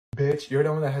Bitch, you're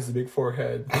the one that has a big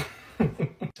forehead.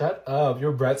 Shut up,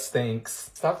 your breath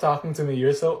stinks. Stop talking to me,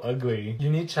 you're so ugly. You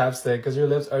need chapstick because your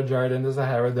lips are drier than the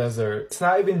Sahara Desert. It's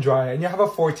not even dry and you have a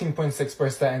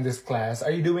 14.6% in this class.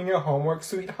 Are you doing your homework,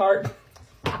 sweetheart?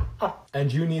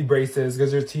 And you need braces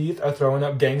because your teeth are throwing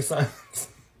up gang signs.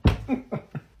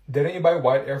 Didn't you buy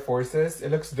white Air Forces?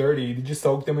 It looks dirty. Did you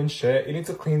soak them in shit? You need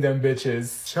to clean them,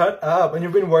 bitches. Shut up. And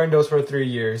you've been wearing those for 3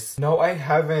 years. No, I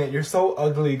haven't. You're so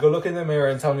ugly. Go look in the mirror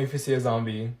and tell me if you see a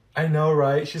zombie. I know,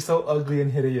 right? She's so ugly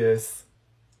and hideous.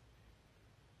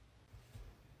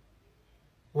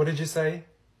 What did you say?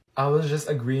 I was just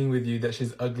agreeing with you that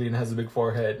she's ugly and has a big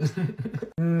forehead.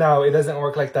 No, it doesn't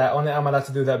work like that. Only I'm allowed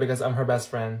to do that because I'm her best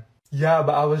friend. Yeah,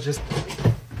 but I was just...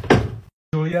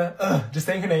 Julia? Ugh, just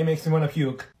saying her name makes me want to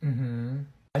puke.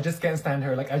 I just can't stand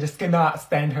her. Like, I just cannot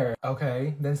stand her.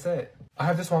 Okay, then sit. I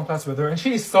have this one class with her and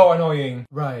she is so annoying.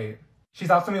 Right. She's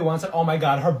after me once and oh my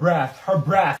god, her breath.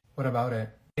 What about it?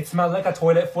 It smelled like a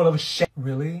toilet full of shit.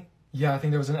 Really? Yeah, I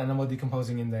think there was an animal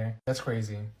decomposing in there. That's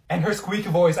crazy. And her squeaky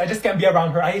voice, I just can't be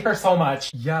around her. I hate her so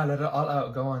much. Yeah, let it all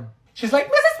out. Go on. She's like,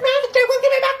 Mrs. Manager, will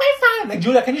give me back my phone. Like,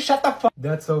 Julia, can you shut the fuck?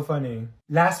 That's so funny.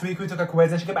 Last week we took a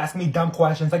quiz and she kept asking me dumb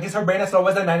questions. Like, is her brain as slow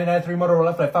as a 99.3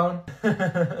 Motorola flip phone?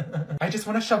 I just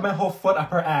want to shove my whole foot up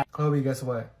her ass. Chloe, guess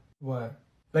what? What?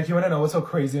 Like, you want to know what's so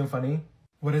crazy and funny?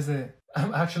 What is it?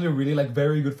 I'm actually really, like,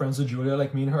 very good friends with Julia.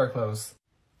 Like, me and her are close.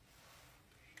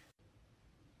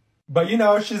 But you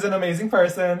know, she's an amazing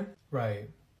person. Right.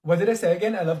 What did I say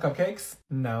again? I love cupcakes?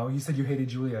 No, you said you hated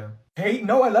Julia. Hate?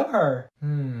 No, I love her.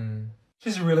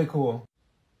 She's really cool.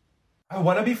 I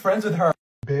want to be friends with her.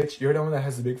 Bitch, you're the one that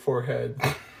has a big forehead.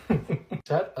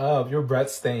 Shut up, your breath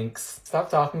stinks. Stop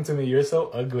talking to me, you're so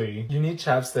ugly. You need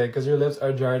chapstick because your lips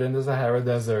are drier than the Sahara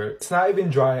Desert. It's not even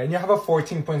dry and you have a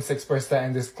 14.6%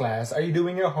 in this class. Are you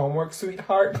doing your homework,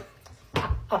 sweetheart?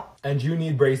 And you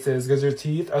need braces because your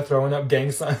teeth are throwing up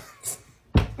gang signs.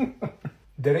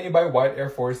 Didn't you buy white Air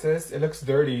Forces? It looks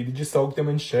dirty. Did you soak them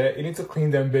in shit? You need to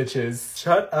clean them, bitches.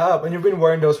 Shut up. And you've been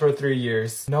wearing those for 3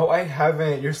 years. No, I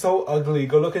haven't. You're so ugly.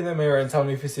 Go look in the mirror and tell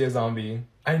me if you see a zombie.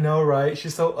 I know, right?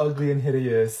 She's so ugly and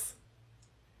hideous.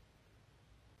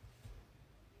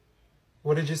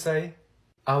 What did you say?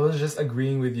 I was just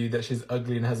agreeing with you that she's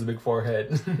ugly and has a big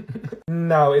forehead.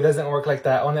 No, it doesn't work like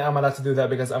that. Only I'm allowed to do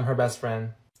that because I'm her best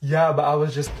friend. Yeah, but I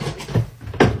was just...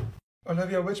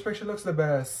 Olivia, which picture looks the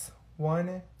best?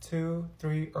 1, 2,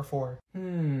 3, or 4?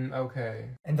 Okay.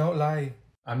 And don't lie.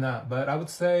 I'm not, but I would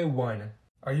say 1.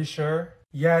 Are you sure?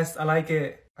 Yes, I like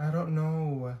it. I don't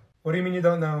know. What do you mean you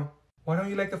don't know? Why don't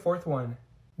you like the 4th one?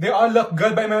 They all look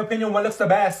good, but in my opinion, 1 looks the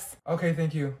best. Okay,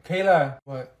 thank you. Kayla.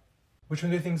 What? Which one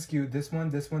do you think is cute? This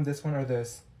one, this one, this one, or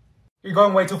this? You're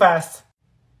going way too fast.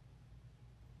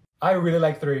 I really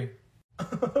like 3.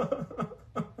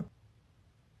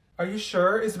 Are you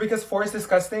sure? Is it because 4 is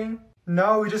disgusting?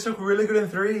 No, you just look really good in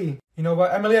 3. You know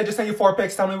what? Emily, I just sent you 4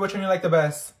 pics. Tell me which one you like the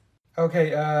best.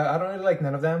 Okay, I don't really like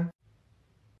none of them.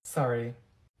 Sorry.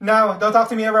 No, don't talk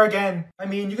to me ever again. I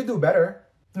mean, you could do better.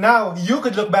 No, you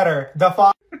could look better. The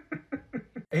fuck?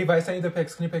 Ava, I sent you the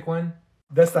pics. Can you pick one?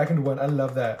 The second one. I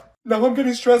love that. Now I'm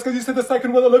getting stressed because you said the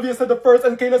second one, Olivia said the first,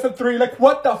 and Kayla said 3. Like,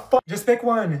 what the fuck? Just pick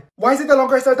one. Why is it the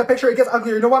longer I start the picture, it gets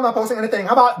uglier? You know what? I'm not posting anything.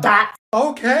 How about that?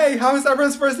 Okay, how is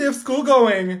everyone's first day of school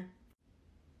going?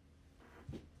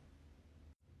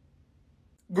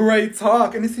 Great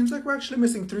talk. And it seems like we're actually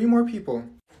missing 3 more people.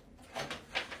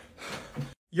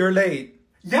 You're late.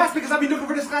 Yes, because I've been looking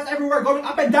for this class everywhere, going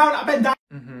up and down, up and down.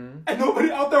 And nobody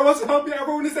out there wants to help me.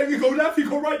 Everyone is saying, you go left, you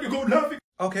go right, you go left.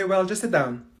 Okay, well, just sit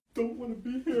down. Don't want to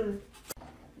be here.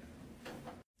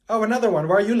 Oh, another one.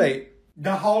 Why are you late?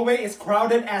 The hallway is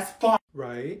crowded as fuck.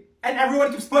 Right. And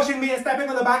everyone keeps pushing me and stepping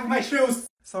on the back of my shoes.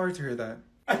 Sorry to hear that.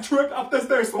 I tripped up the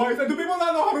stairs twice, and do people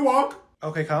not know how to walk?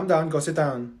 Okay, calm down. Go sit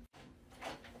down.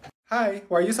 Hi.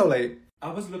 Why are you so late?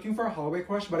 I was looking for a hallway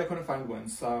crush, but I couldn't find one,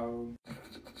 so...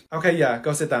 Okay, yeah.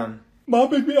 Go sit down. Mom,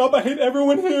 pick me up. I hate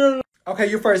everyone here. Okay,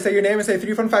 you first. Say your name and say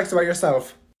 3 fun facts about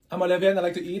yourself. I'm Olivia and I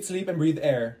like to eat, sleep, and breathe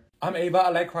air. I'm Ava, I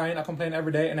like crying, I complain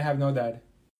every day, and I have no dad.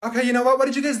 Okay, you know what? What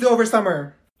did you guys do over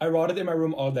summer? I rotted in my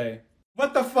room all day.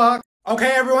 What the fuck?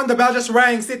 Okay, everyone, the bell just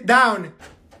rang. Sit down.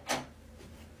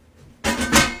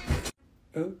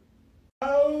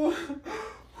 Oh.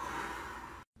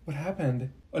 What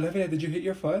happened? Olivia, did you hit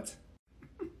your foot?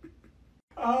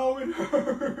 Oh, it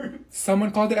hurts.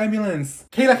 Someone called the ambulance.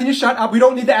 Kayla, can you shut up? We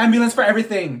don't need the ambulance for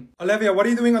everything. Olivia, what are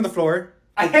you doing on the floor?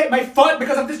 I hit my foot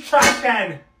because of this trash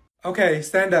can. Okay,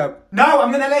 stand up. No,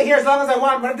 I'm gonna lay here as long as I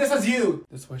want. What if this was you?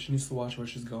 That's why she needs to watch where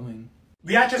she's going.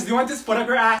 Beatrice, do you want this foot up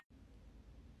your ass?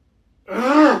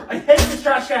 Ugh, I hate this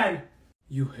trash can.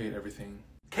 You hate everything.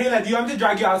 Kayla, do you want me to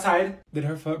drag you outside? Did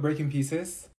her foot break in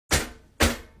pieces?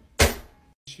 Is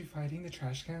she fighting the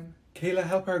trash can? Kayla,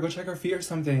 help her. Go check her feet or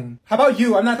something. How about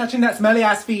you? I'm not touching that smelly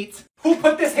ass feet. Who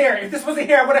put this here? If this wasn't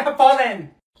here, I would have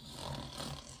fallen.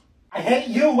 I hate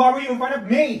you. Why were you in front of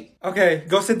me? Okay,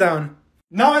 go sit down.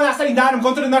 No, I'm not sitting down. I'm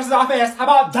going to the nurse's office. How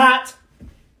about that?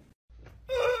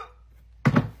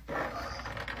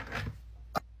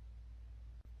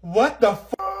 What the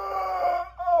f?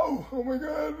 Oh my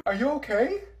god. Are you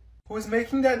okay? Who is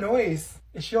making that noise?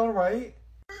 Is she alright?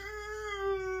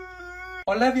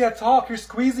 Olivia, talk. You're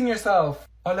squeezing yourself.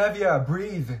 Olivia,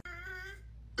 breathe.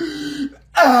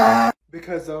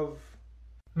 Because of...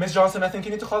 Miss Johnson, I think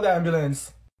you need to call the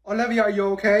ambulance. Olivia, are you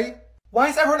okay? Why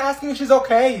is everyone asking if she's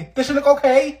okay? Does she look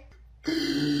okay?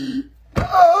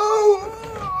 Oh!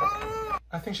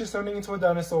 I think she's turning into a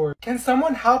dinosaur. Can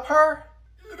someone help her?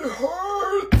 It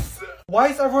hurts. Why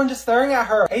is everyone just staring at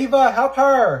her? Ava, help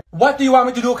her. What do you want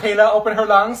me to do, Kayla? Open her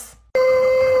lungs?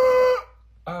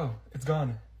 Oh, it's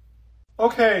gone.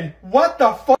 Okay, what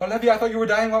the fuck? Olivia, I thought you were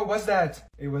dying. What was that?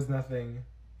 It was nothing.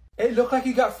 It looked like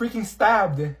you got freaking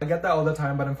stabbed. I get that all the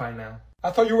time, but I'm fine now.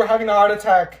 I thought you were having a heart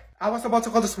attack. I was about to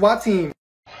call the SWAT team.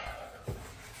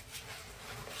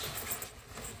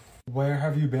 Where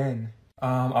have you been?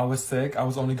 I was sick. I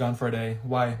was only gone for a day.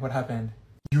 Why? What happened?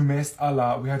 You missed a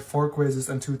lot. We had 4 quizzes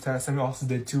and 2 tests, and we also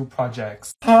did 2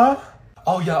 projects. Huh?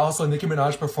 Oh yeah, also Nicki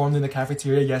Minaj performed in the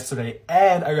cafeteria yesterday,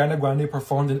 and Ariana Grande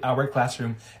performed in our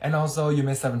classroom. And also, you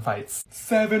missed 7 fights.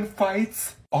 7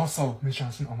 fights? Also, Miss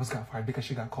Johnson almost got fired because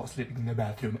she got caught sleeping in the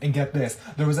bathroom. And get this,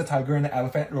 there was a tiger and an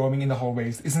elephant roaming in the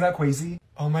hallways. Isn't that crazy?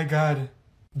 Oh my god.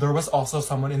 There was also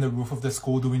someone in the roof of the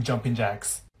school doing jumping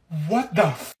jacks. What the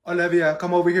f? Olivia,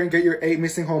 come over here and get your 8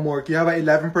 missing homework. You have an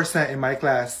 11% in my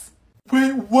class.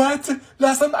 Wait, what?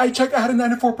 Last time I checked, I had a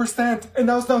 94%, and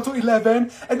now it's down to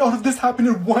 11, and all of this happened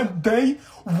in one day?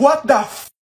 What the f?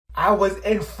 I was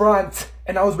in front,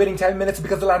 and I was waiting 10 minutes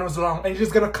because the line was long, and you're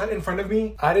just gonna cut in front of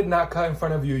me? I did not cut in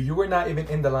front of you. You were not even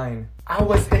in the line. I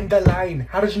was in the line.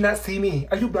 How did you not see me?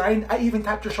 Are you blind? I even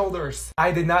tapped your shoulders.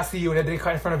 I did not see you, and I didn't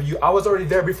cut in front of you. I was already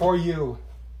there before you.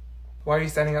 Why are you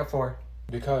standing up for?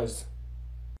 Because.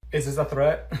 Is this a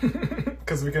threat?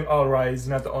 Because we can all rise.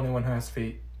 You're not the only one who has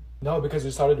feet. No, because you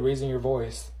started raising your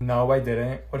voice. No, I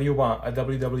didn't. What do you want? A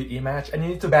WWE match? And you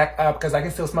need to back up because I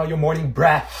can still smell your morning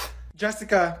breath.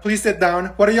 Jessica, please sit down.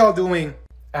 What are y'all doing?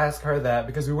 Ask her that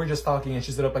because we were just talking and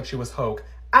she stood up like she was Hulk.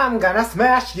 I'm gonna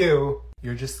smash you.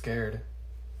 You're just scared.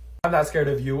 I'm not scared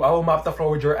of you. I will mop the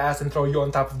floor with your ass and throw you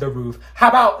on top of the roof. How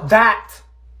about that?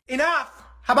 Enough!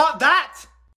 How about that?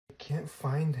 I can't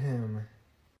find him.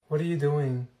 What are you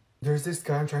doing? There's this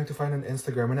guy I'm trying to find on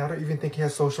Instagram and I don't even think he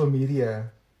has social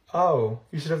media. Oh,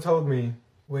 you should have told me.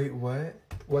 Wait, what?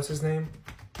 What's his name?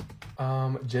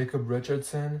 Jacob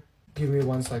Richardson? Give me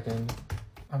 1 second.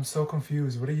 I'm so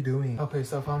confused. What are you doing? Okay,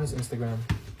 so I found his Instagram.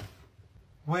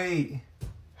 Wait,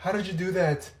 how did you do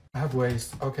that? I have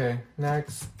ways. Okay,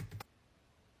 next.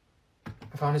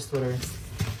 I found his Twitter.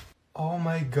 Oh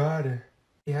my god.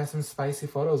 He has some spicy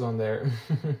photos on there.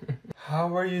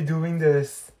 How are you doing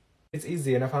this? It's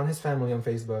easy, and I found his family on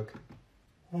Facebook.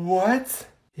 What?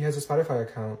 He has a Spotify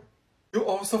account. You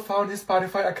also found his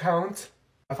Spotify account?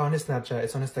 I found his Snapchat.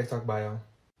 It's on his TikTok bio.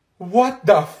 What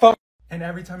the fuck? And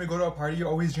every time you go to a party, you're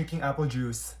always drinking apple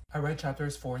juice. I read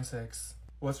chapters 4 and 6.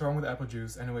 What's wrong with apple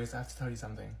juice? Anyways, I have to tell you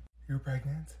something. You're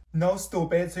pregnant? No,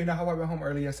 stupid. So you know how I went home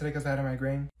early yesterday because I had a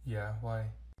migraine? Yeah, why?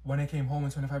 When I came home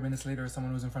and 25 minutes later,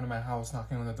 someone was in front of my house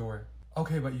knocking on the door.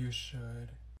 Okay, but you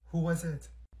should. Who was it?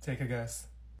 Take a guess.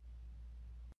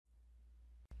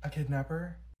 A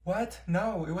kidnapper? What?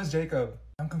 No, it was Jacob.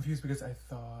 I'm confused because I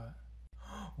thought...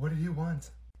 What did he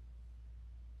want?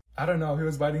 I don't know. He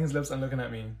was biting his lips and looking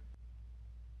at me.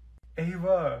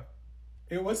 Ava.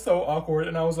 It was so awkward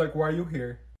and I was like, why are you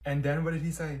here? And then what did he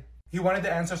say? He wanted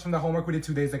the answers from the homework we did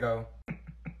 2 days ago.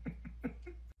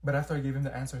 But after I gave him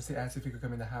the answers, he asked if he could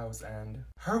come in the house and...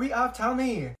 Hurry up, tell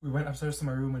me! We went upstairs to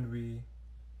my room and we...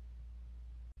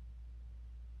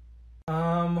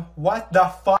 What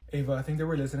the fuck? Ava, I think they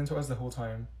were listening to us the whole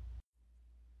time.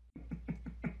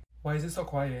 Why is it so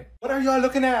quiet? What are y'all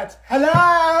looking at?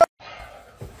 Hello?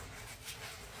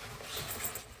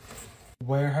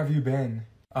 Where have you been?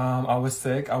 I was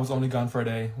sick. I was only gone for a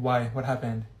day. Why? What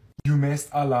happened? You missed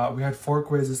a lot. We had 4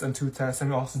 quizzes and 2 tests, and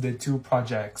we also did 2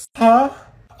 projects. Huh?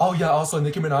 Oh yeah, also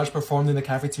Nicki Minaj performed in the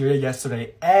cafeteria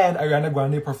yesterday, and Ariana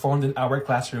Grande performed in our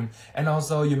classroom. And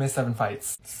also, you missed 7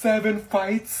 fights. 7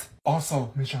 fights?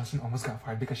 Also, Miss Johnson almost got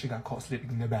fired because she got caught sleeping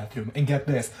in the bathroom. And get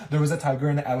this, there was a tiger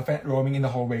and an elephant roaming in the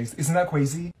hallways. Isn't that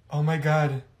crazy? Oh my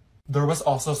god. There was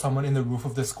also someone in the roof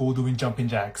of the school doing jumping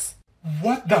jacks.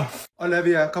 What the f—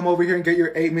 Olivia, come over here and get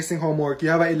your 8 missing homework. You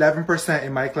have an 11%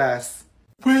 in my class.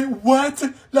 Wait, what?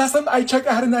 Last time I checked,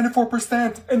 I had a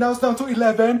 94%, and now it's down to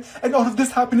 11, and all of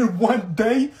this happened in one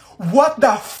day? What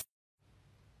the f—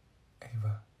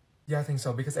 Ava. Yeah, I think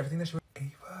so, because everything that she—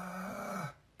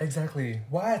 Ava. Exactly.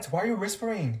 What? Why are you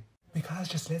whispering? Because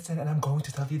just listen, and I'm going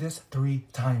to tell you this 3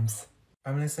 times.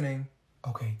 I'm listening.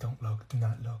 Okay, don't look. Do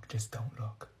not look. Just don't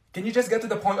look. Can you just get to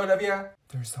the point, Olivia?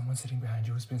 There's someone sitting behind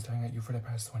you who's been staring at you for the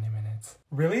past 20 minutes.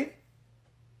 Really?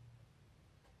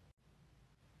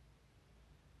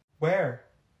 Where?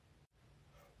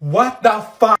 What the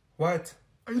fuck? What?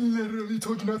 I literally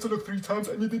told you not to look 3 times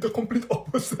and you did the complete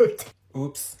opposite.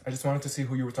 Oops, I just wanted to see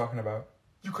who you were talking about.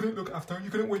 You couldn't look after? You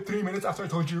couldn't wait 3 minutes after I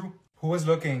told you? Who was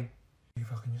looking?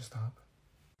 Eva, can you stop?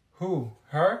 Who?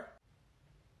 Her?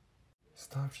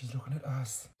 Stop, she's looking at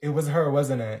us. It was her,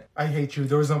 wasn't it? I hate you.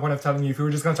 There was no point of telling you if you were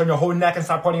just gonna turn your whole neck and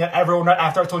start pointing at everyone right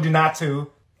after I told you not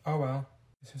to. Oh well.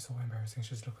 This is so embarrassing,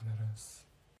 she's looking at us.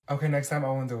 Okay, next time I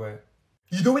won't do it.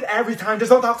 You do it every time,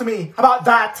 just don't talk to me. How about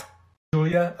that?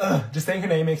 Julia, just saying her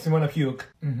name makes me want to puke.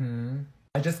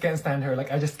 I just can't stand her.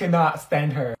 Like, I just cannot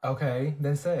stand her. Okay,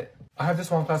 then sit. I have this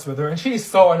one class with her and she's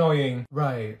so annoying.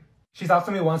 Right. She's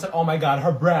after me once and oh my god,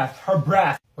 her breath.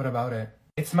 What about it?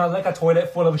 It smelled like a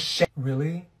toilet full of shit.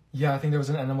 Really? Yeah, I think there was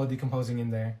an animal decomposing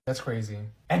in there. That's crazy.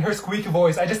 And her squeaky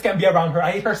voice, I just can't be around her.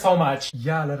 I hate her so much.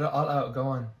 Yeah, let it all out. Go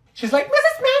on. She's like,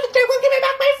 Mrs. Manager, will give me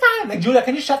back my phone. Like, Julia,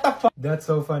 can you shut the fuck? That's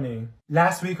so funny.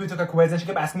 Last week we took a quiz and she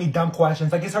kept asking me dumb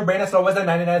questions. Like, is her brain as slow as a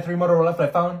 99.3 Motorola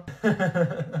flip phone?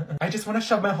 I just want to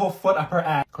shove my whole foot up her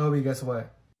ass. Chloe, guess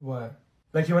what? What?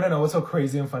 Like, you want to know what's so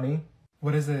crazy and funny?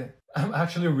 What is it? I'm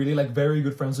actually really, like, very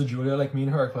good friends with Julia. Like, me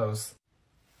and her are close.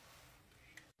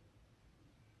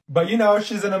 But you know,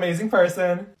 she's an amazing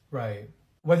person. Right.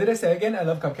 What did I say again? I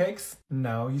love cupcakes?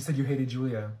 No, you said you hated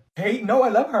Julia. Hate? No, I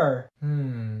love her.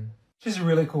 She's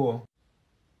really cool.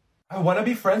 I want to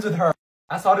be friends with her.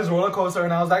 I saw this roller coaster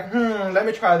and I was like, let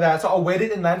me try that. So I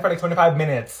waited in line for like 25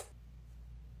 minutes.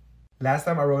 Last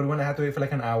time I rode one, I had to wait for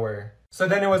like an hour. So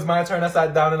then it was my turn. I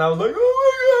sat down and I was like,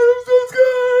 oh my god, I'm so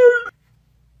scared.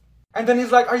 And then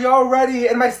he's like, are y'all ready?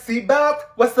 And my seatbelt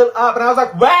was still up. And I was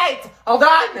like, wait, hold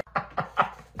on.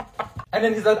 And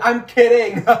then he said, I'm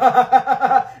kidding. And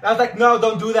I was like, no,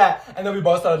 don't do that. And then we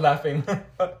both started laughing.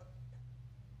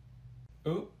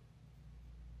 Ooh.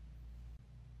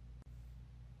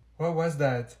 What was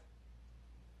that?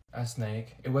 A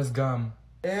snake. It was gum.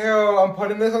 Ew, I'm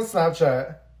putting this on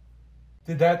Snapchat.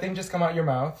 Did that thing just come out your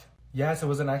mouth? Yes, it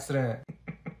was an accident.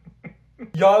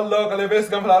 Y'all look, Olivia's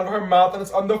gum fell out of her mouth and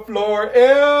it's on the floor.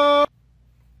 Ew!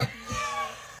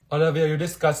 Olivia, you're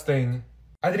disgusting.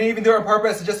 I didn't even do it on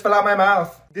purpose, it just fell out my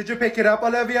mouth. Did you pick it up,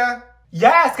 Olivia?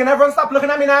 Yes, can everyone stop looking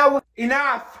at me now?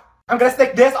 Enough! I'm gonna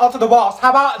stick this all to the walls,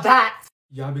 how about that?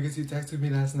 Yeah, because you texted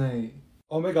me last night.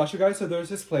 Oh my gosh, you guys, so there's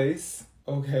this place.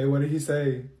 Okay, what did he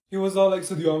say? He was all like,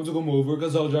 so do you want me to come over?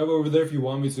 Because I'll drive over there if you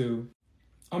want me to.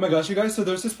 Oh my gosh, you guys, so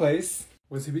there's this place.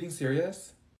 Was he being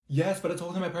serious? Yes, but I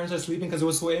told him my parents are sleeping because it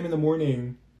was 2 AM in the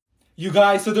morning. You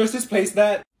guys, so there's this place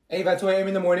that... Hey, at 2 AM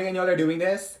in the morning and y'all are doing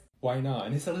this? Why not?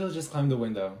 And he said he'll just climb the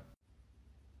window.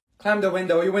 Climb the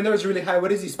window? Your window is really high.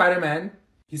 What is he, Spider-Man?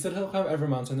 He said he'll climb every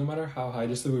mountain, no matter how high,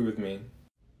 just to be with me.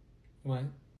 What?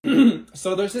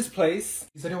 So there's this place.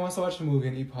 He said he wants to watch a movie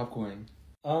and eat popcorn.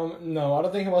 No, I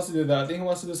don't think he wants to do that. I think he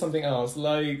wants to do something else.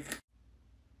 Like...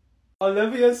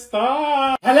 Olivia,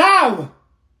 stop! Hello!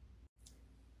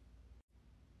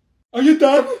 Are you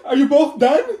done? Are you both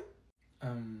done?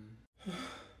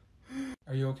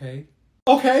 Are you okay?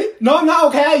 Okay? No, I'm not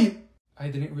okay! I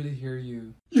didn't really hear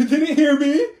you. You didn't hear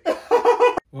me?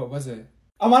 What was it?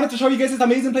 I wanted to show you guys this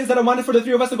amazing place that I wanted for the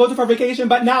 3 of us to go to for vacation,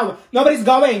 but now, nobody's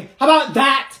going! How about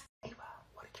that? Ava,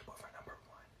 what did you put for number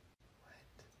 1?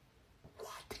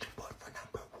 What did you put for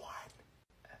number 1?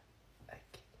 I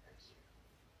can't hear you.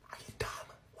 Are you dumb?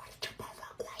 What did you put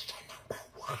for question number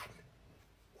 1?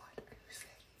 What are you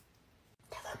saying?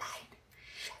 Never mind.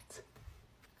 Shut.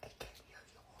 I can't hear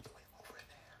you all the way over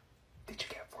there. Did you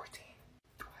get 14?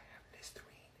 Do I have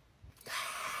Listerine? No!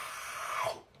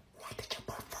 What did you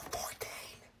put for 14?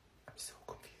 I'm so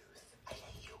confused. I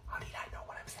hate you. How did I know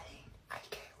what I'm saying? I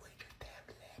can't read your damn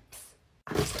lips.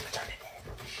 I'm just gonna turn it in.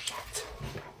 Shut.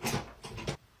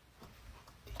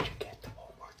 Did you get the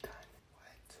homework done?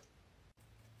 What?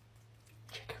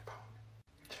 Check your phone.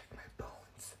 Check my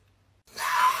bones.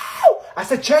 No! I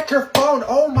said check your phone.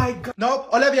 Oh my god. Nope.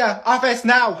 Olivia, office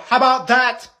now. How about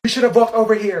that? We should have walked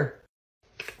over here.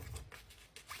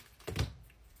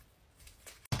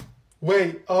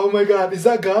 Wait, oh my god, is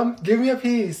that gum? Give me a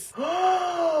piece.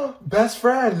 Best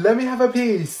friend, let me have a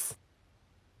piece.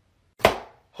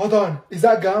 Hold on. Is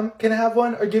that gum? Can I have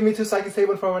one? Or give me two so I can save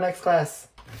one for my next class?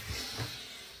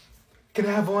 Can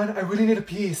I have one? I really need a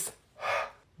piece.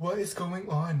 What is going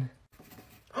on?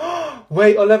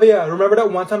 Wait, Olivia, remember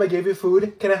that one time I gave you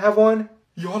food? Can I have one?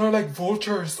 Y'all are like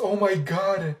vultures. Oh my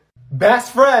god.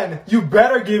 Best friend, you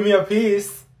better give me a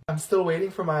piece. I'm still waiting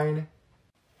for mine.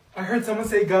 I heard someone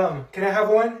say gum. Can I have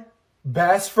one?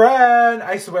 Best friend,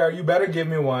 I swear, you better give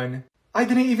me one. I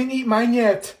didn't even eat mine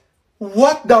yet.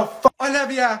 What the fuck?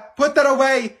 Olivia, put that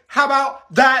away. How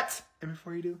about that? And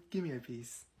before you do, give me a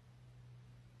piece.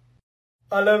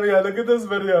 Olivia, look at this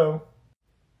video.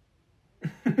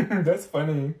 That's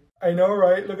funny. I know,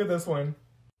 right? Look at this one.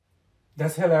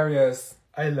 That's hilarious.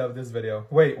 I love this video.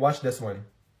 Wait, watch this one.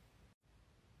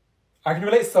 I can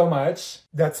relate so much.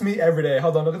 That's me every day.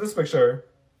 Hold on, look at this picture.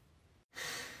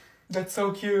 That's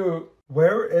so cute.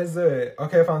 Where is it?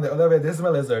 Okay, I found it. Olivia, this is my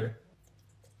lizard.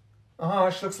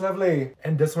 Oh, she looks lovely.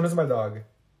 And this one is my dog.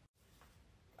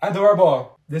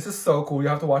 Adorable. This is so cool. You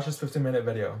have to watch this 15-minute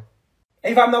video.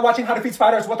 If I'm not watching how to feed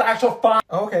spiders, what the actual fuck?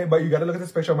 Okay, but you gotta look at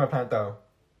this picture of my plant though.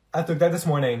 I took that this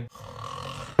morning.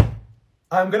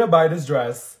 I'm gonna buy this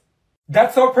dress.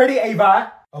 That's so pretty,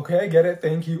 Ava. Okay, I get it.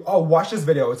 Thank you. Oh, watch this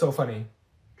video. It's so funny.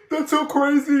 That's so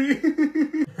crazy.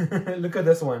 Look at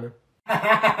this one.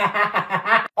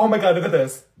 Oh my god, look at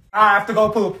this. I have to go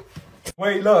poop.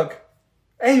 Wait, look.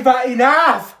 Ava,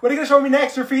 enough! What are you gonna show me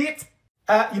next? Your feet?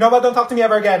 You know what? Don't talk to me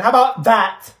ever again. How about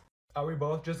that? Are we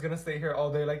both just gonna stay here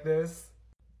all day like this?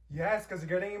 Yes, because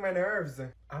you're getting in my nerves.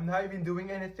 I'm not even doing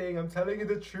anything. I'm telling you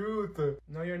the truth.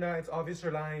 No, you're not. It's obvious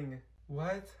you're lying.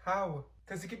 What? How?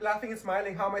 Because you keep laughing and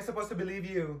smiling. How am I supposed to believe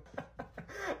you?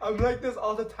 I'm like this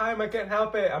all the time. I can't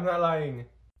help it. I'm not lying.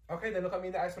 Okay, then look at me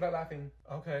in the eyes without laughing.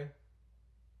 Okay.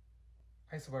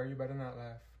 I swear, you better not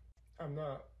laugh. I'm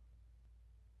not.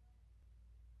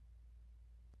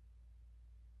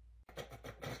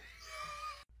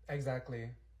 Exactly.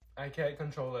 I can't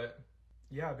control it.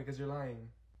 Yeah, because you're lying.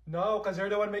 No, because you're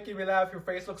the one making me laugh. Your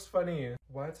face looks funny.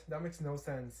 What? That makes no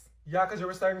sense. Yeah, because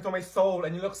you're staring into my soul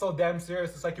and you look so damn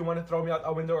serious. It's like you want to throw me out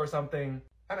a window or something.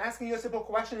 I'm asking you a simple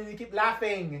question and you keep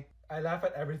laughing. I laugh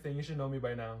at everything. You should know me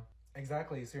by now.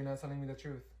 Exactly, so you're not telling me the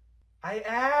truth. I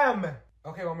am!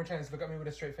 Okay, one more chance. Look at me with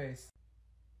a straight face.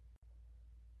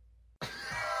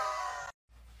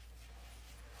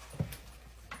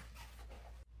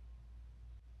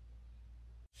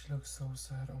 She looks so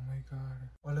sad. Oh my god.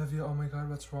 Olivia, oh my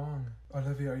god, what's wrong?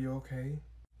 Olivia, are you okay?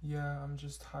 Yeah, I'm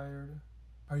just tired.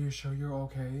 Are you sure you're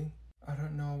okay? I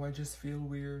don't know, I just feel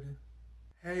weird.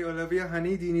 Hey, Olivia,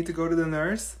 honey, do you need to go to the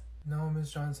nurse? No,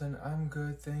 Miss Johnson, I'm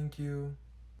good, thank you.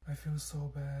 I feel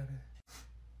so bad.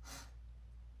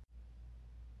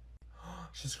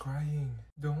 She's crying.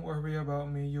 Don't worry about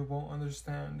me, you won't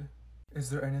understand. Is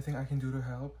there anything I can do to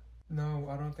help? No,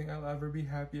 I don't think I'll ever be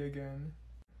happy again.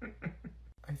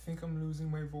 I think I'm losing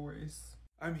my voice.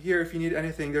 I'm here if you need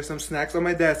anything. There's some snacks on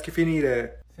my desk if you need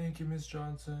it. Thank you, Miss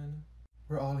Johnson.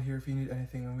 We're all here if you need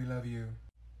anything and we love you.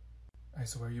 I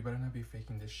swear you better not be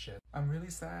faking this shit. I'm really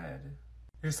sad.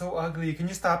 You're so ugly. Can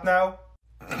you stop now?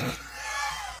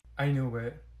 I knew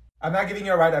it. I'm not giving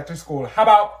you a ride after school. How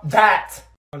about that?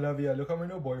 Olivia, look at my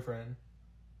new boyfriend.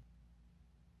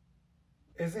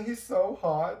 Isn't he so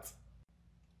hot?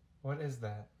 What is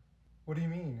that? What do you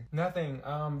mean? Nothing.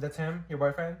 That's him? Your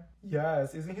boyfriend?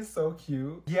 Yes. Isn't he so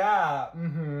cute? Yeah.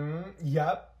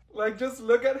 Yep. Like, just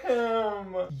look at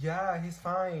him. Yeah, he's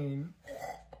fine.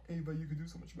 Ava, you could do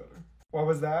so much better. What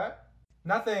was that?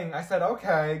 Nothing. I said,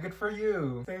 okay, good for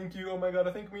you. Thank you. Oh my god,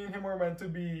 I think me and him were meant to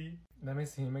be. Let me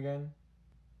see him again.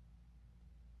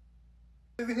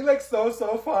 Isn't he like so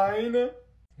fine?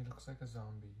 He looks like a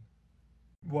zombie.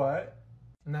 What?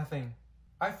 Nothing.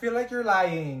 I feel like you're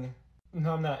lying.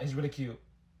 No, I'm not. He's really cute.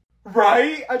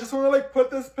 Right? I just want to like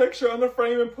put this picture on the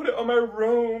frame and put it on my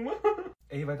room.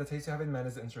 Ava, the taste you have in men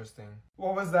is interesting.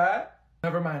 What was that?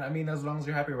 Never mind. I mean, as long as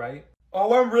you're happy, right?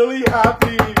 Oh, I'm really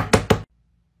happy.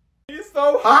 He's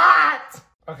so hot.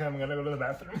 Okay, I'm gonna go to the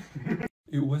bathroom.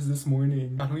 It was this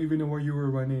morning. I don't even know where you were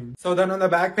running. So then on the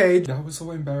back page, that was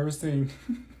so embarrassing.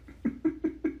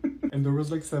 And there was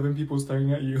like 7 people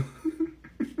staring at you.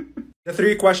 The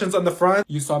 3 questions on the front.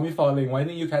 You saw me falling. Why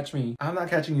didn't you catch me? I'm not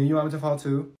catching you. You want me to fall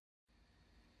too?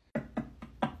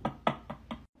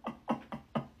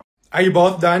 Are you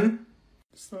both done?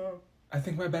 Stop. I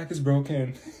think my back is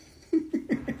broken.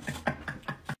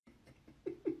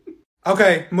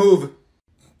 Okay, move.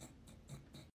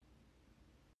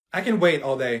 I can wait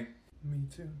all day. Me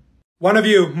too. One of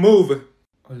you, move.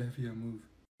 Olivia, move.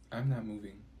 I'm not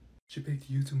moving. She picked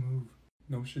you to move.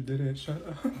 No, she didn't. Shut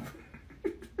up.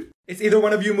 It's either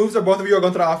one of you moves or both of you are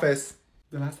going to the office.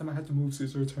 The last time I had to move, so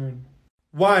it's your turn.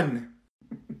 1,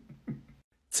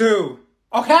 2.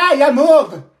 Okay, you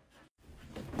move.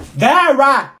 There,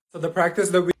 right. So the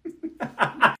practice that we...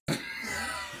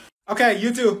 Okay,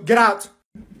 you two, get out.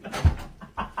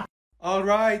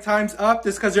 Alright, time's up.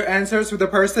 Discuss your answers with the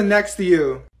person next to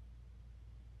you.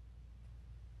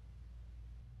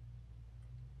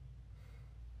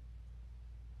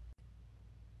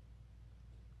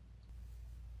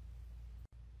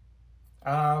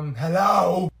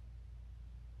 Hello?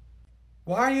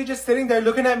 Why are you just sitting there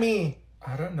looking at me?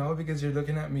 I don't know, because you're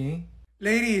looking at me.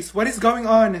 Ladies, what is going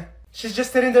on? She's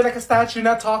just sitting there like a statue,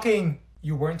 not talking.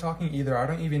 You weren't talking either. I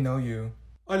don't even know you.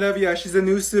 Olivia, she's a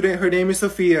new student. Her name is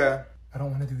Sophia. I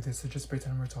don't want to do this, so just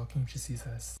pretend we're talking if she sees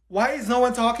us. Why is no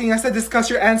one talking? I said discuss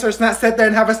your answers, not sit there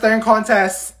and have a staring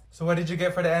contest. So what did you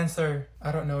get for the answer?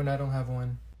 I don't know and I don't have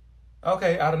one.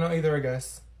 Okay, I don't know either, I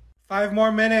guess. 5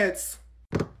 more minutes.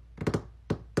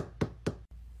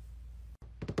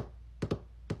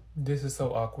 This is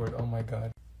so awkward, oh my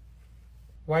god.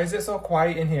 Why is it so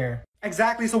quiet in here?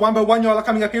 Exactly, so one by one y'all are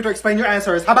coming up here to explain your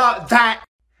answers. How about that?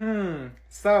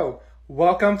 So,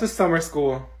 welcome to summer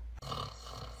school.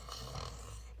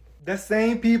 The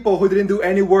same people who didn't do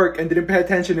any work and didn't pay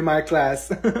attention in my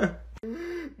class.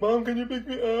 Mom, can you pick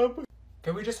me up?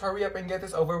 Can we just hurry up and get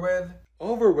this over with?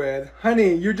 Over with?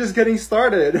 Honey, you're just getting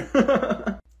started.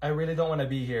 I really don't want to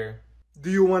be here. Do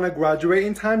you want to graduate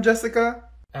in time, Jessica?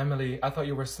 Emily, I thought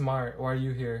you were smart. Why are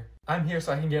you here? I'm here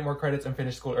so I can get more credits and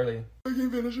finish school early. I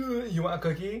can finish it. You want a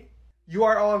cookie? You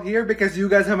are all here because you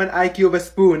guys have an IQ of a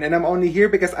spoon, and I'm only here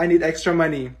because I need extra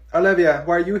money. Olivia,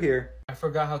 why are you here? I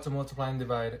forgot how to multiply and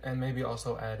divide, and maybe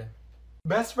also add.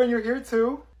 Best friend, you're here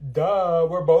too? Duh,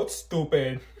 we're both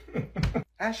stupid.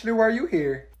 Ashley, why are you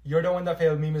here? You're the one that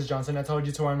failed me, Miss Johnson. I told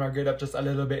you to warm my grade up just a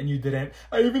little bit and you didn't.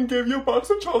 I even gave you a box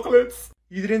of chocolates.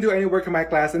 You didn't do any work in my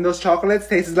class, and those chocolates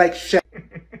tasted like shit.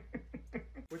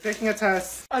 We're taking a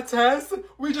test. A test?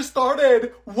 We just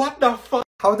started. What the fuck?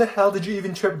 How the hell did you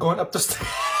even trip going up the stairs?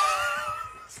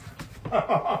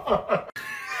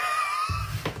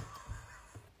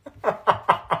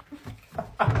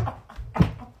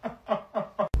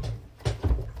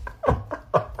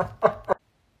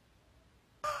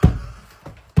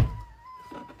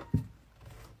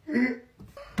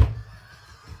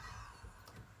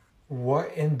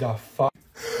 What in the fuck?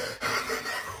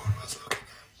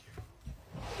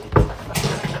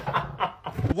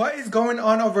 What is going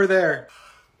on over there?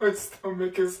 My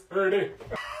stomach is hurting.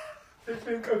 I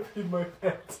think I peed my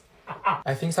pants.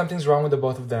 I think something's wrong with the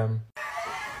both of them.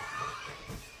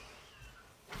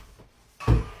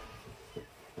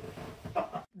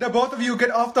 The both of you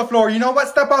get off the floor. You know what?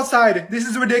 Step outside. This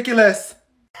is ridiculous.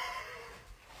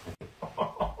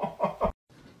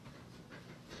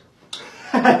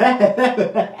 Oh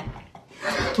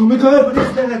my god, what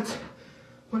is that?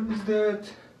 What is that?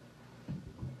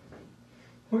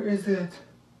 What is it?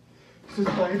 It's a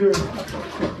spider.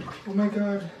 Oh my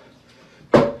god.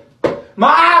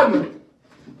 Mom!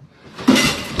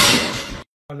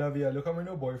 Olivia, look at my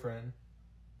new boyfriend.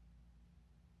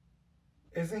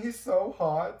 Isn't he so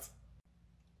hot?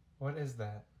 What is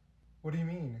that? What do you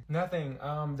mean? Nothing.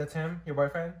 That's him? Your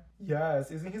boyfriend?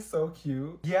 Yes. Isn't he so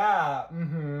cute? Yeah.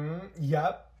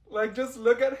 Yep. Like, just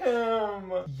look at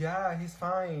him. Yeah, he's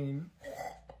fine.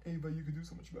 Hey, but you could do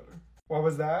so much better. What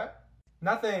was that?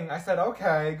 Nothing. I said,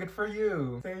 okay, good for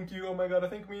you. Thank you. Oh my god, I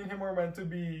think me and him were meant to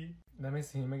be. Let me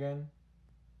see him again.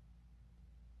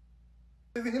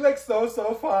 Isn't he like so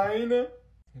fine?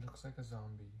 He looks like a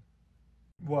zombie.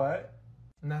 What?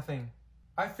 Nothing.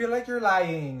 I feel like you're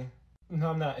lying.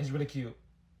 No, I'm not. He's really cute.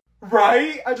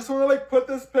 Right? I just want to like put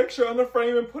this picture on the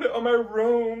frame and put it on my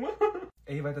room.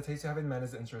 Ava, the taste you have in men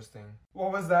is interesting.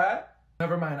 What was that?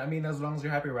 Never mind. I mean, as long as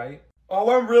you're happy, right?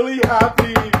 Oh, I'm really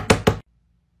happy.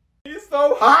 He's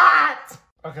so hot!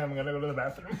 Okay, I'm gonna go to the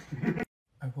bathroom.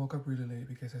 I woke up really late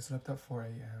because I slept at 4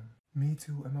 a.m. Me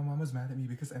too, and my mom was mad at me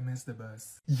because I missed the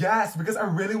bus. Yes, because I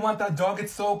really want that dog.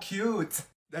 It's so cute.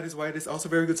 That is why it is also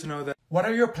very good to know that. What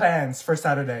are your plans for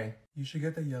Saturday? You should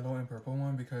get the yellow and purple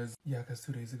one because, yeah, because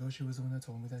 2 days ago she was the one that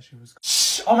told me that she was.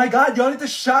 Shh! Oh my god, y'all need to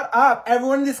shut up!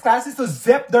 Everyone in this class needs to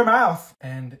zip their mouth!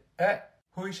 And,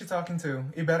 who is she talking to?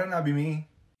 It better not be me.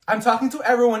 I'm talking to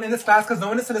everyone in this class because no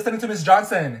one is listening to Miss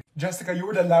Johnson. Jessica, you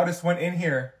were the loudest one in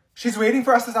here. She's waiting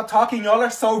for us to stop talking. Y'all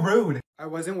are so rude. I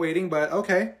wasn't waiting, but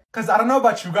okay. Because I don't know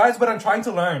about you guys, but I'm trying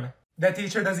to learn. That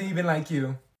teacher doesn't even like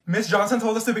you. Miss Johnson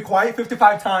told us to be quiet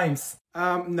 55 times.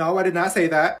 No, I did not say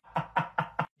that.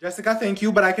 Jessica, thank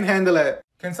you, but I can handle it.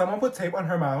 Can someone put tape on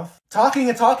her mouth? Talking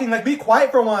and talking, like be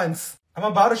quiet for once. I'm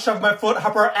about to shove my foot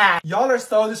up her ass. Y'all are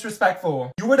so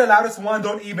disrespectful. You were the loudest one,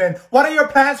 don't even. What are your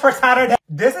plans for Saturday?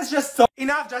 This is just so—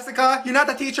 Enough, Jessica. You're not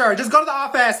the teacher. Just go to the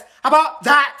office. How about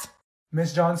that?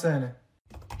 Miss Johnson.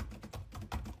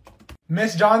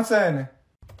 Miss Johnson.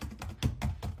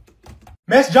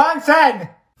 Miss Johnson!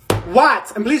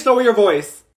 What? And please lower your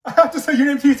voice. I have to say your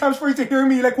name 3 times for you to hear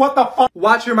me. Like, what the fuck?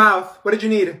 Watch your mouth. What did you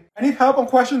need? I need help on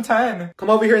question 10. Come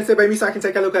over here and sit by me so I can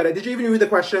take a look at it. Did you even read the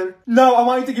question? No, I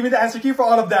want you to give me the answer key for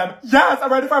all of them. Yes, I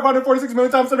read it 546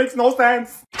 million times, so it makes no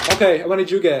sense. Okay, what did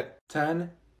you get?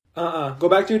 10? Go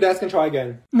back to your desk and try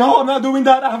again. No, I'm not doing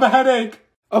that. I have a headache.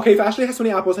 Okay, if Ashley has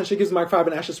 20 apples and she gives Mike 5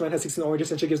 and Ashley's friend has 16 oranges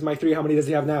and she gives Mike 3, how many does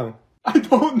he have now? I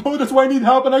don't know. That's why I need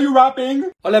help. And are you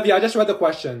rapping? Olivia, I just read the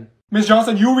question. Miss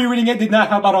Johnson, you rereading it did not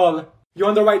help at all. You're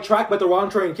on the right track, but the wrong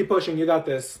train. Keep pushing. You got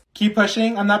this. Keep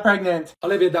pushing? I'm not pregnant.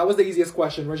 Olivia, that was the easiest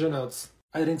question. Where's your notes?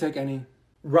 I didn't take any.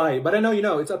 Right, but I know you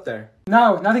know. It's up there.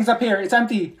 No, nothing's up here. It's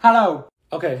empty. Hello.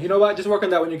 Okay, you know what? Just work on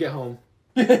that when you get home.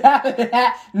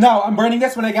 No, I'm burning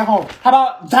this when I get home. How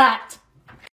about that?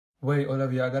 Wait,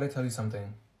 Olivia, I gotta tell you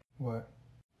something. What?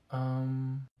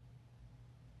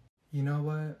 You know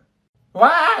what?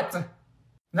 What?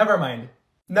 Never mind.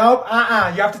 Nope,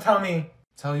 you have to tell me.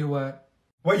 Tell you what?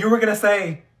 What you were gonna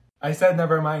say. I said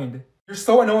never mind. You're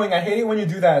so annoying. I hate it when you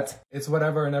do that. It's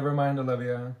whatever, never mind,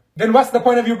 Olivia. Then what's the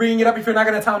point of you bringing it up if you're not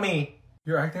gonna tell me?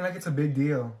 You're acting like it's a big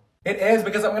deal. It is,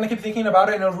 because I'm gonna keep thinking about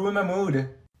it and it'll ruin my mood.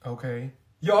 Okay.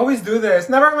 You always do this.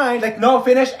 Never mind. Like, no,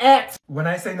 finish it. When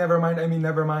I say never mind, I mean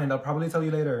never mind. I'll probably tell you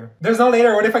later. There's no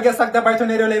later. What if I get sucked up by a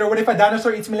tornado later? What if a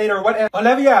dinosaur eats me later? What if—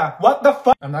 Olivia, what the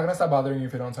fuck? I'm not gonna stop bothering you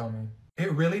if you don't tell me.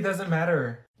 It really doesn't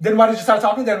matter. Then why did you start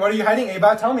talking then? What are you hiding,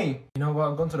 Ava? Tell me. You know what?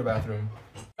 I'm going to the bathroom.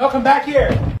 No, come back here.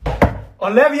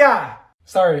 Olivia!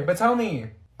 Sorry, but tell me.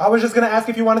 I was just gonna ask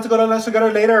if you wanted to go to lunch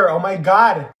together later. Oh my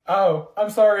god. Oh, I'm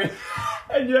sorry.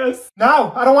 Yes.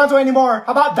 No, I don't want to anymore.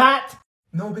 How about that?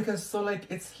 No, because so like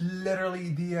it's literally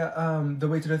the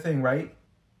way to the thing, right?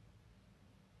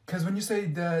 Because when you say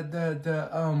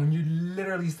when you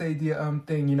literally say the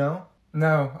thing, you know?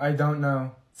 No, I don't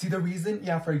know. See the reason?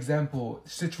 Yeah, for example,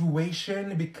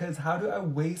 situation, because how do I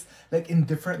waste like in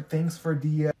different things for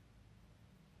the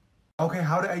okay,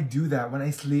 how do I do that when I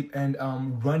sleep and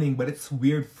running, but it's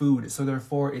weird food, so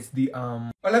therefore it's the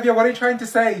Olivia, what are you trying to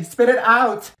say? Spit it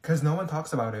out! Cause no one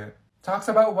talks about it. Talks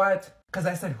about what? Cause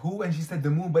I said who and she said the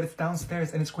moon, but it's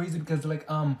downstairs and it's crazy because like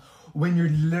when you're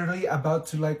literally about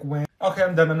to like when— Okay,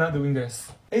 I'm done, I'm not doing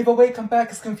this. Ava, wait, come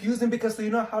back. It's confusing because so you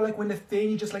know how like when the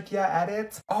thing you just like add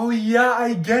it? Oh yeah,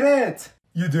 I get it.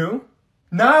 You do?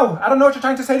 No, I don't know what you're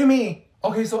trying to say to me.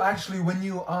 Okay, so actually when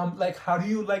you like how do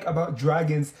you like about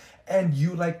dragons and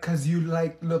you like cause you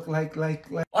like look like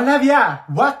Olivia,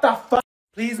 what the fuck?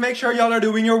 Please make sure y'all are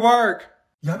doing your work.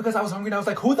 Yeah, because I was hungry and I was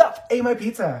like, who the f ate my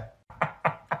pizza?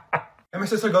 And my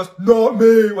sister goes, not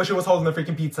me, when she was holding the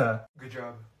freaking pizza. Good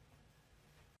job.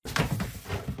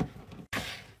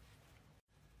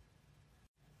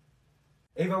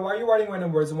 Ava, why are you writing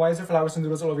random words and why is there flowers and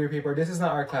doodles all over your paper? This is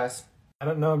not art class. I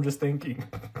don't know, I'm just thinking.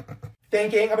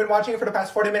 Thinking? I've been watching it for the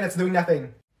past 40 minutes doing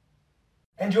nothing.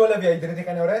 And you, Olivia, you didn't think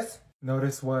I noticed?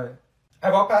 Notice what?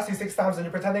 I walked past you 6 times and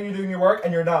you're pretending you're doing your work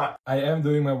and you're not. I am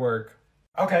doing my work.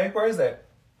 Okay, where is it?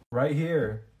 Right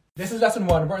here. This is lesson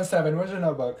 1, we're on 7. Where's your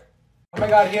notebook? Oh my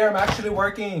god, here, I'm actually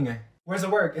working. Where's the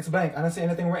work? It's blank. I don't see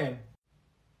anything written.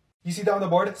 You see that on the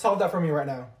board? Solve that for me right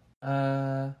now.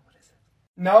 What is it?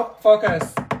 Nope,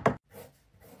 focus.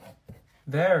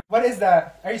 There. What is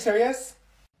that? Are you serious?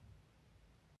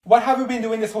 What have we been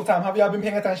doing this whole time? Have y'all been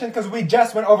paying attention? Because we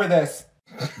just went over this.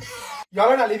 Y'all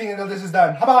are not leaving until this is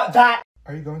done. How about that?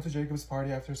 Are you going to Jacob's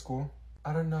party after school?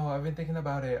 I don't know. I've been thinking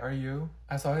about it. Are you?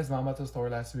 I saw his mom at the store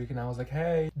last week and I was like,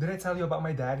 hey, did I tell you about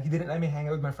my dad? He didn't let me hang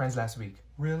out with my friends last week.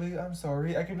 Really? I'm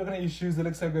sorry. I keep looking at your shoes. They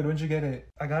look so good. When'd you get it?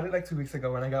 I got it like 2 weeks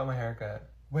ago when I got my haircut.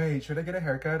 Wait, should I get a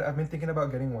haircut? I've been thinking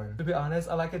about getting one. To be honest,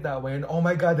 I like it that way. And oh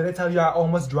my god, did I tell you I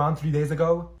almost drowned 3 days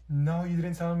ago? No, you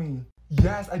didn't tell me.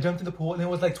 Yes, I jumped in the pool and it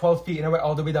was like 12 feet and I went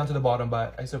all the way down to the bottom,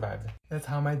 but I survived. That's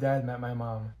how my dad met my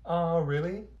mom. Oh,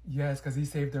 really? Yes, because he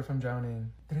saved her from drowning.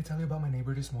 Did I tell you about my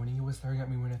neighbor this morning? He was staring at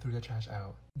me when I threw the trash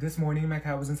out. This morning, my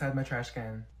cat was inside my trash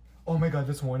can. Oh my god,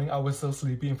 this morning I was so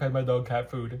sleepy and fed my dog cat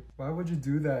food. Why would you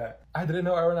do that? I didn't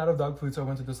know I ran out of dog food, so I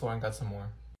went to the store and got some more.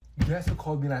 Guess who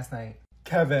called me last night?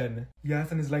 Kevin.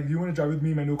 Yes, and he's like, do you want to drive with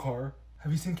me in my new car?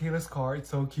 Have you seen Kayla's car? It's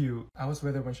so cute. I was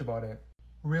with her when she bought it.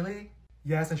 Really?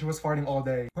 Yes, and she was farting all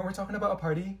day. When we're talking about a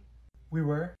party, we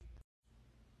were.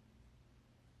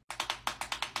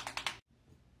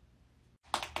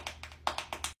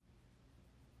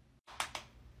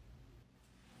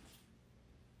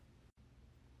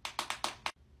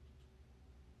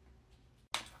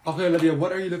 Okay, Olivia,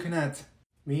 what are you looking at?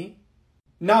 Me?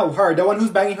 No, her, the one who's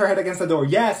banging her head against the door.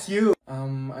 Yes, you.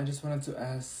 I just wanted to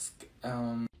ask,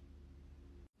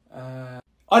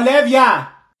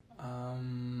 Olivia!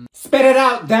 Spit it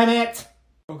out, damn it!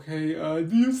 okay,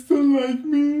 do you still like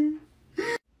me?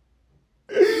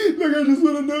 Like, I just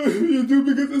wanna know if you do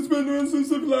because it's been months since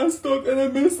we've last talked and I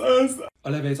miss us.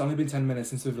 Olivia, it's only been 10 minutes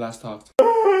since we've last talked.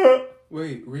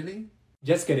 Wait, really?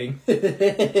 Just kidding.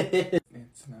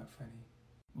 It's not funny.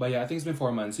 But yeah, I think it's been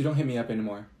 4 months. You don't hit me up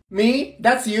anymore. Me?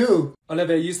 That's you.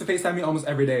 Olivia, you used to FaceTime me almost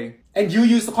every day. And you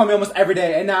used to call me almost every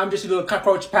day, and now I'm just a little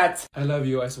cockroach pet. I love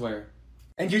you, I swear.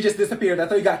 And you just disappeared. I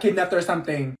thought you got kidnapped or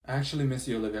something. I actually miss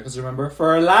you, Olivia, because remember?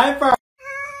 For life.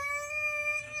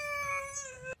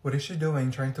 What is she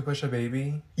doing? Trying to push a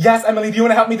baby? Yes, Emily, do you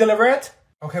want to help me deliver it?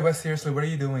 Okay, but seriously, what are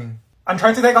you doing? I'm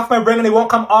trying to take off my ring and it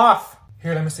won't come off.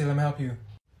 Here, let me see. Let me help you.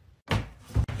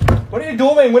 What are you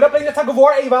doing? We're not playing the tug of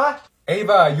war, Ava.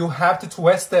 Ava, you have to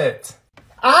twist it.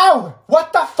 Ow!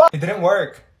 What the fuck? It didn't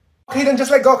work. Okay, then just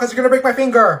let go because you're gonna break my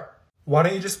finger. Why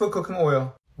don't you just put cooking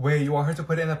oil? Wait, you want her to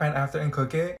put it in the pan after and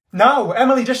cook it? No,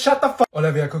 Emily, just shut the fuck.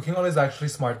 Olivia, cooking oil is actually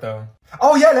smart though.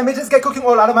 Oh yeah, let me just get cooking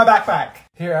oil out of my backpack.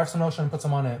 Here, I have some lotion. Put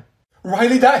some on it.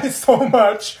 Riley, that is so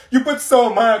much. You put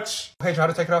so much. Okay, try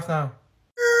to take it off now.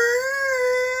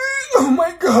 Oh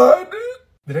my god.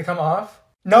 Did it come off?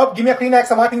 Nope, give me a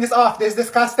Kleenex. I'm wiping this off. This is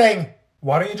disgusting.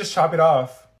 Why don't you just chop it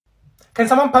off? Can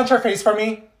someone punch her face for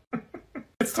me?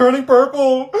 It's turning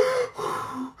purple.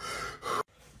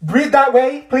 Breathe that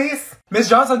way, please. Miss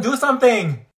Johnson, do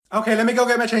something. Okay, let me go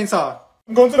get my chainsaw.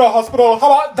 I'm going to the hospital.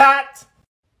 How about that?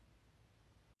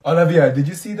 Olivia, did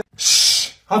you see the—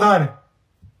 Shh. Hold on.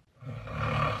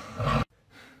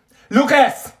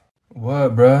 Lucas!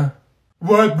 What, bruh?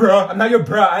 What, bruh? I'm not your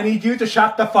bruh. I need you to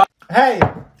shut the fuck. Hey,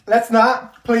 let's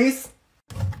not, please.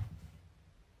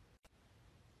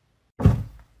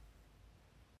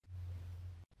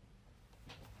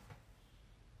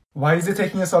 Why is it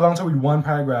taking you so long to read one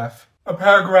paragraph? A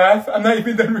paragraph? I'm not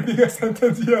even done reading a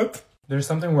sentence yet. There's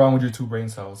something wrong with your 2 brain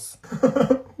cells.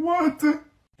 What?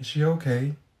 Is she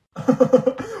okay?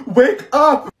 Wake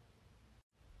up!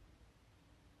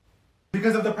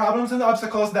 Because of the problems and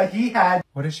obstacles that he had.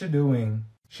 What is she doing?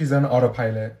 She's on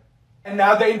autopilot. And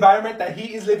now the environment that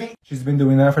he is living. She's been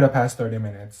doing that for the past 30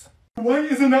 minutes. Why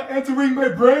isn't that entering my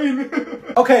brain?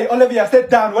 Okay, Olivia, sit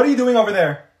down. What are you doing over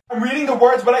there? I'm reading the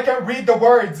words, but I can't read the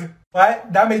words.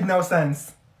 What? That made no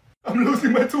sense. I'm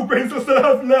losing my 2 brain cells that I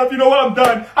have left. You know what? I'm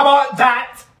done. How about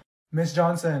that? Miss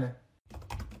Johnson.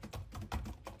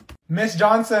 Miss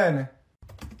Johnson.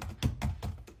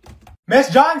 Miss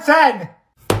Johnson!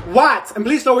 What? And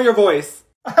please lower your voice.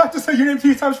 I have to say your name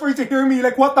 3 times for you to hear me.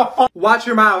 Like, what the fuck? Watch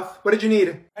your mouth. What did you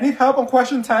need? I need help on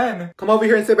question 10. Come over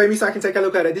here and sit by me so I can take a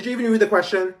look at it. Did you even read the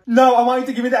question? No, I want you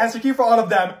to give me the answer key for all of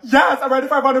them. Yes, I read it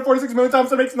 546 million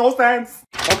times. It makes no sense.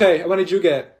 Okay, what did you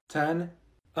get? 10?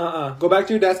 Go back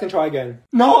to your desk and try again.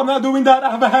 No, I'm not doing that.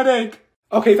 I have a headache.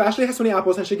 Okay, if Ashley has 20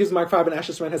 apples and she gives Mike 5 and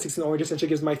Ashley's friend has 16 oranges and she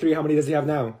gives Mike 3, how many does he have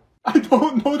now? I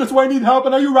don't know. That's why I need help.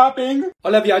 And are you rapping?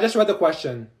 Olivia, I just read the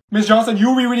question. Miss Johnson,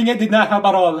 you rereading it did not help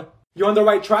at all. You're on the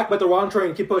right track, but the wrong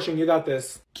train. Keep pushing. You got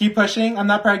this. Keep pushing? I'm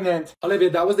not pregnant. Olivia,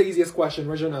 that was the easiest question.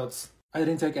 Where's your notes? I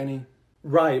didn't take any.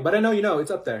 Right, but I know you know.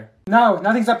 It's up there. No,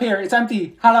 nothing's up here. It's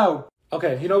empty. Hello.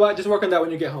 Okay, you know what? Just work on that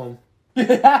when you get home.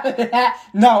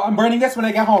 No, I'm burning this when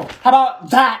I get home. How about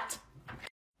that?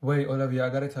 Wait, Olivia, I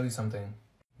gotta tell you something.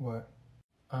 What?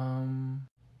 You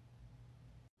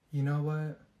know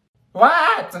what?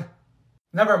 What?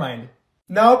 Never mind.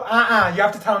 Nope, you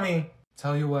have to tell me.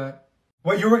 Tell you what?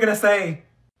 What you were gonna say.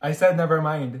 I said never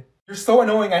mind. You're so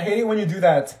annoying. I hate it when you do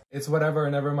that. It's whatever,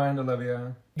 never mind,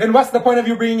 Olivia. Then what's the point of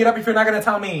you bringing it up if you're not gonna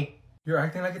tell me? You're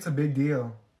acting like it's a big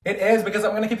deal. It is, because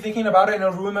I'm gonna keep thinking about it and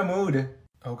it'll ruin my mood.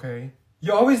 Okay.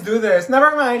 You always do this.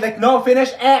 Never mind. Like, no,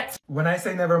 finish it. When I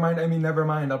say never mind, I mean never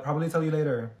mind. I'll probably tell you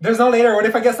later. There's no later. What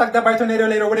if I get sucked up by a tornado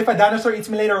later? What if a dinosaur eats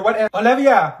me later? What if—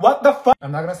 Olivia, what the fuck?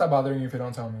 I'm not gonna stop bothering you if you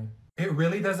don't tell me. It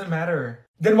really doesn't matter.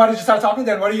 Then why did you start talking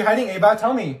then? What are you hiding, Ava?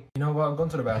 Tell me. You know what? I'm going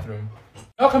to the bathroom.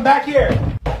 No, come back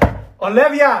here.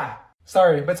 Olivia.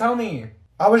 Sorry, but tell me.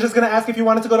 I was just gonna ask if you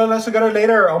wanted to go to lunch together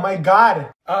later. Oh my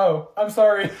god. Oh, I'm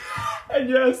sorry.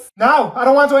 Yes. No, I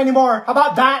don't want to anymore. How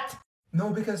about that?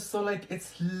 No, because so like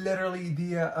it's literally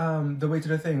the way to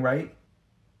the thing, right?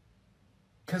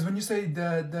 Because when you say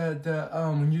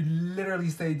when you literally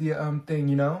say the thing,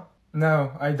 you know?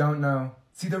 No, I don't know.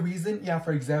 See the reason? Yeah,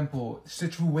 for example,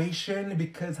 situation,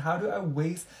 because how do I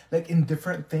waste like in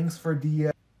different things for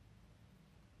the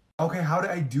okay, how do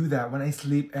I do that when I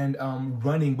sleep and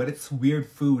running, but it's weird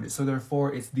food, so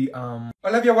therefore it's the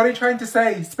Olivia, what are you trying to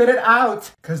say? Spit it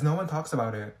out! Because no one talks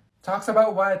about it. Talks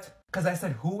about what? Because I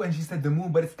said who and she said the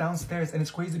moon, but it's downstairs and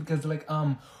it's crazy because like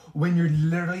when you're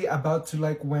literally about to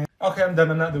like when. Okay, I'm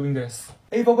done. I'm not doing this.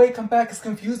 Ava, wait, come back. It's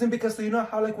confusing because so you know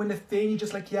how like when the thing you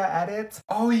just like yeah add it.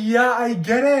 Oh yeah, I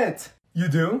get it. You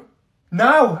do?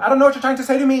 No, I don't know what you're trying to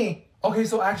say to me. Okay,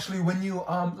 so actually when you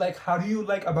like how do you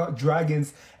like about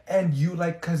dragons and you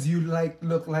like cause you like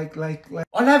look like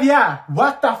Olivia,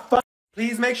 what the fuck?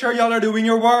 Please make sure y'all are doing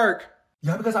your work.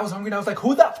 Yeah, because I was hungry and I was like,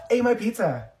 who the f ate my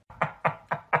pizza?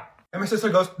 And my sister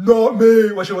goes, not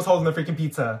me, when she was holding the freaking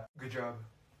pizza. Good job.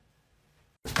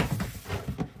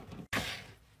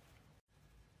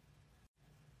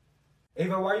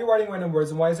 Ava, why are you writing random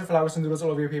words and why is there flowers and doodles all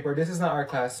over your paper? This is not art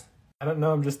class. I don't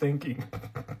know, I'm just thinking.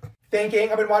 Thinking?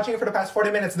 I've been watching it for the past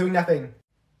 40 minutes doing nothing.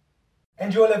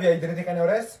 And you, Olivia, you didn't think I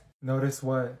noticed? Notice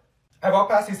what? I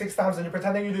walked past you 6 times and you're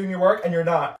pretending you're doing your work and you're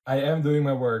not. I am doing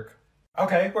my work.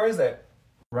 Okay, where is it?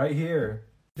 Right here.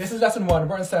 This is lesson 1,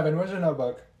 we're in 7. Where's your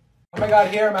notebook? Oh my god,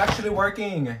 here, I'm actually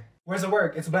working. Where's the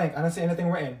work? It's blank. I don't see anything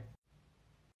written.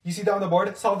 You see that on the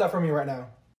board? Solve that for me right now.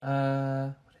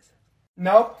 What is it?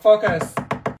 Nope, focus.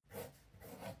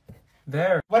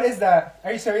 There. What is that?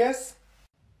 Are you serious?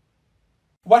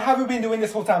 What have we been doing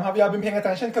this whole time? Have y'all been paying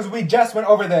attention? Because we just went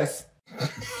over this.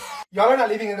 Y'all are not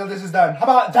leaving until this is done. How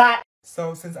about that?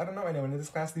 So, since I don't know anyone in this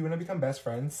class, do you want to become best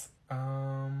friends?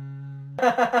 Nope,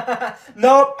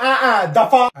 the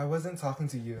fuck? I wasn't talking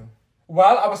to you.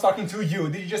 Well, I was talking to you.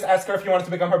 Did you just ask her if you wanted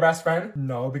to become her best friend?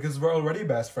 No, because we're already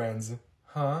best friends.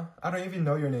 Huh? I don't even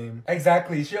know your name.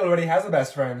 Exactly, she already has a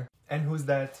best friend. And who's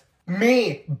that?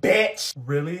 Me, bitch!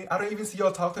 Really? I don't even see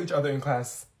y'all talk to each other in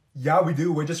class. Yeah, we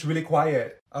do. We're just really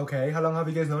quiet. Okay, how long have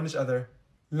you guys known each other?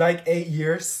 Like 8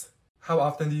 years. How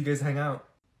often do you guys hang out?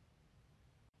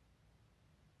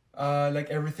 Like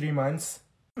every 3 months.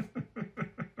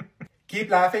 Keep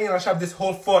laughing and I'll shove this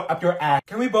whole foot up your ass.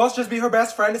 Can we both just be her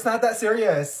best friend? It's not that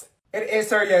serious. It is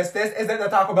serious. This isn't the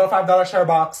Taco Bell $5 share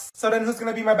box. So then who's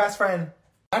gonna be my best friend?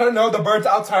 I don't know, the birds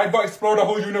outside. Go explore the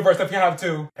whole universe if you have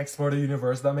to. Explore the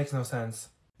universe? That makes no sense.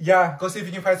 Yeah, go see if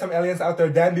you can find some aliens out there,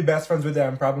 then be best friends with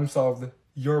them. Problem solved.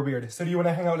 You're weird. So do you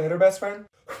wanna hang out later, best friend?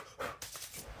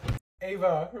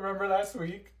 Ava, remember last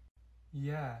week?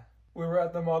 Yeah. We were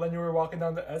at the mall and you were walking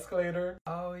down the escalator.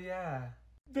 Oh yeah.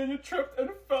 Then you tripped and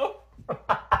fell.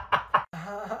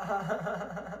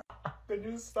 Then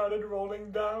you started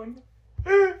rolling down.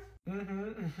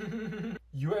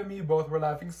 You and me both were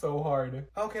laughing so hard.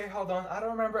 Okay, hold on. I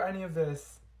don't remember any of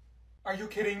this. Are you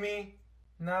kidding me?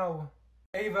 No.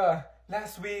 Ava,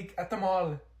 last week at the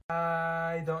mall.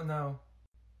 I don't know.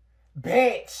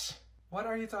 Bitch! What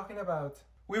are you talking about?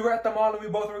 We were at the mall and we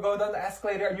both were going down the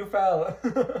escalator and you fell.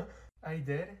 I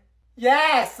did?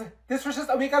 Yes! This was just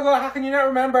a week ago. How can you not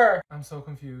remember? I'm so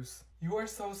confused. You are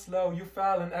so slow. You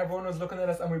fell and everyone was looking at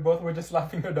us and we both were just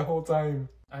laughing the whole time.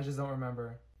 I just don't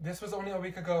remember. This was only a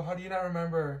week ago. How do you not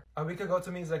remember? A week ago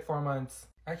to me is like 4 months.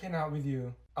 I cannot with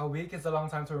you. A week is a long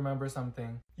time to remember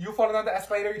something. You falling down the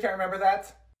escalator, you can't remember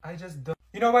that? I just don't.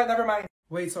 You know what? Never mind.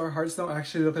 Wait, so our hearts don't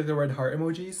actually look like the red heart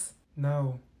emojis?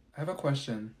 No. I have a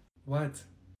question. What?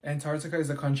 Antarctica is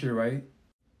a country, right?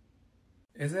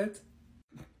 Is it?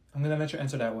 I'm gonna let you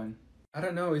answer that one. I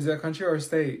don't know. Is it a country or a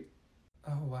state?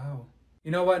 Oh, wow.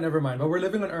 You know what? Never mind. But we're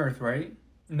living on Earth, right?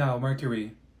 No,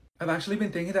 Mercury. I've actually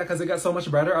been thinking that because it got so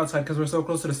much brighter outside because we're so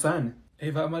close to the sun.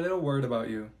 Ava, I'm a little worried about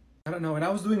you. I don't know. And I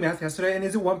was doing math yesterday and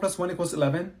is it 1 + 1 =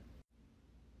 11?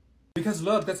 Because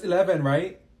look, that's 11,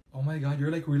 right? Oh my god,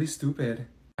 you're like really stupid.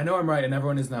 I know I'm right and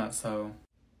everyone is not, so...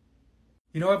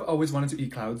 You know I've always wanted to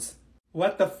eat clouds.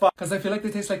 What the fuck? Because I feel like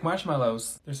they taste like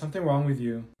marshmallows. There's something wrong with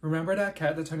you. Remember that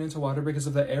cat that turned into water because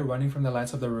of the air running from the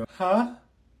lights of the room? Huh?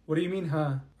 What do you mean,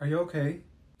 huh? Are you okay?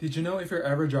 Did you know if you're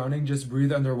ever drowning, just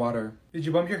breathe underwater? Did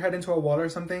you bump your head into a wall or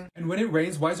something? And when it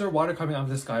rains, why is there water coming out of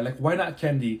the sky? Like, why not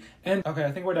candy? And okay,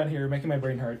 I think we're done here. You're making my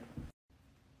brain hurt.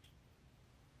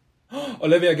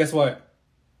 Olivia, guess what?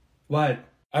 What?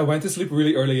 I went to sleep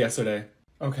really early yesterday.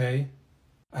 Okay.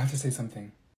 I have to say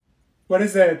something. What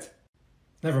is it?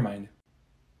 Never mind.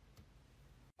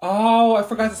 Oh, I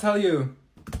forgot to tell you.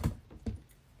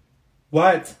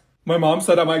 What? My mom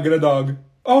said I might get a dog.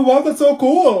 Oh wow, that's so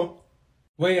cool.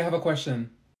 Wait, I have a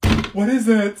question. What is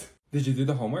it? Did you do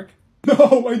the homework?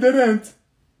 No, I didn't.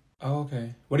 Oh,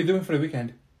 okay. What are you doing for the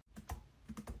weekend?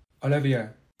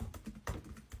 Olivia.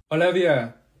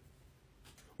 Olivia.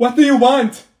 What do you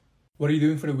want? What are you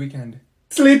doing for the weekend?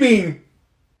 Sleeping.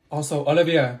 Also,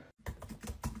 Olivia.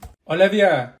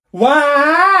 Olivia.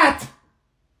 What?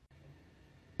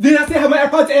 Did I say I have my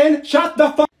AirPods in? Shut the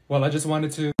fuck. Well, I just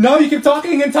wanted to. No, you keep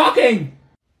talking and talking.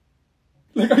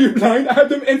 Like, are you blind? I had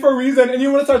them in for a reason and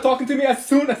you want to start talking to me as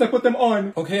soon as I put them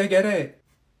on. Okay, I get it.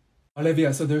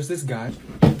 Olivia, so there's this guy.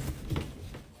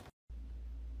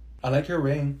 I like your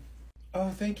ring. Oh,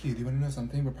 thank you. Do you want to know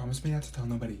something? But promise me not to tell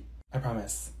nobody. I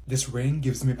promise. This ring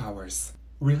gives me powers.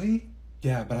 Really?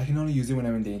 Yeah, but I can only use it when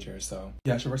I'm in danger, so...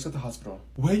 Yeah, she works at the hospital.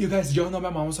 Wait, you guys, do y'all know my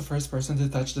mom was the first person to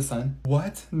touch the sun?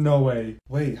 What? No way.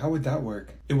 Wait, how would that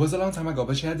work? It was a long time ago,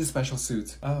 but she had this special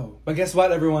suit. Oh. But guess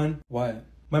what, everyone? What?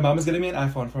 My mom is getting me an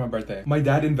iPhone for my birthday. My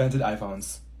dad invented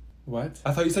iPhones. What?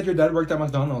 I thought you said your dad worked at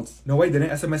McDonald's. No, I didn't.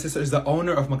 I said my sister is the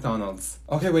owner of McDonald's.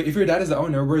 Okay, wait, if your dad is the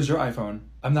owner, where's your iPhone?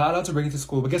 I'm not allowed to bring it to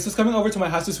school, but guess who's coming over to my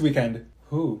house this weekend?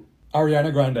 Who?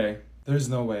 Ariana Grande. There's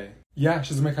no way. Yeah,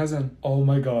 she's my cousin. Oh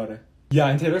my god. Yeah,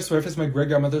 and Taylor Swift is my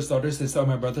great-grandmother's daughter's sister or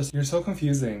my brother's. You're so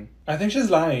confusing. I think she's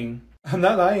lying. I'm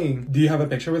not lying. Do you have a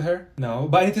picture with her? No,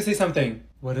 but I need to say something.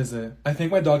 What is it? I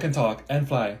think my dog can talk and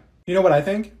fly. You know what I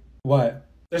think? What?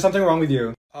 There's something wrong with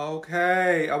you.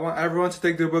 Okay, I want everyone to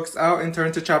take their books out and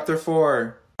turn to chapter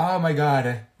 4. Oh my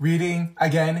god. Reading?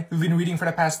 Again? We've been reading for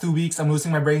the past 2 weeks. I'm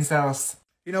losing my brain cells.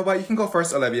 You know what? You can go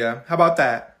first, Olivia. How about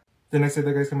that? The next day,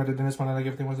 the guys came out of dinner, smelled like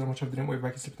everything was done, which I didn't wait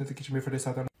back and slipped into the kitchen before they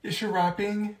sat down. Is she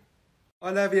rapping?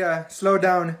 Olivia, slow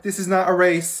down. This is not a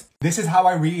race. This is how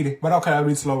I read, but okay, I'll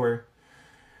read slower.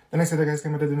 The next day, the guys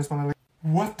came out of dinner, smelled like...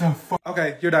 What the fuck?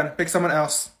 Okay, you're done. Pick someone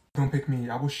else. Don't pick me.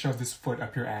 I will shove this foot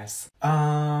up your ass.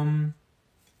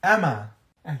 Emma.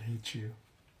 I hate you.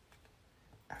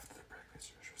 After the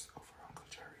breakfast was over, Uncle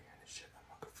Jerry and his shit a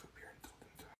mug of food beer and told him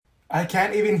to... I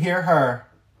can't even hear her.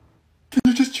 Can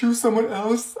you just choose someone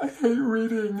else? I hate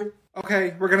reading.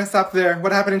 Okay, we're gonna stop there.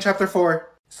 What happened in chapter 4?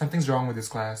 Something's wrong with this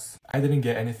class. I didn't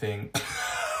get anything.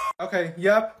 Okay,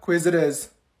 yep, quiz it is.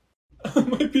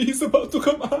 My pee is about to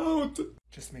come out.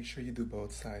 Just make sure you do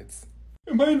both sides.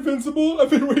 Am I invincible? I've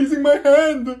been raising my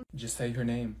hand. Just say her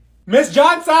name. Miss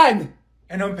Johnson!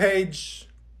 And on page...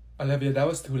 Olivia, that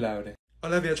was too loud.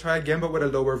 Olivia, try again but with a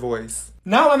lower voice.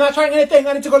 No, I'm not trying anything.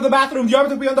 I need to go to the bathroom. Do you want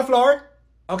me to be on the floor?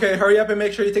 Okay, hurry up and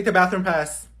make sure you take the bathroom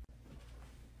pass.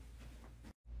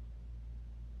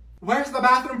 Where's the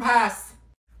bathroom pass?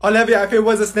 Olivia, if it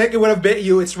was a snake, it would have bit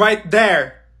you. It's right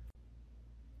there.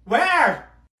 Where?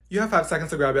 You have 5 seconds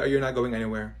to grab it or you're not going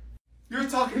anywhere. You're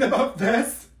talking about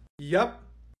this? Yep.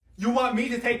 You want me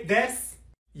to take this?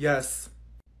 Yes.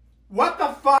 What the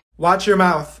fuck? Watch your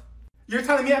mouth. You're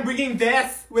telling me I'm bringing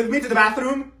this with me to the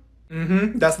bathroom?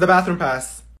 Mm-hmm. That's the bathroom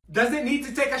pass. Does it need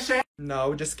to take a shit?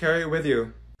 No, just carry it with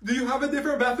you. Do you have a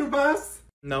different bathroom pass?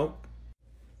 Nope.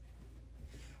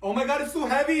 Oh my god, it's so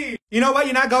heavy. You know what?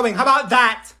 You're not going. How about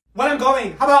that? Well, I'm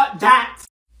going. How about that?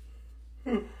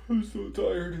 I'm so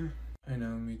tired. I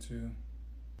know, me too.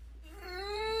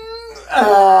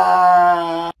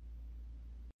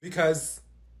 Because...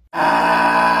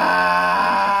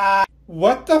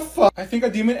 What the fuck? I think a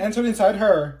demon entered inside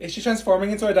her. Is she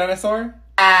transforming into a dinosaur?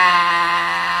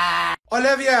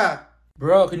 Olivia!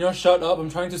 Bro, can you shut up? I'm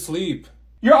trying to sleep.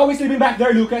 You're always sleeping back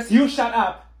there, Lucas. You shut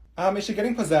up. Is she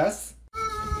getting possessed?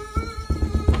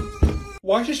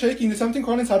 Why is she shaking? Did something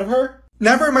crawl inside of her?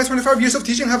 Never in my 25 years of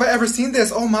teaching have I ever seen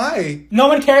this. Oh my. No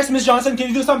one cares, Miss Johnson. Can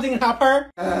you do something and help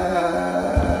her?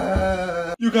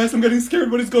 You guys, I'm getting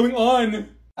scared. What is going on?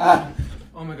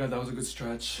 Oh my god, that was a good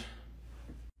stretch.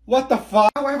 What the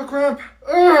fuck? Oh, I have a cramp.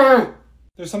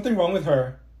 There's something wrong with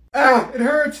her. It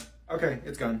hurts. Okay,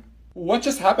 it's gone. What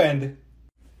just happened?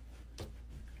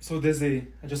 So dizzy.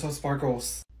 I just saw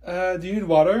sparkles. Do you need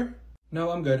water?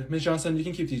 No, I'm good. Miss Johnson, you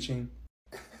can keep teaching.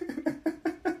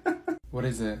 What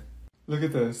is it? Look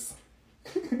at this.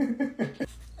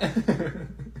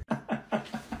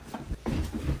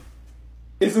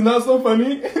 Isn't that so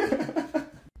funny?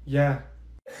 Yeah.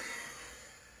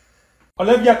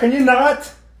 Olivia, can you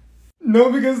not? No,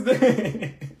 because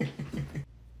they...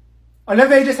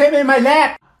 Olivia, you just hit me in my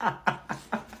lap!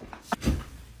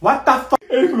 What the fuck?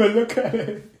 Ava, look at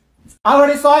it. I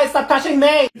already saw it, stop touching me!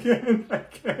 I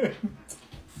can't.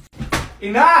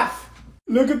 Enough!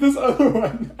 Look at this other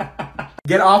one.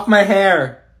 Get off my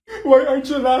hair. Why aren't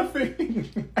you laughing?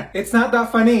 It's not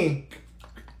that funny.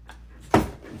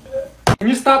 Can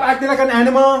you stop acting like an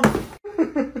animal?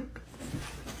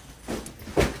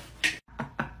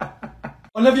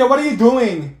 Olivia, what are you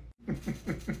doing?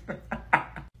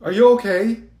 Are you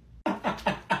okay?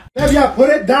 Olivia, put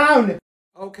it down!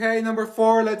 Okay, number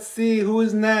 4, let's see, who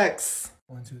is next?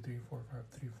 1, 2, 3, 4, 5,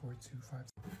 3, 4, 2,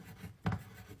 5.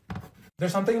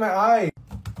 There's something in my eye.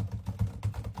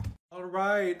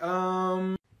 Alright,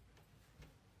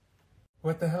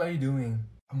 what the hell are you doing?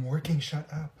 I'm working,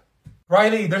 shut up.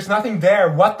 Riley, there's nothing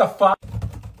there, what the fuck?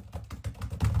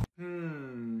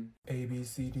 A, B,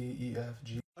 C, D, E, F,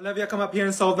 G. Olivia, come up here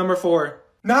and solve number 4.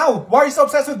 No! Why are you so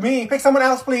obsessed with me? Pick someone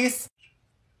else, please.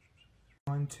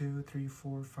 1, 2, 3,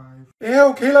 4, 5. Ew,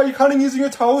 Kayla, you counting using your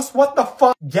toes? What the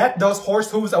fuck? Get those horse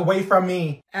hooves away from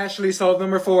me. Ashley, solve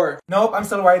number 4. Nope, I'm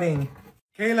still writing.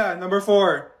 Kayla, number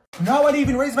 4. No, I didn't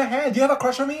even raise my hand. Do you have a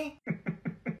crush on me?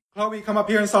 Chloe, come up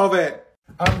here and solve it.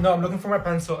 No, I'm looking for my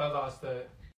pencil. I lost it.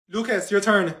 Lucas, your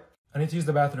turn. I need to use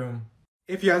the bathroom.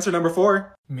 If you answer number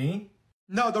 4. Me?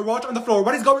 No, the roach on the floor.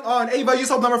 What is going on? Ava, you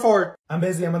solved number 4. I'm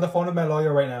busy. I'm on the phone with my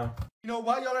lawyer right now. You know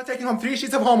what? Y'all are taking home 3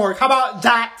 sheets of homework. How about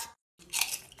that?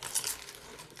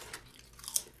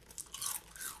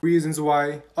 Reasons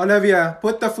why. Olivia,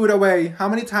 put the food away. How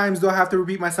many times do I have to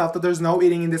repeat myself that there's no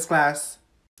eating in this class?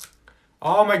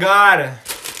 Oh my god.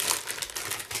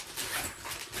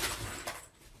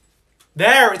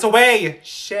 There, it's away.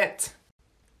 Shit.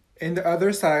 And the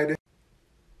other side.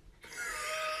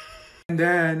 And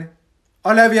then,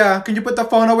 Olivia, can you put the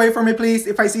phone away for me, please?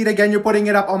 If I see it again, you're putting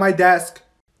it up on my desk.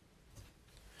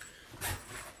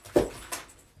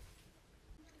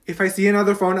 If I see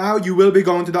another phone out, you will be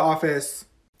going to the office.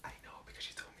 I know, because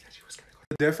she told me that she was going to go.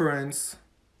 The difference.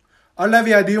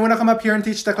 Olivia, do you want to come up here and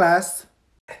teach the class?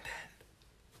 And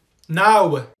then...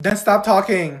 No. Then stop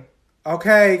talking.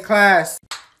 Okay, class.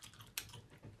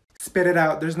 Spit it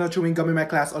out. There's no chewing gum in my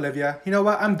class, Olivia. You know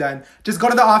what? I'm done. Just go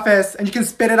to the office and you can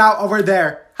spit it out over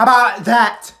there. How about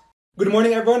that? Good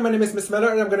morning, everyone. My name is Miss Miller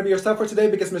and I'm going to be your sub for today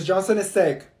because Miss Johnson is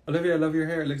sick. Olivia, I love your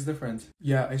hair. It looks different.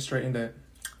 Yeah, I straightened it.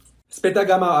 Spit that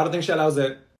gum out. I don't think she allows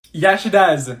it. Yeah, she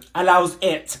does. Allows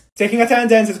it. Taking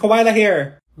attendance. It's Koala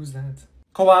here. Who's that?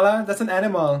 Koala? That's an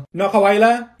animal. No,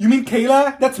 Koala? You mean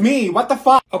Kayla? That's me. What the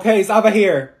fuck? Okay, it's Ava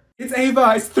here. It's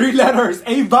Ava. It's 3 letters.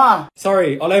 Ava.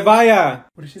 Sorry, Olivia.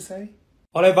 What did she say?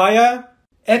 Olivia?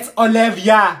 It's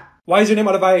Olivia. Why is your name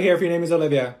Olivia here if your name is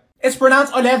Olivia? It's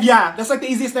pronounced Olivia. That's like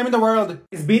the easiest name in the world.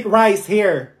 It's beat rice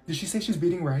here. Did she say she's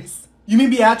beating rice? You mean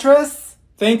Beatrice?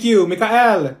 Thank you,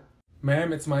 Mikael.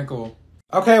 Ma'am, it's Michael.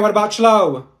 Okay, what about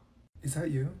Chloe? Is that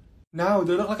you? No,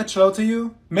 do I look like a Chloe to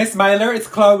you? Miss Miller, it's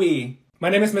Chloe. My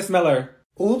name is Miss Miller.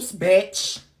 Oops,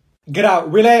 bitch. Get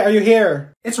out. Relay, are you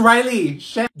here? It's Riley.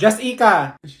 Shit. Just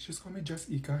Ika. Did she just call me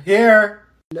Just Ika? Here.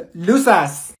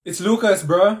 Lucas. It's Lucas,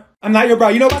 bruh. I'm not your bro.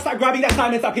 You know what? Stop grabbing that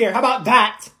silence up here. How about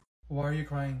that? Why are you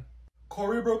crying?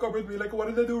 Corey broke up with me. Like, what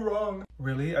did I do wrong?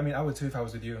 Really? I mean, I would too if I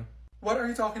was with you. What are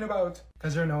you talking about?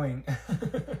 Because you're annoying.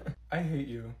 I hate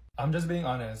you. I'm just being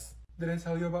honest. Did I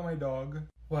tell you about my dog?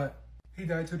 What? He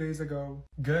died 2 days ago.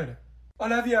 Good.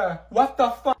 Olivia, what the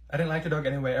fuck? I didn't like your dog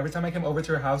anyway. Every time I came over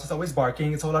to your house, it's always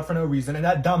barking. It's all out for no reason. And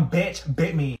that dumb bitch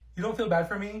bit me. You don't feel bad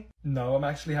for me? No, I'm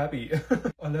actually happy.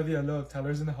 Olivia, look.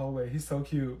 Tyler's in the hallway. He's so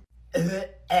cute.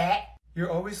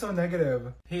 You're always so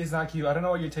negative. He is not cute. I don't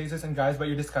know what your taste is in guys, but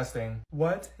you're disgusting.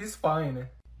 What? He's fine.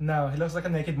 No, he looks like a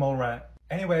naked mole rat.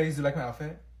 Anyways, do you like my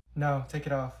outfit? No, take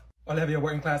it off. Olivia,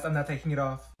 we're in class. I'm not taking it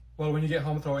off. Well, when you get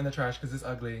home, throw it in the trash because it's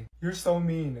ugly. You're so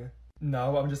mean.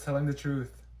 No, I'm just telling the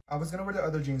truth. I was gonna wear the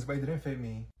other jeans, but it didn't fit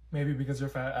me. Maybe because you're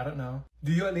fat. I don't know.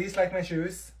 Do you at least like my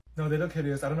shoes? No, they look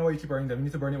hideous. I don't know why you keep wearing them. You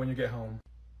need to burn it when you get home.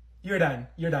 You're done.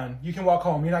 You're done. You can walk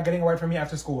home. You're not getting a word from me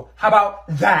after school. How about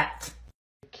that?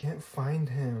 I can't find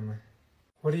him.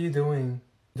 What are you doing?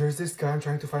 There's this guy I'm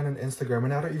trying to find on Instagram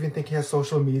and I don't even think he has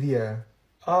social media.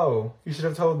 Oh, you should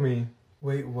have told me.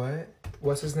 Wait, what?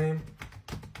 What's his name?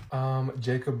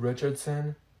 Jacob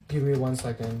Richardson? Give me 1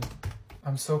 second.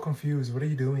 I'm so confused. What are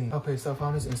you doing? Okay, so I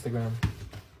found his Instagram.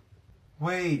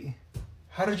 Wait,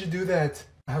 how did you do that?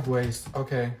 I have ways.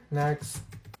 Okay, next.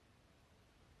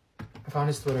 I found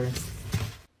his Twitter.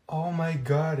 Oh my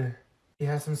god. He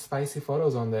has some spicy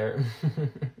photos on there.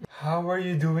 How are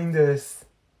you doing this?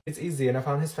 It's easy, and I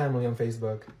found his family on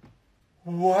Facebook.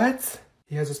 What?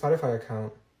 He has a Spotify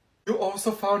account. You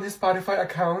also found his Spotify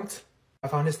account? I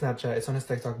found his Snapchat. It's on his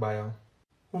TikTok bio.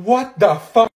 What the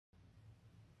fuck?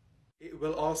 It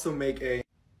will also make a...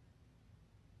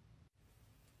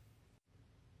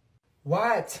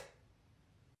 What?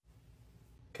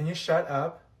 Can you shut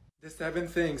up? The 7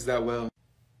 things that will...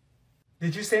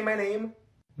 Did you say my name?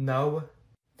 No.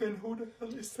 Then who the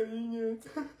hell is saying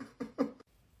it?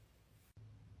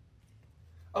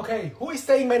 Okay, who is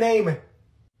saying my name?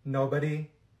 Nobody.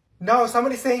 No,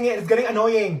 somebody's saying it. It's getting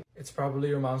annoying. It's probably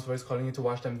your mom's voice calling you to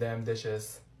wash them damn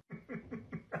dishes.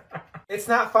 It's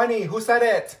not funny. Who said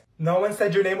it? No one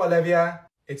said your name, Olivia.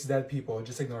 It's dead people.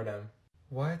 Just ignore them.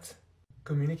 What?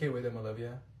 Communicate with them,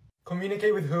 Olivia.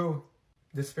 Communicate with who?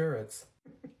 The spirits.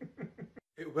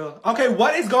 It will. Okay,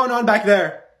 what is going on back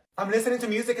there? I'm listening to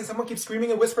music and someone keeps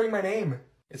screaming and whispering my name.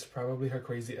 It's probably her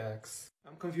crazy ex.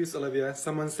 I'm confused, Olivia.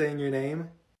 Someone's saying your name?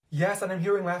 Yes, and I'm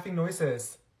hearing laughing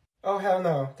noises. Oh, hell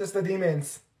no. Just the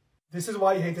demons. This is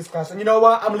why you hate this class. And you know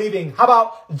what? I'm leaving. How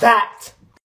about that?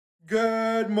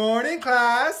 Good morning,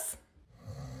 class.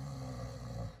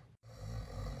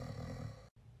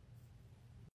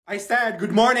 I said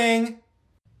good morning.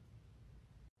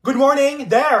 Good morning.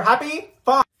 There. Happy?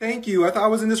 Fuck. Thank you. I thought I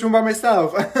was in this room by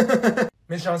myself.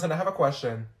 Miss Johnson, I have a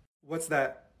question. What's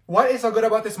that? What is so good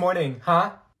about this morning,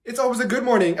 huh? It's always a good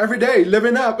morning. Every day.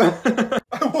 Living up. I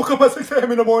woke up at 6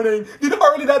 a.m. in the morning. Do you know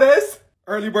how early that is?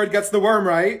 Early bird gets the worm,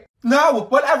 right? No,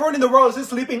 when everyone in the world is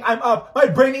sleeping, I'm up. My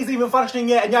brain isn't even functioning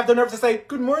yet, and you have the nerve to say,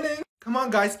 good morning. Come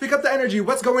on, guys. Pick up the energy.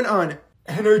 What's going on?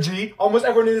 Energy? Almost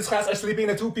everyone in this class are sleeping,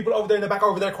 and the 2 people over there in the back are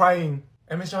over there crying.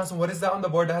 And Miss Johnson, what is that on the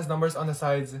board that has numbers on the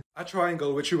sides? A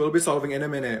triangle, which you will be solving in a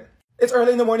minute. It's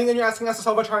early in the morning and you're asking us to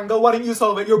solve a triangle. Why don't you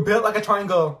solve it? You're built like a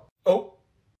triangle. Oh.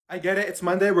 I get it. It's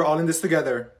Monday. We're all in this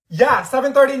together. Yeah,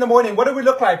 7:30 in the morning. What do we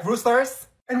look like? Roosters?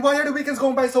 And why are the weekends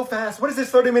going by so fast? What is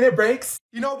this 30-minute breaks?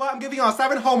 You know what? I'm giving y'all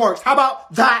 7 homeworks. How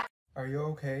about that? Are you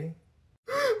okay?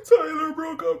 Tyler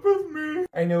broke up with me.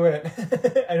 I knew it.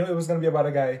 I knew it was gonna be about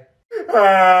a guy.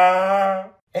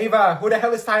 Ava, who the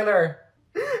hell is Tyler?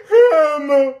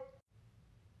 Him.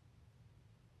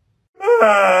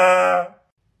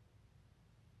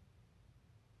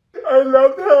 I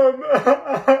love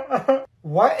him.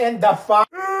 What in the fuck?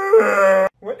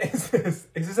 What is this?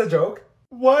 Is this a joke?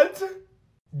 What?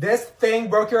 This thing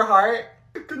broke your heart?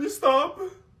 Can you stop?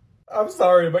 I'm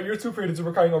sorry, but you're too pretty to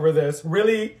be crying over this.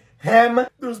 Really? Him?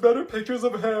 There's better pictures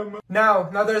of him. No,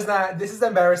 there's not. This is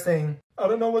embarrassing. I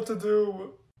don't know what to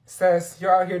do. Sis,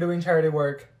 you're out here doing charity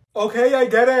work. Okay, I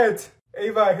get it.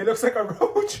 Ava, he looks like a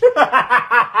roach. Can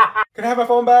I have my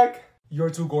phone back?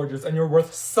 You're too gorgeous and you're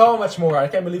worth so much more. I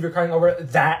can't believe you're crying over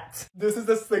that. This is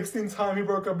the 16th time he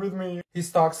broke up with me.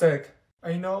 He's toxic.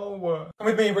 I know. Come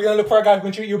with me. We're gonna look for a guy who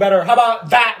can treat you better. How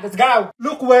about that? Let's go.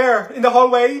 Look where? In the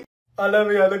hallway?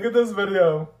 Olivia, look at this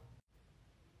video.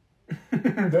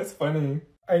 That's funny.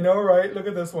 I know, right? Look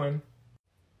at this one.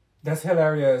 That's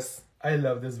hilarious. I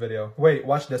love this video. Wait,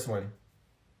 watch this one.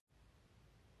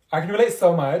 I can relate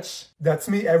so much. That's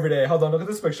me every day. Hold on, look at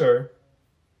this picture.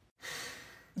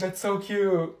 That's so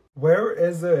cute. Where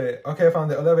is it? Okay, I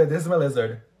found it. Olivia, this is my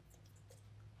lizard.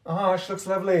 Oh, she looks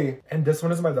lovely. And this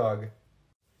one is my dog.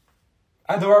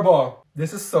 Adorable.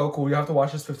 This is so cool. You have to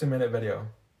watch this 15-minute video.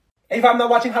 Ava, I'm not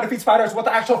watching how to feed spiders. What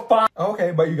the actual fuck?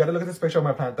 Okay, but you gotta look at this picture of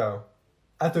my plant though.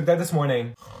 I took that this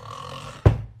morning.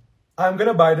 I'm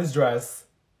gonna buy this dress.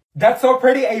 That's so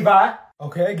pretty, Ava.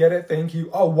 Okay, I get it. Thank you.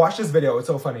 Oh, watch this video. It's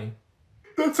so funny.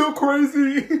 That's so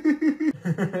crazy.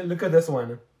 Look at this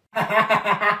one.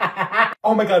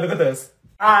 Oh my god, look at this.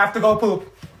 I have to go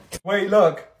poop. Wait,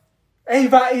 look.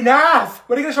 Ava, enough!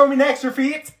 What are you gonna show me next? Your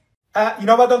feet? You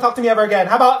know what? Don't talk to me ever again.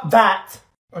 How about that?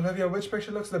 Olivia, which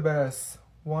picture looks the best?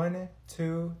 1,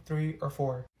 2, 3, or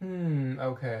 4?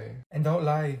 Okay. And don't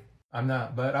lie. I'm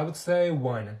not, but I would say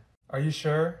 1. Are you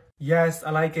sure? Yes,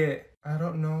 I like it. I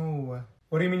don't know.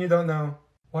 What do you mean you don't know?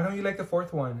 Why don't you like the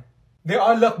 4th one? They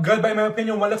all look good, but in my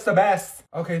opinion, one looks the best.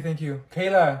 Okay, thank you.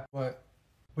 Kayla. What?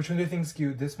 Which one do you think is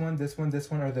cute? This one, this one,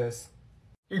 this one, or this?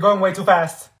 You're going way too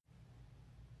fast.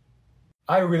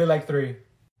 I really like 3.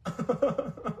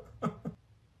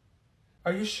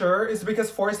 Are you sure? Is it because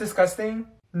 4 is disgusting?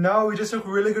 No, we just look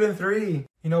really good in 3.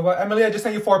 You know what? Emily, I just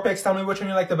sent you 4 pics. Tell me which one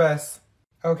you like the best.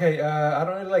 Okay, I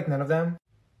don't really like none of them.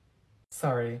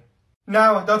 Sorry.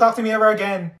 No, don't talk to me ever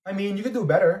again. I mean, you could do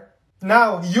better.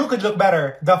 No, you could look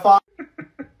better. The fuck?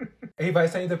 Ava, I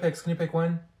sent you the pics. Can you pick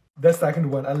one? The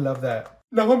 2nd one. I love that.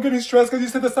 Now I'm getting stressed because you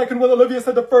said the 2nd one, Olivia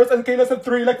said the 1st, and Kayla said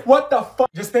 3. Like, what the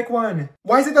fuck? Just pick one.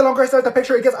 Why is it the longer I start the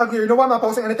picture, it gets uglier? You know what? I'm not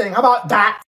posting anything. How about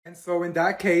that? And so in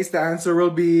that case, the answer will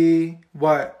be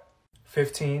what?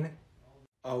 15.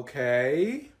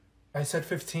 Okay. I said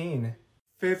 15.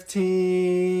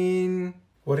 15.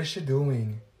 What is she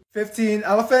doing? 15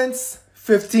 elephants,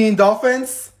 15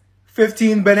 dolphins,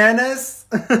 15 bananas,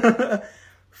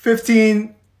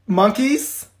 15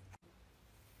 monkeys,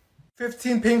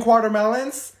 15 pink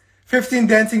watermelons, 15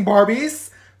 dancing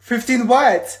Barbies, 15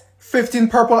 what? 15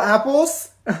 purple apples,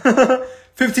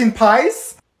 15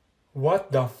 pies. What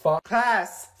the fuck?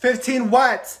 Class, 15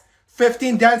 what?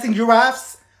 15 dancing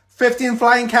giraffes, 15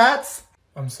 flying cats.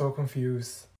 I'm so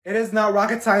confused. It is not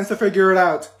rocket science to figure it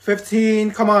out.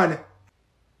 15, come on.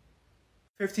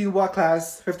 15 what,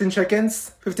 class? 15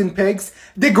 chickens? 15 pigs?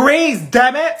 Degrees,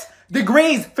 damn it!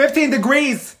 Degrees! 15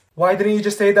 degrees! Why didn't you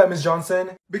just say that, Miss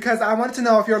Johnson? Because I wanted to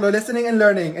know if you're listening and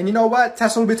learning. And you know what?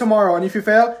 Test will be tomorrow. And if you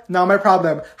fail, not my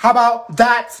problem. How about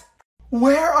that?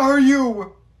 Where are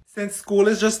you? Since school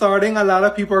is just starting, a lot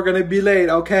of people are gonna be late,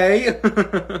 okay?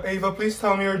 Ava, please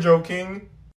tell me you're joking.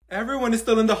 Everyone is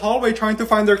still in the hallway trying to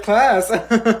find their class.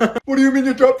 What do you mean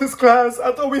you dropped this class?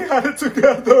 I thought we had it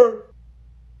together.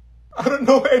 I don't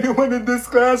know anyone in this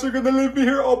class. You're gonna leave me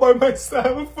here all by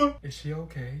myself. Is she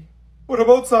okay? What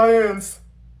about science?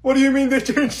 What do you mean they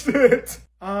changed it?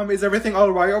 Is everything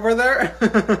alright over there?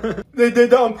 They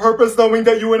did that on purpose, knowing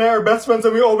that you and I are best friends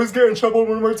and we always get in trouble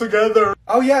when we're together.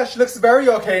 Oh yeah, she looks very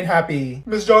okay and happy.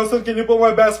 Miss Johnson, can you put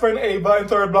my best friend Ava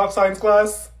into our block science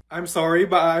class? I'm sorry,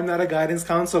 but I'm not a guidance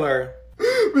counselor.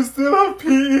 We still have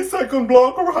PE second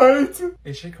block, right?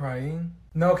 Is she crying?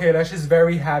 No, Kayla, she's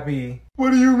very happy.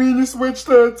 What do you mean you switched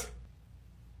it?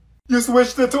 You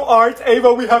switched it to art.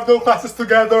 Ava, we have no classes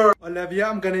together. Olivia,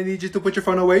 I'm gonna need you to put your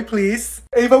phone away, please.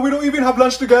 Ava, we don't even have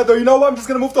lunch together. You know what? I'm just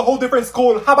gonna move to a whole different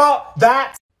school. How about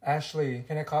that? Ashley,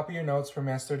 can I copy your notes from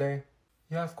yesterday?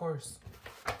 Yeah, of course.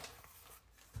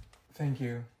 Thank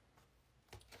you.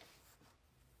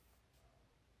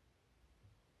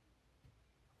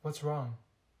 What's wrong?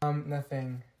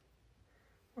 Nothing.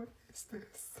 What is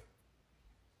this?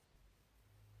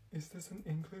 Is this in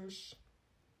English?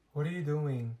 What are you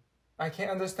doing? I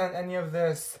can't understand any of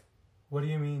this. What do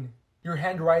you mean? Your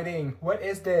handwriting. What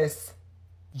is this?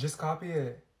 Just copy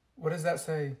it. What does that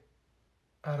say?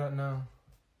 I don't know.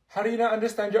 How do you not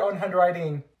understand your own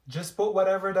handwriting? Just put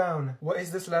whatever down. What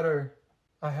is this letter?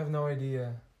 I have no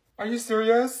idea. Are you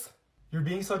serious? You're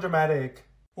being so dramatic.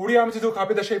 What do you want me to do?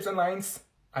 Copy the shapes and lines?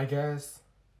 I guess.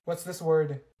 What's this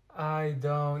word? I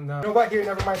don't know. You know what? Here,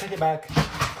 never mind. Take it back.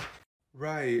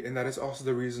 Right, and that is also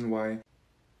the reason why.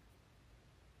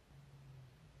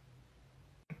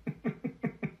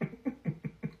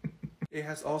 It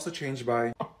has also changed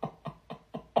by.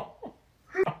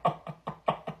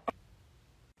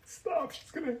 Stop,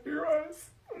 she's gonna hear us.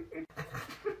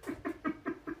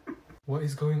 What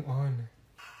is going on?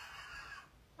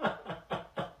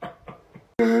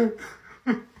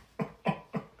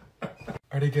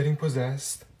 Are they getting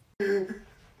possessed? And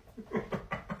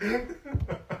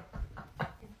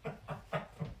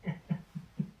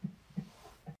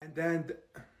then...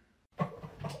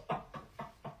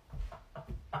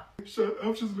 Shut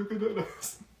up, she's looking at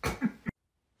us.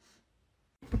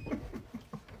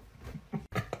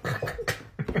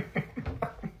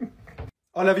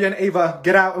 Olivia and Ava,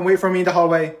 get out and wait for me in the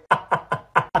hallway.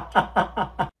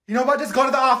 You know what? Just go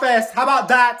to the office. How about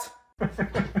that?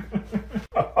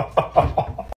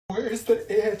 Where is the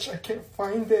itch? I can't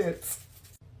find it.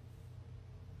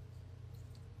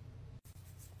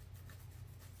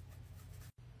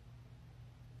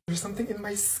 There's something in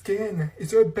my skin.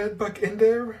 Is there a bed bug in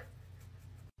there?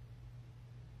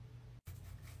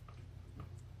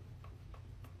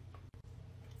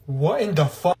 What in the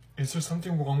fuck? Is there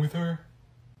something wrong with her?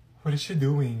 What is she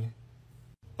doing?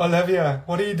 Olivia,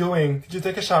 what are you doing? Did you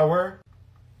take a shower?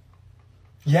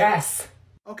 Yes!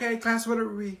 Okay, class, what are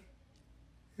we?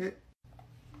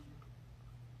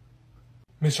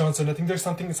 Miss Johnson, I think there's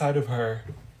something inside of her.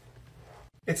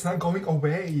 It's not going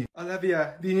away.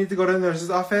 Olivia, do you need to go to the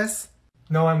nurse's office?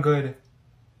 No, I'm good.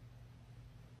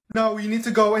 No, you need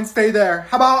to go and stay there.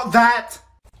 How about that?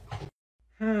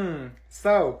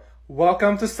 So,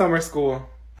 welcome to summer school.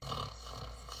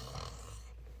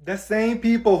 The same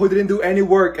people who didn't do any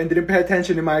work and didn't pay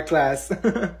attention in my class.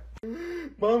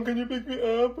 Mom, can you pick me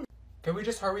up? Can we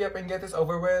just hurry up and get this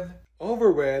over with?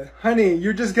 Over with? Honey,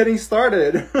 you're just getting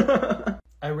started.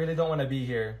 I really don't want to be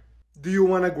here. Do you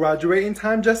want to graduate in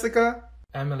time, Jessica?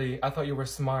 Emily, I thought you were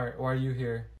smart. Why are you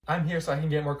here? I'm here so I can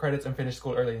get more credits and finish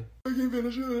school early. I can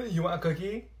finish it. You want a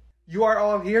cookie? You are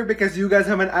all here because you guys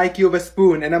have an IQ of a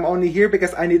spoon, and I'm only here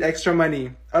because I need extra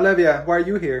money. Olivia, why are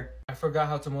you here? I forgot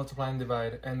how to multiply and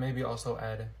divide, and maybe also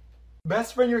add.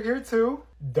 Best friend, you're here too?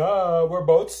 Duh, we're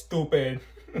both stupid.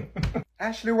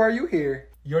 Ashley, why are you here?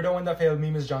 You're the one that failed me,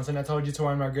 Miss Johnson. I told you to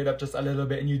warm my grade up just a little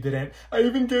bit and you didn't. I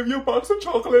even gave you a box of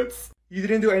chocolates. You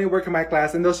didn't do any work in my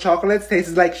class, and those chocolates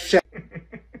tasted like shit.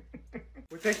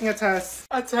 We're taking a test.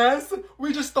 A test?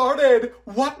 We just started.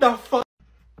 What the fuck?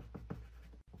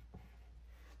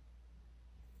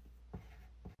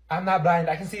 I'm not blind.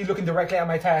 I can see you looking directly at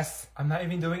my test. I'm not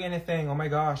even doing anything. Oh my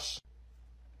gosh.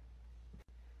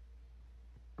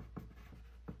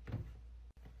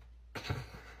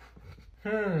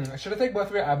 Should I take both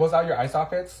of your eyeballs out of your eye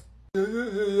sockets?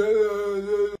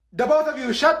 The both of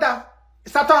you, shut the...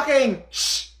 Stop talking!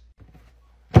 Shh!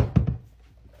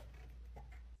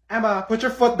 Emma, put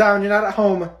your foot down. You're not at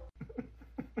home.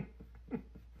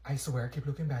 I swear, keep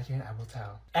looking back here and I will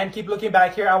tell. And keep looking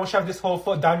back here, I will shove this whole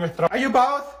foot down your throat. Are you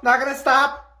both not gonna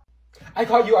stop? I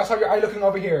caught you. I saw your eye looking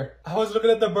over here. I was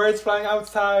looking at the birds flying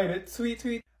outside. Sweet,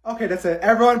 sweet. Okay, that's it.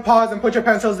 Everyone pause and put your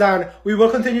pencils down. We will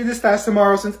continue this test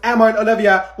tomorrow since Emma and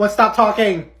Olivia won't stop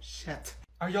talking. Shit.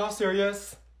 Are y'all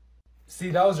serious?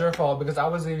 See, that was your fault because I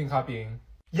wasn't even copying.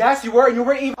 Yes, you were. You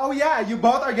were even... Oh yeah, you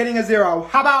both are getting a 0.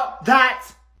 How about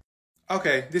that?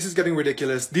 Okay, this is getting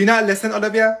ridiculous. Do you not listen,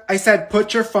 Olivia? I said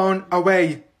put your phone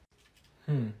away.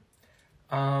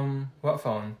 What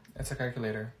phone? It's a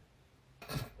calculator.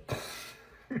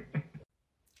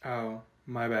 Oh,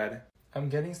 my bad. I'm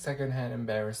getting secondhand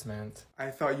embarrassment. I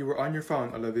thought you were on your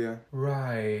phone, Olivia.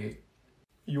 Right.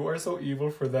 You are so evil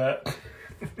for that.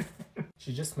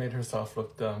 She just made herself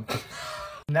look dumb.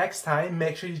 Next time,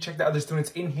 make sure you check the other students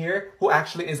in here who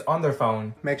actually is on their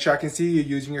phone. Make sure I can see you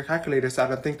using your calculator so I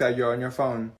don't think that you're on your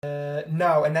phone.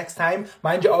 No, and next time,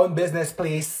 mind your own business,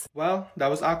 please. Well, that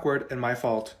was awkward and my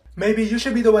fault. Maybe you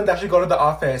should be the one that should go to the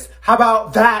office. How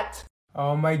about that?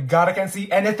 Oh my god, I can't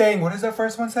see anything. What does that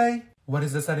first one say? What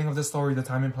is the setting of the story, the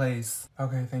time and place?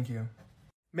 Okay, thank you.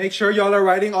 Make sure y'all are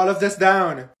writing all of this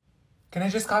down. Can I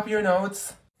just copy your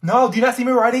notes? No, do you not see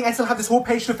me writing? I still have this whole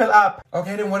page to fill up.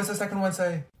 Okay, then what does the second one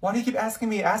say? Why do you keep asking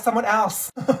me? Ask someone else.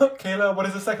 Kayla, what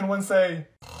does the second one say?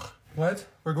 What?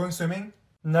 We're going swimming?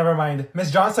 Never mind.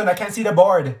 Miss Johnson, I can't see the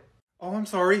board. Oh, I'm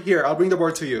sorry. Here, I'll bring the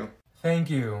board to you. Thank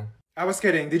you. I was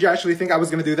kidding. Did you actually think I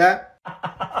was gonna do that?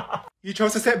 You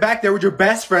chose to sit back there with your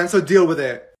best friend, so deal with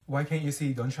it. Why can't you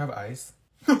see? Don't you have eyes?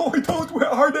 No, I don't. Where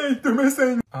are they? They're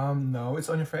missing. No, it's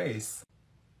on your face.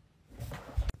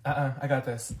 I got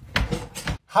this.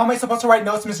 How am I supposed to write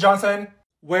notes, Miss Johnson?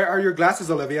 Where are your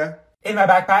glasses, Olivia? In my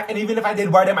backpack, and even if I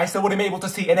did wear them, I still wouldn't be able to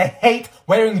see, and I hate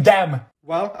wearing them.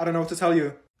 Well, I don't know what to tell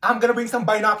you. I'm gonna bring some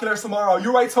binoculars tomorrow.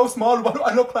 You write so small, what do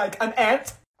I look like? An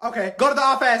ant? Okay, go to the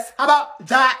office. How about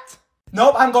that?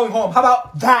 Nope, I'm going home. How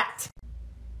about that?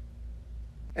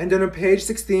 And then on page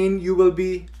 16, you will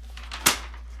be...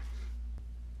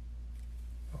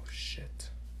 Oh, shit.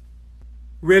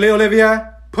 Really,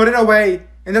 Olivia? Put it away.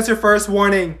 And that's your first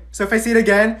warning. So if I see it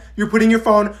again, you're putting your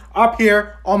phone up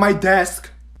here on my desk.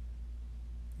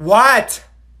 What?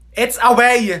 It's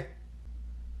away.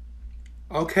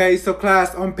 Okay, so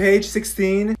class, on page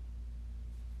 16.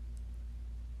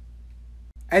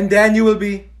 And then you will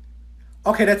be...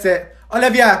 Okay, that's it.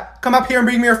 Olivia, come up here and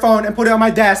bring me your phone and put it on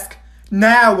my desk.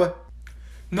 Now.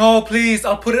 No, please,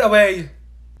 I'll put it away.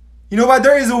 You know what?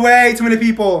 There is way too many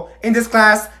people in this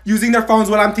class using their phones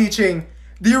while I'm teaching.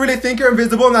 Do you really think you're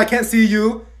invisible and I can't see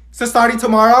you? So starting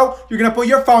tomorrow, you're gonna put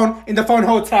your phone in the phone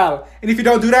hotel. And if you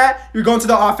don't do that, you're going to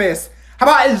the office. How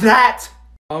about that?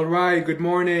 Alright, good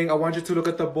morning. I want you to look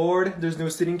at the board. There's no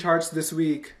sitting charts this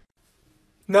week.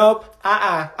 Nope,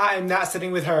 I am not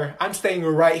sitting with her. I'm staying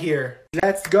right here.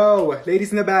 Let's go.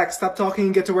 Ladies in the back, stop talking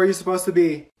and get to where you're supposed to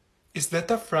be. Is that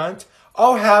the front?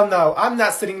 Oh, hell no. I'm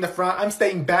not sitting in the front. I'm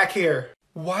staying back here.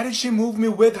 Why did she move me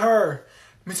with her?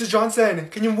 Mrs. Johnson,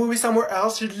 can you move me somewhere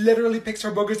else? She literally picks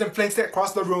her boogers and flings it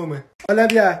across the room.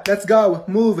 Olivia, let's go.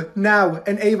 Move now.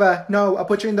 And Ava, no, I'll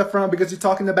put you in the front because you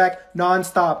talk in the back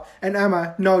non-stop. And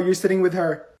Emma, no, you're sitting with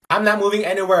her. I'm not moving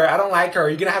anywhere. I don't like her.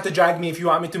 You're gonna have to drag me if you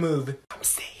want me to move. I'm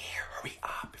staying here. Hurry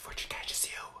up before she catches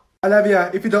you. Olivia,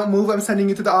 if you don't move, I'm sending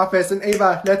you to the office. And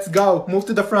Ava, let's go. Move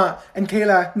to the front. And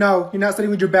Kayla, no, you're not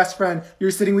sitting with your best friend.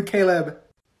 You're sitting with Caleb.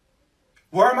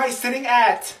 Where am I sitting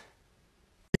at?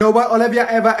 You know what, Olivia,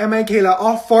 Eva, Emma, and Kayla,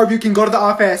 all four of you can go to the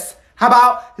office. How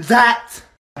about that?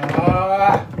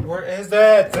 Where is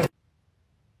it? Where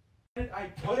did I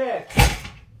put it?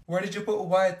 Where did you put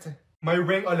what? My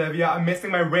ring, Olivia. I'm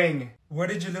missing my ring. Where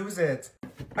did you lose it?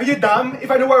 Are you dumb? If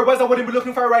I knew where it was, I wouldn't be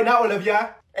looking for it right now,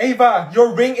 Olivia. Ava,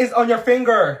 your ring is on your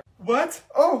finger. What?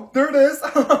 Oh, there it is.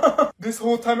 This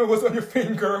whole time it was on your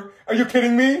finger. Are you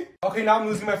kidding me? Okay, now I'm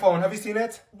losing my phone. Have you seen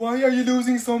it? Why are you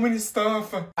losing so many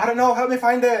stuff? I don't know. Help me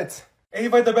find it.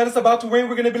 Ava, the bell is about to ring.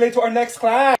 We're gonna be late to our next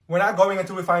class. We're not going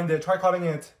until we find it. Try calling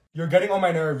it. You're getting on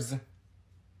my nerves.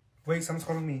 Wait, someone's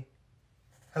calling me.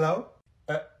 Hello?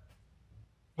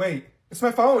 Wait, it's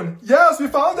my phone. Yes, we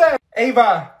found it.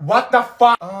 Ava, what the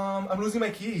fuck? I'm losing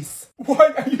my keys.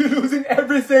 Why are you losing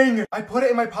everything? I put it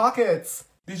in my pockets.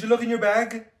 Did you look in your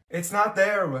bag? It's not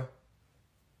there.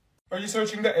 Are you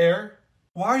searching the air?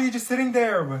 Why are you just sitting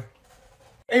there?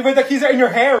 Ava, the keys are in your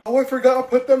hair. Oh, I forgot I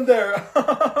put them there.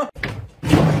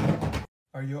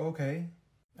 Are you okay?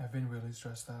 I've been really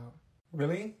stressed out.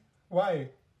 Really? Why?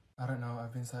 I don't know.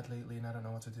 I've been sad lately and I don't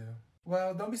know what to do.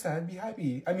 Well, don't be sad. Be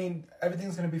happy. I mean,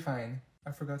 everything's gonna be fine.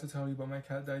 I forgot to tell you, but my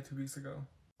cat died 2 weeks ago.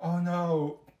 Oh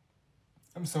no.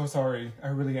 I'm so sorry. I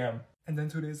really am. And then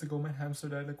 2 days ago, my hamster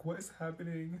died. Like, what is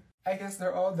happening? I guess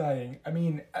they're all dying. I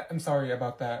mean, I'm sorry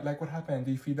about that. Like, what happened?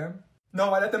 Do you feed them?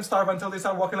 No, I let them starve until they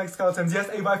start walking like skeletons. Yes,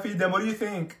 Ava, I feed them. What do you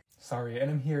think? Sorry,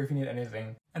 and I'm here if you need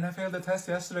anything. And I failed the test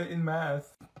yesterday in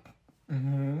math.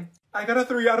 I got a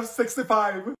 3 out of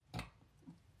 65.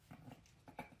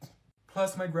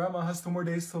 Plus, my grandma has 2 more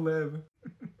days to live.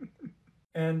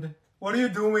 And what are you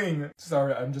doing?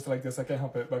 Sorry, I'm just like this. I can't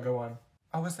help it, but go on.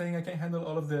 I was saying I can't handle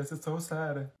all of this. It's so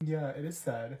sad. Yeah, it is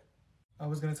sad. I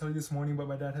was gonna tell you this morning, but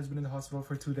my dad has been in the hospital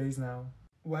for 2 days now.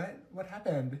 What? What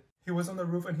happened? He was on the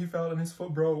roof and he fell and his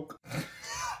foot broke.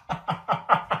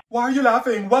 Why are you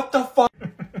laughing? What the fuck?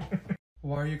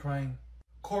 Why are you crying?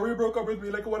 Corey broke up with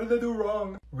me. Like, what did I do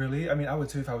wrong? Really? I mean, I would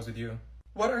too if I was with you.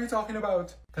 What are you talking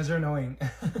about? Cause you're annoying.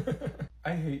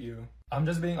 I hate you. I'm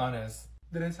just being honest.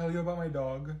 Did I tell you about my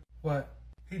dog? What?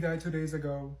 He died 2 days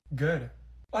ago. Good.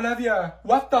 Olivia,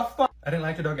 what the fuck? I didn't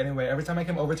like your dog anyway. Every time I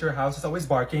came over to your house, it's always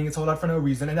barking. It's so loud for no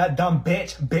reason. And that dumb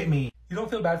bitch bit me. You don't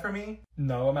feel bad for me?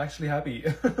 No, I'm actually happy.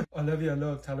 Olivia,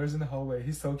 look. Tyler's in the hallway.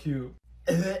 He's so cute.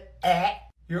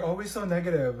 You're always so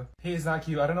negative. He is not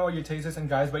cute. I don't know what your taste is in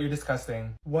guys, but you're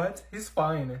disgusting. What? He's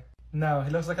fine. No, he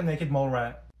looks like a naked mole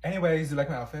rat. Anyways, do you like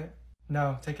my outfit?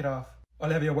 No, take it off.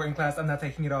 Olivia, we're in class. I'm not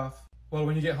taking it off. Well,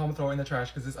 when you get home, throw it in the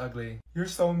trash because it's ugly. You're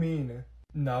so mean.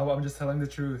 No, I'm just telling the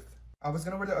truth. I was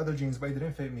gonna wear the other jeans, but it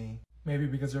didn't fit me. Maybe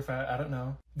because you're fat. I don't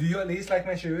know. Do you at least like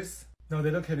my shoes? No, they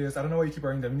look hideous. I don't know why you keep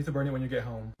wearing them. You need to burn it when you get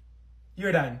home.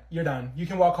 You're done. You're done. You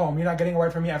can walk home. You're not getting a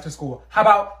word from me after school. How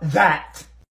about that?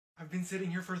 I've been sitting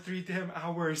here for 3 damn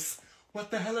hours. What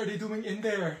the hell are they doing in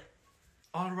there?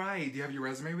 Alright, do you have your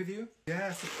resume with you?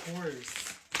 Yes, of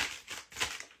course.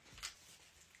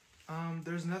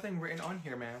 There's nothing written on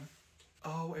here, ma'am.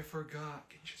 Oh, I forgot.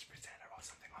 Can you just pretend I wrote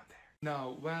something on there?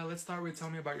 No, well, let's start with tell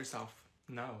me about yourself.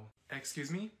 No. Excuse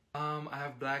me? I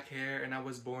have black hair and I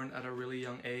was born at a really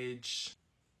young age.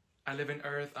 I live in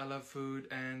Earth, I love food,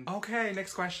 and... Okay,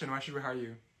 next question. Why should we hire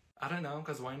you? I don't know,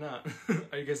 because why not?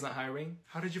 Are you guys not hiring?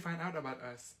 How did you find out about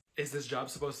us? Is this job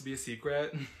supposed to be a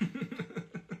secret?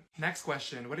 Next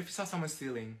question. What if you saw someone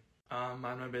stealing?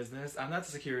 Mind my business. I'm not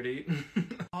security.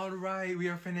 Alright, we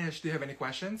are finished. Do you have any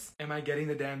questions? Am I getting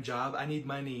the damn job? I need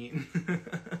money.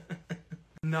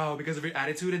 No, because of your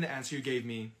attitude and the answer you gave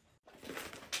me.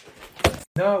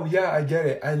 No, yeah, I get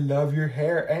it. I love your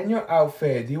hair and your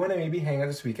outfit. Do you want to maybe hang out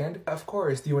this weekend? Of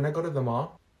course. Do you want to go to the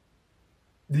mall?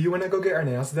 Do you want to go get our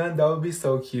nails done? That would be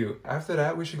so cute. After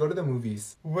that, we should go to the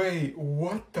movies. Wait,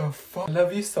 what the fuck? I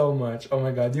love you so much. Oh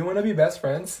my god, do you want to be best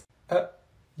friends?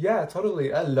 Yeah,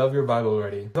 totally. I love your vibe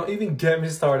already. Don't even get me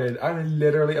started. I'm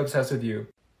literally obsessed with you.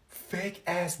 Fake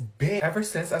ass bitch. Ever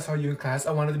since I saw you in class,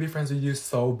 I wanted to be friends with you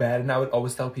so bad, and I would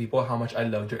always tell people how much I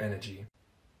loved your energy.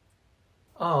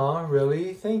 Aw,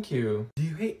 really? Thank you. Do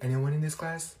you hate anyone in this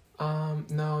class?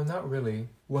 No, not really.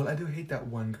 Well, I do hate that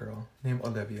one girl named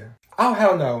Olivia. Oh,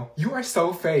 hell no. You are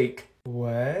so fake.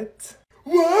 What?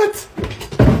 What?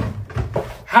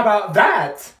 How about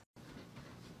that?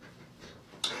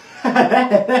 Oh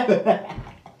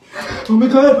my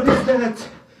god, what is that?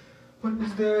 What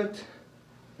is that?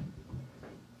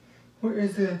 Where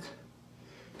is it?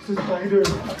 It's a spider.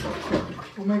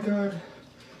 Oh my god.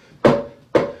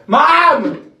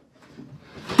 Mom!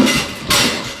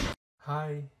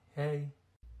 Hi. Hey.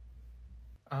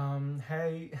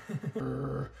 Hey.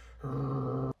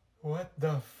 What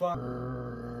the fuck?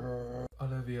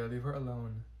 Olivia, leave her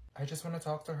alone. I just want to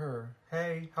talk to her.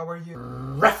 Hey, how are you?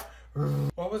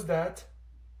 What was that?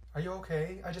 Are you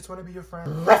okay? I just want to be your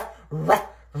friend.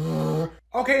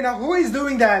 Okay, now who is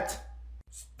doing that?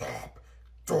 Stop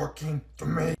talking to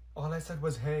me. All I said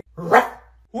was hey.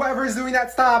 Whoever is doing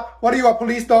that, stop. What are you, a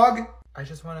police dog? I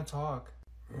just want to talk.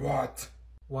 What?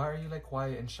 Why are you like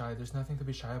quiet and shy? There's nothing to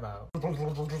be shy about.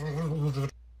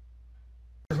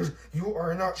 You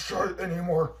are not shy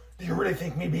anymore. Do you really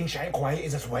think me being shy and quiet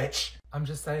is a switch? I'm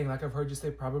just saying, like I've heard you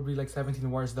say probably like 17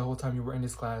 words the whole time you were in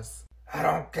this class. I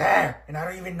don't care, and I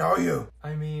don't even know you.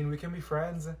 I mean, we can be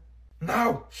friends.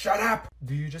 No, shut up.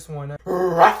 Do you just wanna...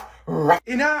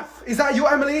 Enough! Is that you,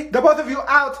 Emily? The both of you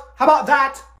out! How about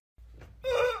that?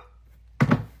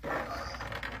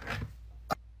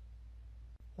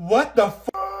 What the f-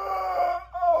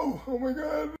 Oh my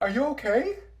god. Are you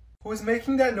okay? Who is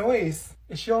making that noise?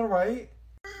 Is she alright?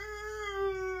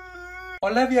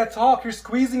 Olivia, talk. You're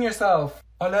squeezing yourself.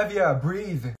 Olivia,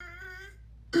 breathe.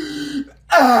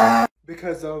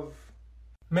 Because of...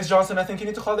 Miss Johnson, I think you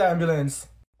need to call the ambulance.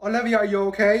 Olivia, are you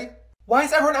okay? Why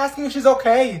is everyone asking if she's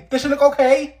okay? Does she look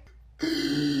okay?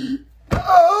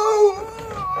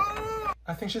 Oh!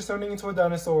 I think she's turning into a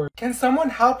dinosaur. Can someone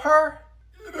help her?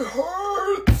 It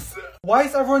hurts. Why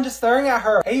is everyone just staring at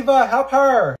her? Ava, help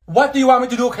her. What do you want me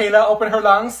to do, Kayla? Open her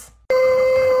lungs?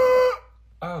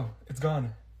 Oh, it's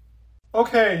gone.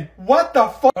 Okay, what the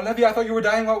fuck? Olivia, I thought you were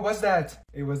dying. What was that?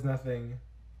 It was nothing.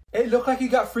 It looked like you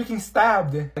got freaking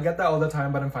stabbed. I get that all the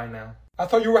time, but I'm fine now. I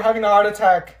thought you were having a heart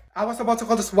attack. I was about to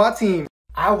call the SWAT team.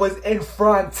 I was in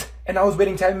front. and I was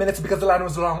waiting 10 minutes because the line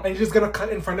was long, and you're just gonna cut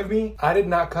in front of me? I did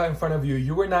not cut in front of you.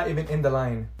 You were not even in the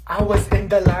line. I was in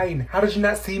the line. How did you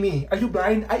not see me? Are you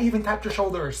blind? I even tapped your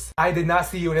shoulders. I did not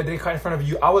see you and I didn't cut in front of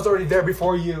you. I was already there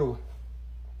before you.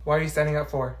 Why are you standing up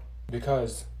for?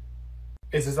 Because.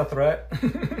 Is this a threat?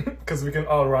 Because we can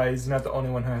all rise. You're not the only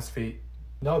one who has feet.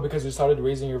 No, because you started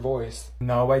raising your voice.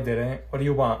 No, I didn't. What do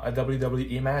you want? A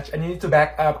WWE match? And you need to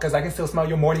back up because I can still smell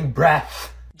your morning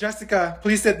breath. Jessica,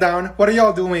 please sit down. What are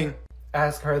y'all doing?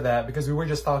 Ask her that because we were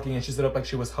just talking and she stood up like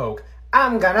she was Hulk.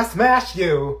 I'm gonna smash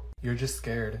you. You're just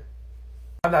scared.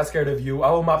 I'm not scared of you. I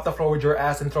will mop the floor with your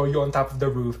ass and throw you on top of the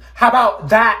roof. How about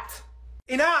that?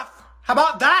 Enough! How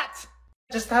about that?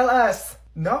 Just tell us.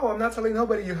 No, I'm not telling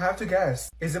nobody. You have to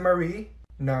guess. Is it Marie?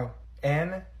 No.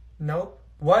 N? Nope.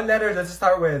 What letter does it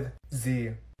start with?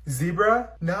 Z. Zebra?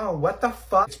 No, what the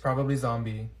fuck? It's probably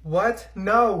zombie. What?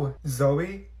 No.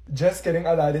 Zoe? Just kidding,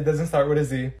 Alad. It doesn't start with a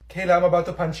Z. Kayla, I'm about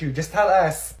to punch you. Just tell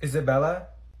us. Is it Bella?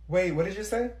 Wait, what did you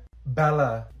say?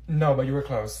 Bella. No, but you were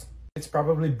close. It's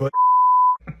probably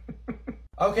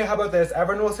Okay, how about this?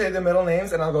 Everyone will say the middle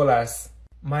names and I'll go last.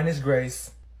 Mine is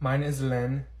Grace. Mine is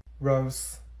Lynn.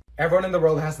 Rose. Everyone in the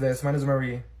world has this. Mine is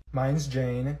Marie. Mine's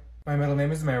Jane. My middle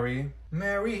name is Mary.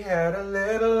 Mary had a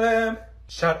little lamb.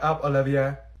 Shut up,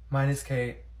 Olivia. Mine is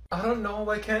Kate. I don't know,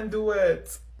 I can't do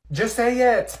it. Just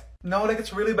say it. No, like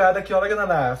it's really bad, like y'all are gonna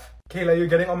laugh. Kayla, you're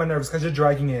getting on my nerves because you're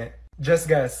dragging it. Just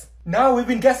guess. No, we've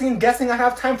been guessing and guessing. I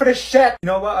have time for this shit. You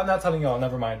know what? I'm not telling y'all.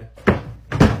 Never mind.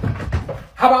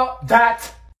 How about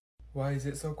that? Why is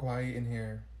it so quiet in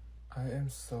here? I am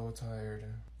so tired.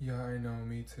 Yeah, I know.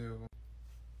 Me too.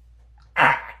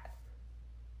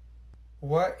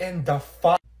 What in the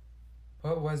fuck?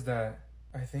 What was that?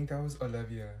 I think that was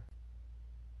Olivia.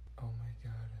 Oh my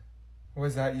god.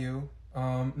 Was that you?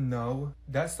 No.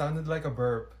 That sounded like a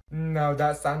burp. No,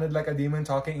 that sounded like a demon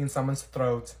talking in someone's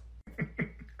throat.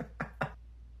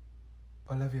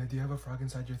 Olivia, do you have a frog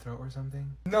inside your throat or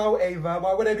something? No, Ava.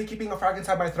 Why would I be keeping a frog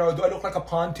inside my throat? Do I look like a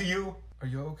pond to you? Are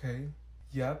you okay?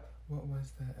 Yep. What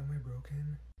was that? Am I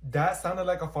broken? That sounded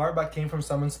like a fart but came from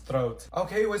someone's throat.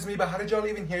 Okay, it was me, but how did y'all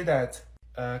even hear that?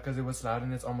 Because it was loud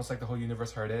and it's almost like the whole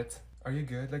universe heard it. Are you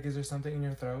good? Like, is there something in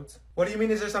your throat? What do you mean,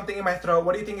 is there something in my throat?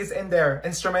 What do you think is in there?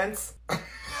 Instruments?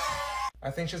 I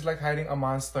think she's like hiding a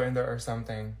monster in there or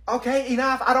something. Okay,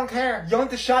 enough. I don't care. You want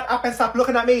to shut up and stop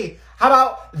looking at me. How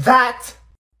about that?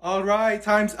 Alright,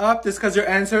 time's up. Discuss your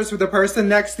answers with the person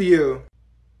next to you.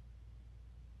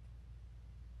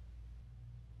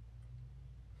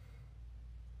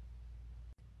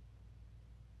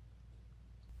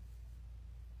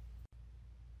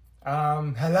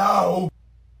 Hello?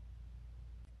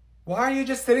 Why are you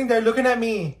just sitting there looking at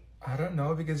me? I don't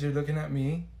know, because you're looking at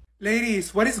me.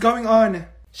 Ladies, what is going on?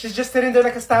 She's just sitting there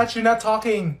like a statue, not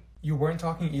talking. You weren't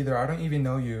talking either. I don't even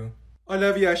know you.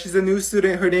 Olivia, she's a new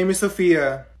student. Her name is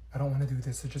Sophia. I don't want to do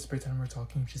this, so just pretend we're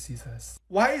talking if she sees us.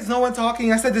 Why is no one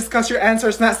talking? I said discuss your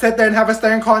answers, not sit there and have a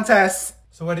staring contest.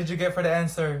 So what did you get for the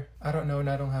answer? I don't know and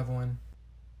I don't have one.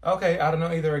 Okay, I don't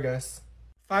know either, I guess.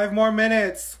 5 more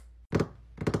minutes.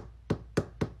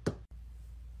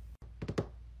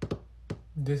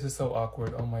 This is so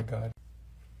awkward, oh my god.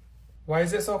 Why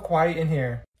is it so quiet in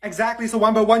here? Exactly, so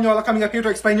one by one y'all are coming up here to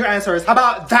explain your answers. How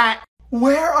about that?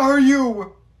 Where are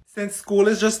you? Since school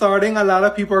is just starting, a lot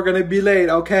of people are gonna be late,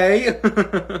 okay?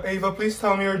 Ava, please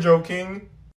tell me you're joking.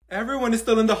 Everyone is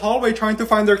still in the hallway trying to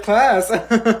find their class.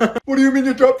 What do you mean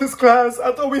you dropped this class?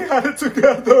 I thought we had it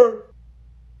together.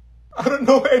 I don't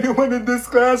know anyone in this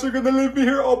class. You're gonna leave me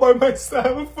here all by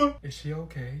myself. Is she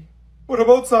okay? What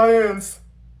about science?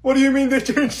 What do you mean they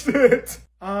changed it?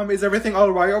 Is everything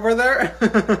alright over there?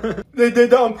 They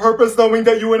did that on purpose, knowing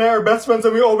that you and I are best friends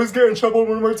and we always get in trouble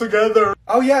when we're together.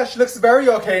 Oh yeah, she looks very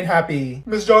okay and happy.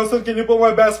 Miss Johnson, can you put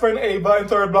my best friend Ava in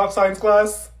 3rd block science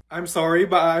class? I'm sorry,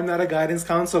 but I'm not a guidance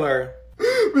counselor.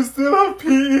 We still have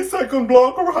PE 2nd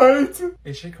block, right?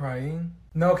 Is she crying?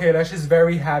 No, Kayla, she's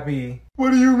very happy.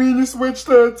 What do you mean you switched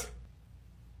it?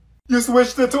 You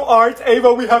switched it to art,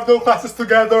 Ava. We have no classes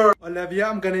together. Olivia,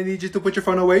 I'm gonna need you to put your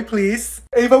phone away, please.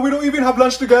 Ava, we don't even have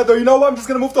lunch together. You know what? I'm just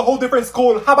gonna move to a whole different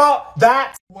school. How about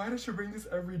that? Why does she bring this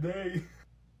every day?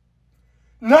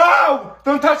 No!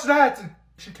 Don't touch that!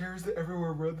 She carries it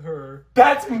everywhere with her.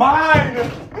 That's mine!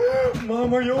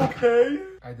 Mom, are you okay?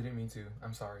 I didn't mean to.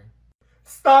 I'm sorry.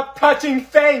 Stop touching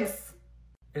things!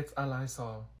 It's a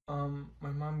Lysol.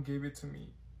 My mom gave it to me.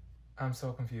 I'm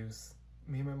so confused.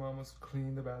 Me and my mom was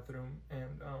cleaning the bathroom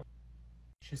and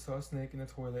she saw a snake in the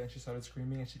toilet and she started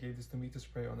screaming and she gave this to me to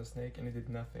spray on the snake and it did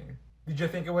nothing. Did you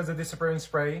think it was a disappearing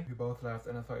spray? We both laughed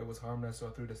and I thought it was harmless, so I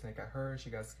threw the snake at her. She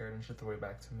got scared and she threw it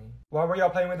back to me. Why were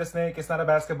y'all playing with the snake? It's not a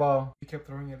basketball. We kept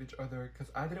throwing at each other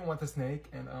because I didn't want the snake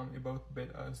and it both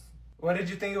bit us. What did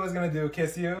you think it was gonna do?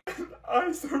 Kiss you?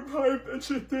 I survived and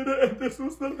she did it, and this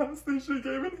was the last thing she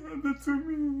gave and handed to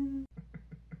me.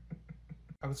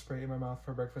 I would spray it in my mouth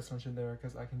for breakfast, lunch, and dinner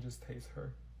because I can just taste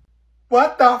her.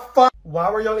 What the fuck? Why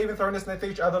were y'all even throwing the snake to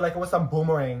each other like it was some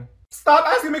boomerang? Stop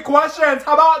asking me questions!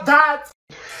 How about that?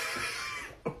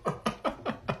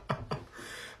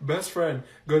 Best friend,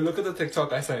 go look at the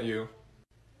TikTok I sent you.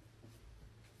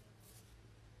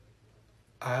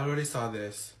 I already saw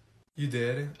this. You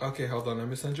did? Okay, hold on. Let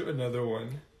me send you another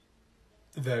one.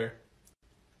 There.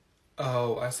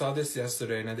 Oh, I saw this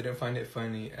yesterday and I didn't find it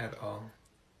funny at all.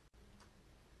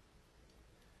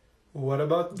 What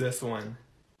about this one?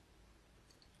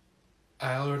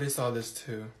 I already saw this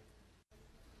too.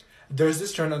 There's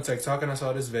this trend on TikTok and I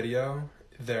saw this video.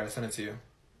 There, I sent it to you.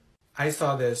 I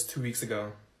saw this 2 weeks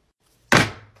ago.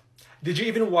 Did you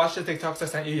even watch the TikToks I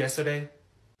sent you yesterday?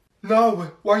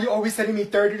 No, why are you always sending me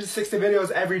 30 to 60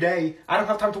 videos every day? I don't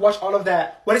have time to watch all of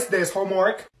that. What is this,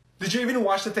 homework? Did you even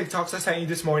watch the TikToks I sent you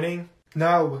this morning?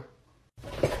 No.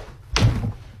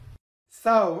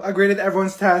 So, I graded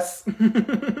everyone's tests.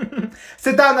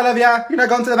 Sit down, Olivia. You're not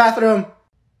going to the bathroom.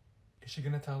 Is she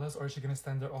gonna tell us or is she gonna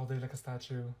stand there all day like a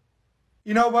statue?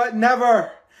 You know what?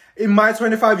 Never. In my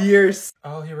 25 years.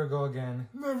 Oh, here we go again.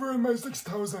 Never in my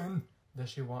 6,000. Does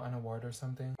she want an award or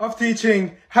something? Of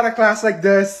teaching. Had a class like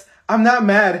this. I'm not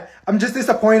mad. I'm just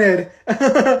disappointed.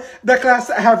 The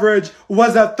class average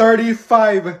was a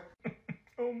 35.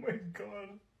 Oh my god.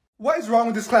 What is wrong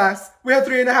with this class? We had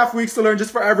 3.5 weeks to learn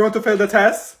just for everyone to fail the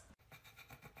test?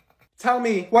 Tell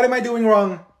me, what am I doing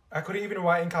wrong? I couldn't even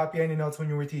write and copy any notes when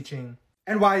you were teaching.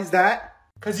 And why is that?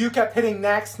 Because you kept hitting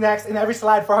next in every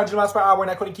slide for 100 miles per hour and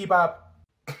I couldn't keep up.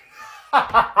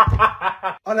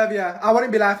 Olivia, I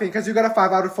wouldn't be laughing because you got a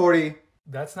 5 out of 40.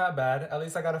 That's not bad. At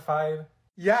least I got a 5.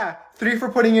 Yeah, 3 for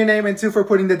putting your name and 2 for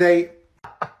putting the date.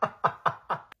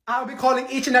 I'll be calling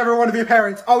each and every one of your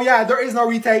parents. Oh yeah, there is no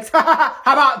retakes. How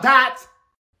about that?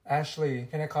 Ashley,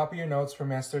 can I copy your notes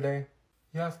from yesterday?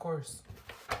 Yeah, of course.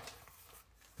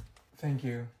 Thank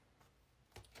you.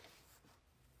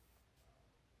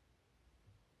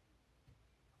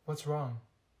 What's wrong?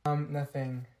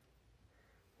 Nothing.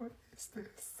 What is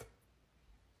this?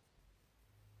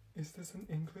 Is this in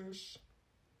English?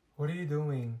 What are you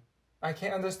doing? I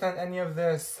can't understand any of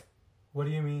this. What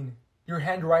do you mean? Your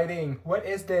handwriting. What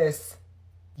is this?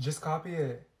 Just copy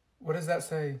it. What does that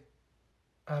say?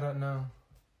 I don't know.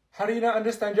 How do you not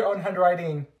understand your own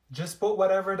handwriting? Just put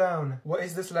whatever down. What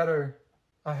is this letter?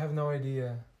 I have no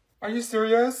idea. Are you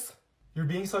serious? You're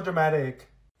being so dramatic.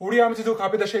 What do you want me to do?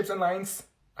 Copy the shapes and lines?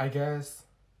 I guess.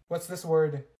 What's this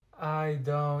word? I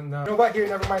don't know. You know what? Here,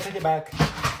 never mind. Take it back.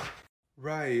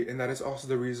 Right, and that is also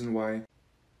the reason why.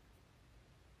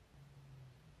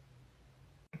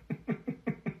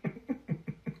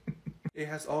 It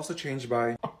has also changed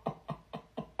by...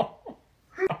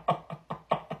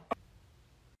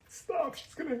 Stop,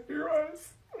 she's gonna hear us.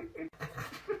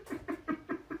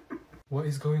 What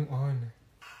is going on?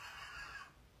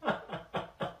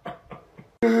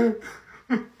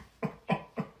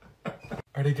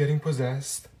 Are they getting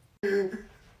possessed? And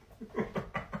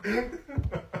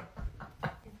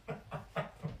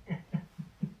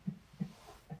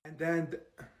then...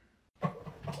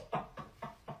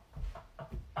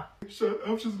 Shut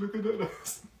up, she's looking at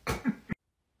us.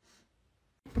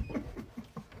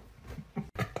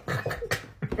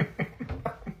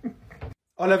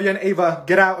 Olivia and Ava,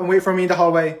 get out and wait for me in the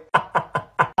hallway.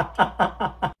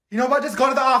 You know what? Just go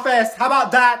to the office. How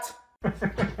about that?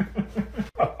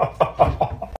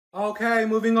 Okay,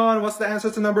 moving on. What's the answer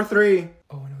to number 3?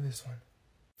 Oh, I know this one.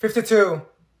 52.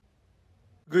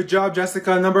 Good job,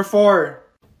 Jessica. Number 4.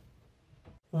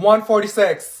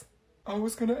 146. I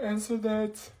was gonna answer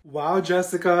that. Wow,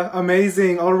 Jessica.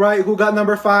 Amazing. All right, who got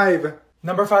number 5?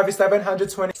 Number 5 is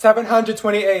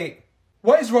 728.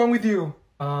 What is wrong with you?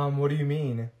 What do you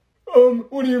mean?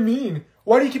 What do you mean?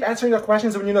 Why do you keep answering the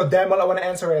questions when you know damn well I want to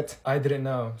answer it? I didn't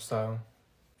know, so...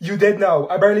 You did know.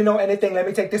 I barely know anything. Let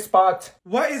me take this spot.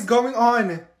 What is going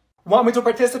on? Want me to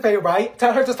participate, right?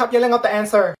 Tell her to stop yelling out the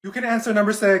answer. You can answer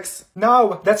number 6.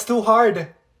 No, that's too hard.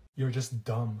 You're just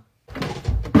dumb.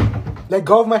 Let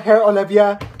go of my hair,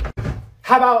 Olivia.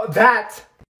 How about that?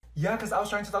 Yeah, because I was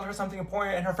trying to tell her something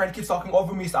important and her friend keeps talking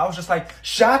over me, so I was just like,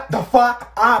 shut the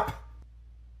fuck up.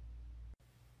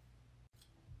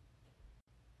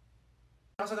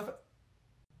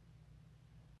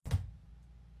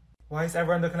 Why is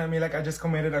everyone looking at me like I just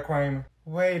committed a crime?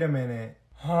 Wait a minute.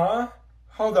 Huh?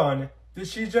 Hold on. Did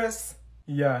she just...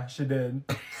 Yeah, she did.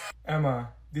 Emma,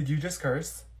 did you just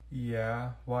curse?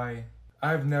 Yeah, why?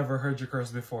 I've never heard you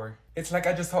curse before. It's like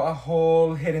I just saw a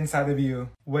whole hit inside of you.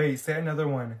 Wait, say another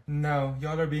one. No,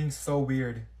 y'all are being so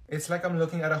weird. It's like I'm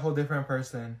looking at a whole different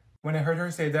person. When I heard her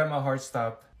say that, my heart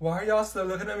stopped. Why are y'all still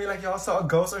looking at me like y'all saw a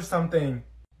ghost or something?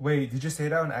 Wait, did you say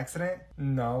that on accident?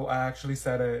 No, I actually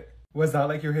said it. Was that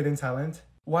like your hidden talent?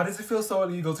 Why does it feel so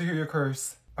illegal to hear you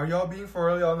curse? Are y'all being for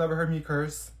real? Y'all never heard me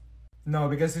curse? No,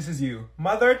 because this is you.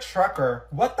 Mother trucker.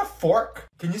 What the fork?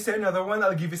 Can you say another one?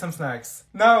 I'll give you some snacks.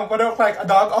 No, what do I look like? A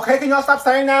dog? Okay, can y'all stop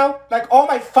saying now? Like, oh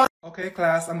my fuck. Okay,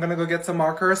 class, I'm gonna go get some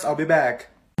markers. I'll be back.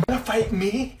 You wanna fight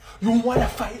me? You wanna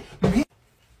fight me?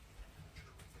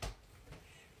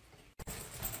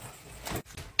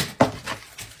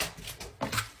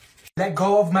 Let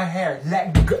go of my hair.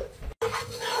 Let go.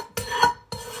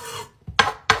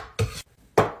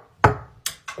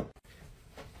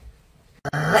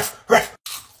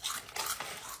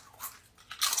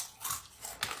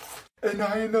 And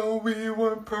I know we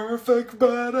weren't perfect,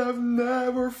 but I've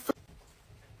never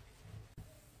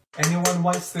Anyone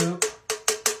want soup?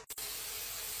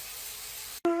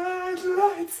 Red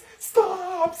lights,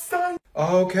 stop sign.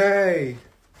 Okay.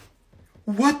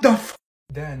 What the f-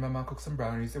 Then my mom cooked some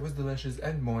brownies. It was delicious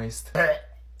and moist.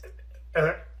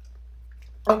 Oh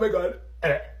my god.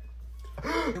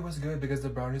 It was good because the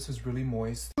brownies was really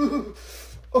moist. Oh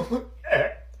my.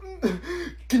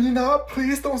 Can you not?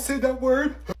 Please don't say that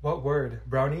word. What word?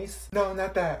 Brownies? No,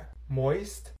 not that.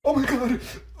 Moist? Oh my god.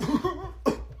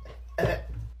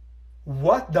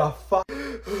 What the fuck?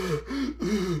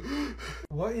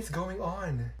 What is going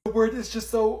on? The word is just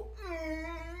so...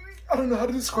 I don't know how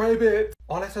to describe it.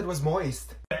 All I said was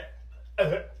moist.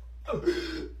 Kayla,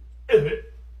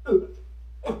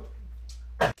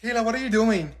 what are you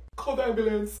doing? Call the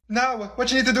ambulance. No,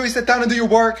 what you need to do is sit down and do your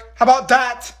work. How about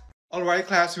that? Alright,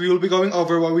 class, we will be going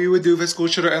over what we would do if a school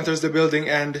shooter enters the building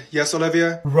and... Yes,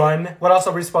 Olivia? Run. What else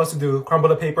are we supposed to do? Crumble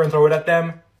the paper and throw it at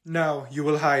them? No, you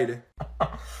will hide.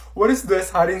 What is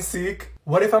this? Hide and seek?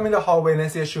 What if I'm in the hallway and I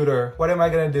see a shooter? What am I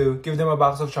gonna do? Give them a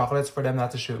box of chocolates for them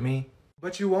not to shoot me?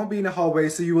 But you won't be in the hallway,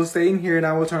 so you will stay in here and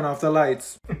I will turn off the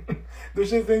lights. The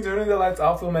shit thing turning the lights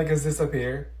off will make us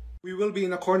disappear. We will be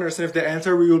in the corners, and if they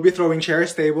enter, we will be throwing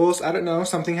chairs, tables, I don't know,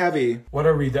 something heavy. What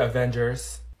are we, the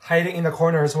Avengers? Hiding in the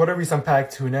corners, what are we, some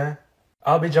packed tuna?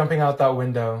 I'll be jumping out that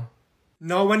window.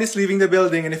 No one is leaving the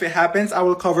building, and if it happens, I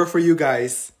will cover for you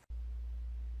guys.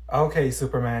 Okay,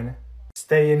 Superman.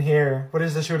 Stay in here. What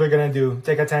is the shooter gonna do?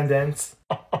 Take attendance?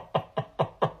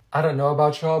 I don't know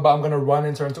about y'all, but I'm gonna run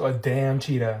and turn into a damn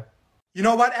cheetah. You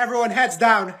know what? Everyone heads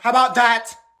down. How about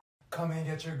that? Come and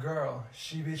get your girl.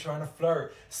 She be trying to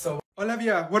flirt, so...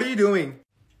 Olivia, what are you doing?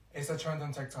 It's a trend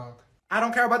on TikTok. I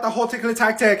don't care about the whole tickly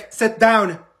tactic. Sit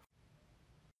down.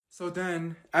 So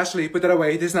then, Ashley, put that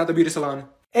away. This is not the beauty salon.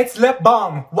 It's lip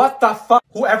balm. What the fuck?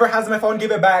 Whoever has my phone,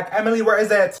 give it back. Emily, where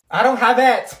is it? I don't have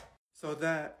it. So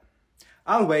that...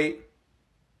 I'll wait.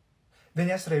 Then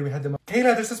yesterday we had the...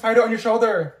 Kayla, there's a spider on your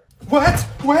shoulder. What?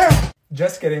 Where?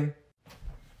 Just kidding.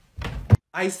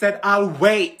 I said I'll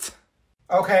wait.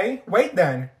 Okay, wait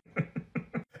then.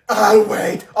 I'll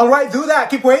wait. Alright, do that.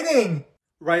 Keep waiting.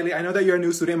 Riley, I know that you're a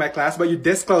new student in my class, but you're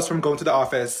this close from going to the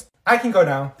office. I can go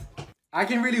now. I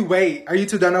can really wait. Are you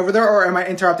two done over there, or am I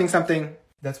interrupting something?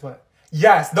 That's what?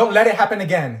 Yes, don't let it happen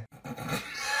again.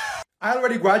 I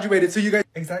already graduated, so you guys...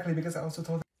 Exactly, because I also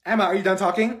told... Emma, are you done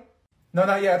talking? No,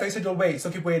 not yet. I thought you said you'll wait,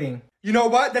 so keep waiting. You know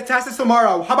what? The test is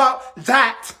tomorrow. How about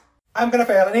that? I'm gonna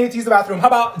fail. I need to use the bathroom. How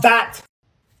about that?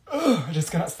 Ugh, I just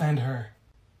cannot stand her.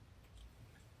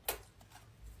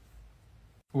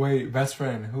 Wait, best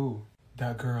friend, who?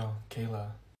 That girl,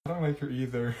 Kayla. I don't like her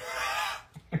either.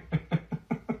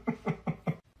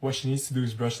 What she needs to do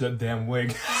is brush that damn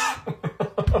wig.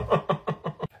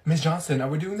 Miss Johnson, are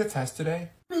we doing the test today?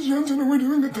 Miss Johnson, are we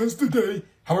doing the test today?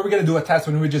 How are we gonna do a test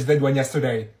when we just did one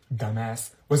yesterday?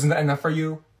 Dumbass. Wasn't that enough for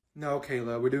you? No,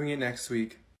 Kayla, we're doing it next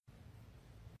week.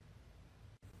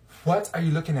 What are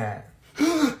you looking at?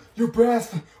 Your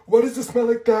breath! Why does it smell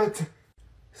like that?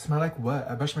 Smell like what?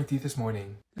 I brushed my teeth this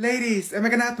morning. Ladies, am I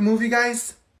gonna have to move you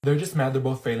guys? They're just mad they're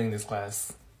both failing this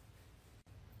class.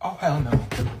 Oh, hell no.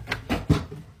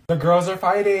 The girls are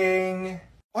fighting.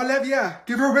 Olivia,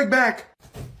 give her wig back.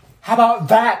 How about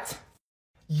that?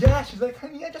 Yeah, she's like,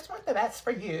 honey, I just want the best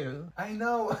for you. I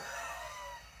know.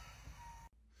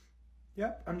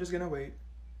 Yep, I'm just gonna wait.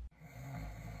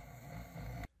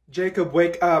 Jacob,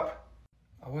 wake up.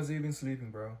 I wasn't even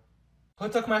sleeping, bro. Who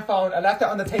took my phone? I left it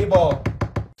on the table.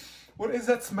 What is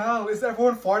that smell? Is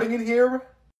everyone farting in here?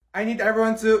 I need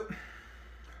everyone to...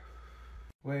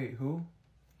 Wait, who?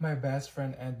 My best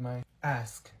friend and my...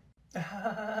 Ask.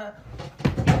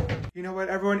 You know what,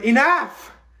 everyone?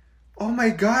 Enough! Oh my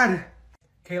god.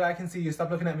 Kayla, I can see you. Stop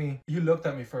looking at me. You looked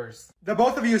at me first. The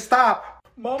both of you, stop!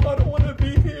 Mom, I don't want to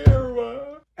be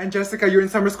here. And Jessica, you're in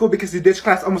summer school because you ditch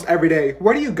class almost every day.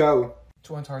 Where do you go?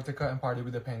 To Antarctica and party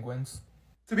with the penguins.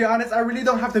 To be honest, I really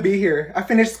don't have to be here. I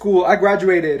finished school. I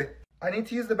graduated. I need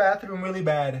to use the bathroom really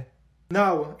bad.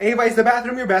 No. Ava, is the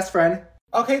bathroom your best friend?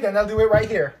 Okay, then I'll do it right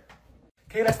here.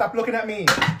 Kayla, stop looking at me.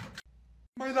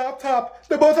 My laptop.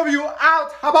 The both of you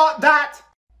out. How about that?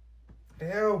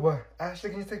 Ew. Ashley,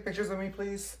 can you take pictures of me,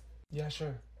 please? Yeah,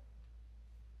 sure.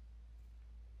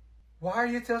 Why are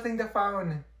you tilting the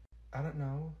phone? I don't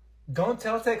know. Don't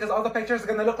tilt it, because all the pictures are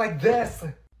going to look like this.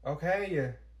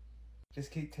 Okay. Just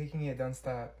keep taking it. Don't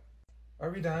stop. Are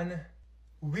we done?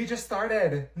 We just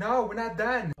started. No, we're not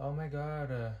done. Oh my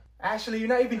god. Ashley, you're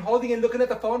not even holding and looking at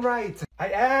the phone right. I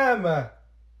am. Let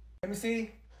me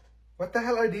see. What the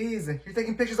hell are these? You're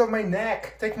taking pictures of my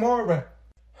neck. Take more.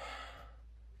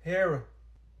 Here.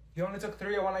 You only took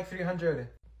 3. I want like 300.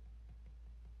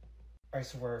 I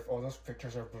swear, if all those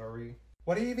pictures are blurry.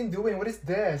 What are you even doing? What is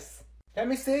this? Let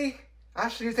me see.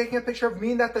 Ashley, you're taking a picture of me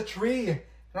and not the tree.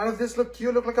 None of this look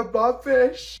cute. Look like a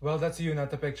blobfish. Well, that's you, not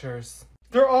the pictures.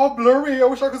 They're all blurry. I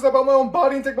wish I could step out my own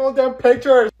body and take my own damn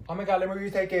pictures. Oh my god, let me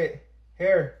retake it.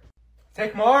 Here.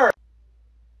 Take more.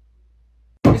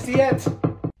 Let me see it.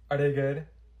 Are they good?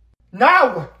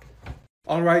 Now!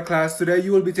 Alright class, today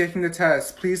you will be taking the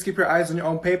test. Please keep your eyes on your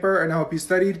own paper and I hope you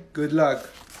studied. Good luck.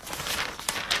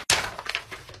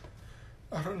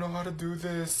 I don't know how to do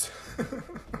this.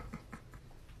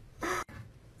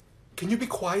 Can you be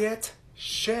quiet?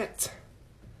 Shit.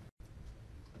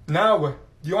 Now,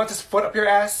 do you want this foot up your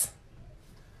ass?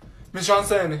 Miss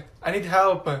Johnson, I need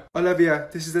help. Olivia,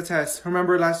 this is the test.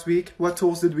 Remember last week? What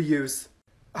tools did we use?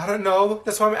 I don't know.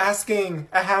 That's why I'm asking.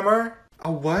 A hammer?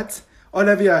 A what?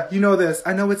 Olivia, you know this.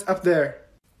 I know it's up there.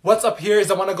 What's up here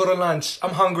is I want to go to lunch.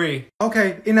 I'm hungry.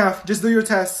 Okay, enough. Just do your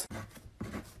test.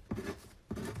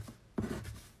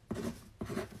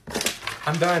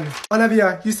 I'm done.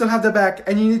 Olivia, you still have the back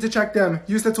and you need to check them.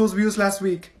 Use the tools we used last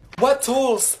week. What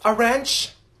tools? A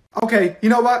wrench? Okay, you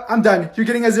know what? I'm done. You're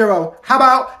getting a 0. How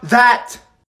about that?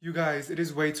 You guys, it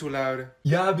is way too loud.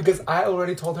 Yeah, because I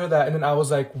already told her that and then I was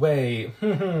like, wait.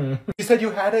 You said you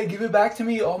had it. Give it back to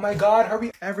me. Oh my god,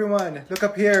 hurry. Everyone, look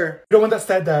up here. You're the one that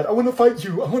said that. I want to fight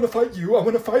you. I want to fight you. I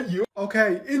want to fight you.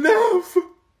 Okay, enough.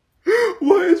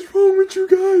 What is wrong with you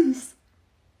guys?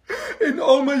 In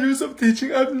all my years of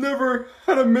teaching, I've never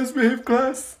had a misbehaved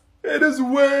class. It is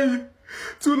way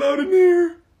too loud in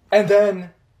here. And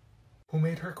then, Who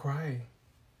made her cry?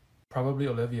 Probably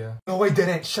Olivia. no, I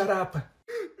didn't. Shut up.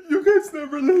 You guys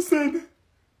never listen.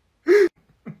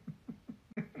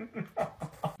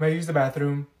 May I use the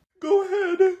bathroom? Go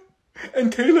ahead.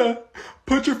 And Kayla,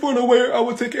 put your phone away or I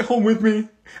will take it home with me.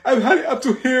 I've had it up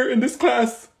to here in this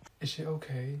class. Is she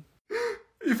okay?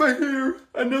 If I hear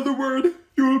another word,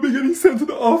 you will be getting sent to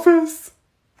the office.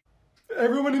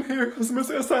 Everyone in here has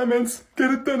missing assignments.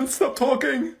 Get it done and stop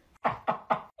talking.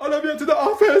 Olivia, to the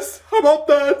office. How about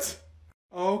that?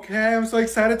 Okay, I'm so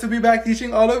excited to be back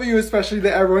teaching all of you, especially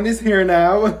that everyone is here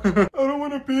now. I don't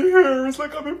want to be here. It's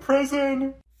like I'm in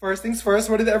prison. First things first,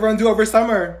 what did everyone do over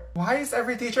summer? Why is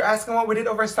every teacher asking what we did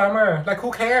over summer? Like,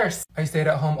 who cares? I stayed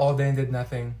at home all day and did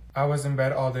nothing. I was in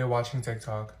bed all day watching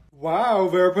TikTok. Wow,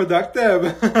 very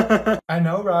productive. I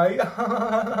know, right?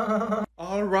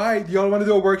 Alright, y'all want to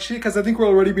do a worksheet? Because I think we're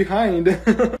already behind.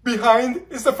 Behind?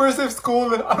 It's the first day of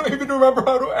school. I don't even remember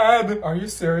how to add. Are you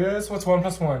serious? What's 1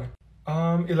 plus 1?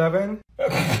 11?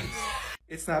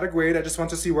 It's not a grade, I just want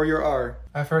to see where you are.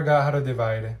 I forgot how to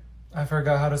divide. I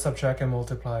forgot how to subtract and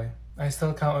multiply. I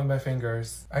still count with my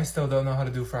fingers. I still don't know how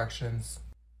to do fractions.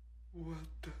 What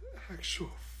the actual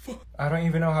fuck? I don't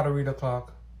even know how to read a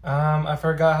clock. I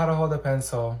forgot how to hold a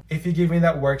pencil. If you give me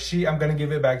that worksheet, I'm gonna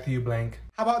give it back to you blank.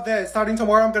 How about this? Starting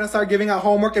tomorrow, I'm gonna start giving out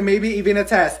homework and maybe even a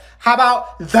test. How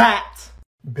about that?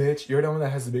 Bitch, you're the one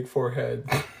that has a big forehead.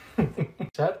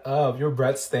 Shut up, your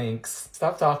breath stinks.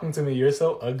 Stop talking to me, you're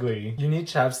so ugly. You need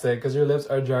chapstick because your lips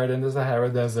are drier than the Sahara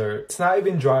Desert. It's not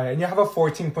even dry and you have a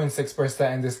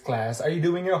 14.6% in this class. Are you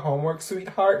doing your homework,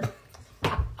 sweetheart?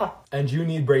 And you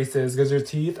need braces because your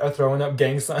teeth are throwing up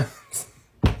gang signs.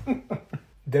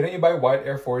 Didn't you buy white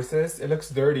Air Forces? It looks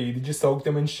dirty. Did you soak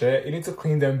them in shit? You need to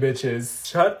clean them, bitches.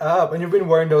 Shut up. And you've been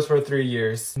wearing those for 3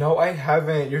 years. No, I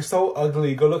haven't. You're so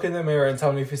ugly. Go look in the mirror and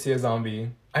tell me if you see a zombie.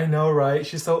 I know, right?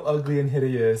 She's so ugly and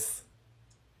hideous.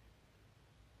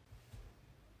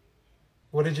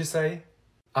 What did you say?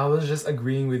 I was just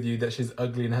agreeing with you that she's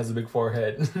ugly and has a big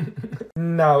forehead.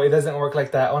 No, it doesn't work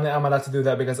like that. Only I'm allowed to do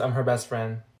that because I'm her best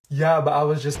friend. Yeah, but I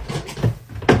was just...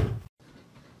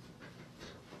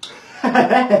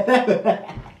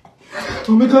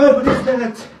 Oh my god, what is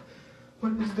that?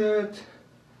 What is that?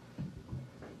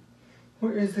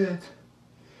 Where is it?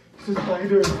 It's a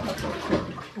spider.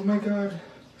 Oh my god.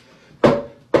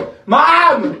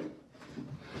 Mom!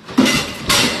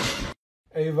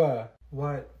 Ava,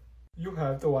 what? You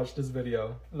have to watch this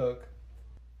video. Look.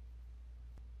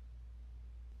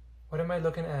 What am I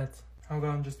looking at? Hold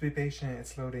on, just be patient.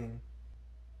 It's loading.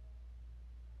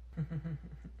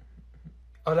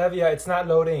 Olivia, it's not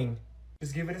loading.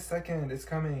 Just give it a second. It's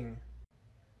coming.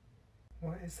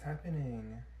 What is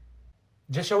happening?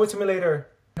 Just show it to me later.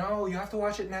 No, you have to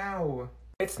watch it now.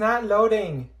 It's not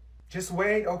loading. Just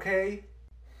wait, okay?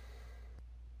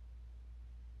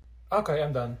 Okay,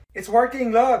 I'm done. It's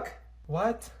working, look!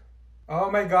 What? Oh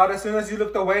my god, as soon as you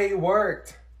looked away, it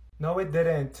worked. No, it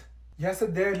didn't. Yes,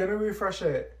 it did. Let me refresh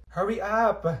it. Hurry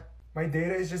up! My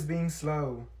data is just being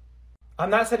slow. I'm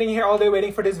not sitting here all day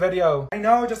waiting for this video. I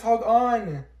know, just hold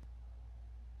on.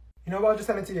 You know what? I'll just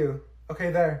send it to you.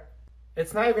 Okay, there.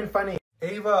 It's not even funny.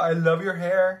 Ava, I love your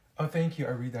hair. Oh, thank you. I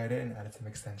re-dyed it and added some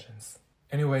extensions.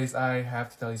 Anyways, I have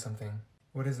to tell you something.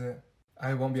 What is it?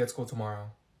 I won't be at school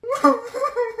tomorrow.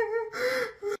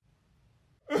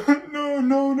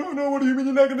 No. What do you mean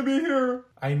you're not gonna be here?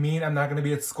 I mean, I'm not gonna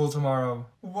be at school tomorrow.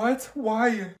 What?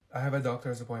 Why? I have a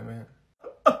doctor's appointment.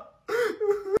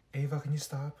 Ava, can you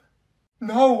stop?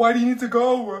 No, why do you need to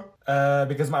go?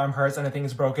 Because my arm hurts and the thing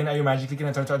is broken. Are you magically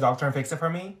gonna turn to a doctor and fix it for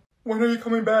me? When are you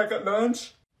coming back? At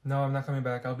lunch? No, I'm not coming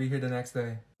back. I'll be here the next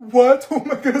day. What? Who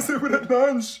am I gonna sit with at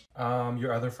lunch?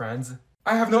 Your other friends.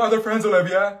 I have no other friends,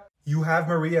 Olivia. You have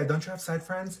Maria. Don't you have side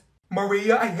friends?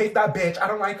 Maria, I hate that bitch. I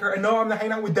don't like her. And no, I'm not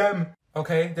hanging out with them.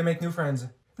 Okay, then make new friends.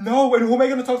 No, and who am I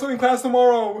gonna talk to in class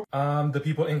tomorrow? The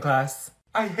people in class.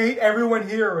 I hate everyone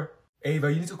here.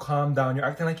 Ava, you need to calm down. You're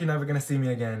acting like you're never gonna see me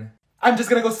again. I'm just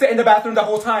gonna go sit in the bathroom the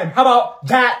whole time. How about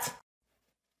that?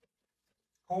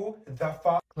 Who the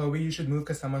fuck? Chloe, you should move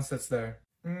because someone sits there.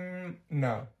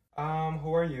 No.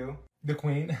 Who are you? The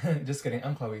queen? Just kidding,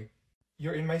 I'm Chloe.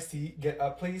 You're in my seat. Get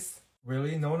up, please.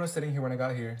 Really? No one was sitting here when I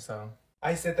got here, so.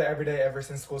 I sit there every day ever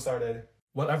since school started.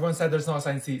 Well, everyone said there's no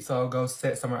assigned seat, so I'll go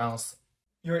sit somewhere else.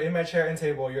 You're in my chair and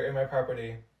table. You're in my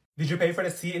property. Did you pay for the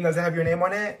seat and does it have your name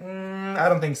on it? I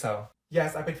don't think so.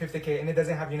 Yes, I paid $50K and it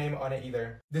doesn't have your name on it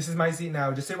either. This is my seat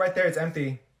now. Just sit right there. It's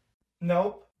empty.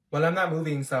 Nope. Well, I'm not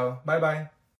moving, so bye-bye.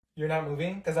 You're not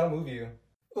moving? Because I'll move you.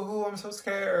 Ooh, I'm so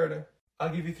scared. I'll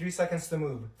give you 3 seconds to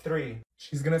move. 3.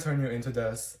 She's gonna turn you into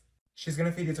dust. She's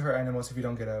gonna feed you to her animals if you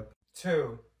don't get up.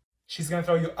 2. She's gonna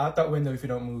throw you out that window if you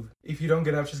don't move. If you don't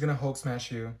get up, she's gonna Hulk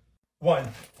smash you. 1.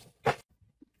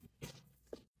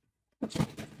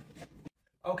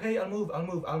 Okay, I'll move. I'm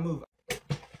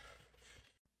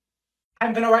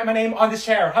gonna write my name on this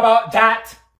chair. How about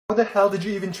that? How the hell did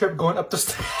you even trip going up the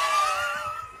stairs?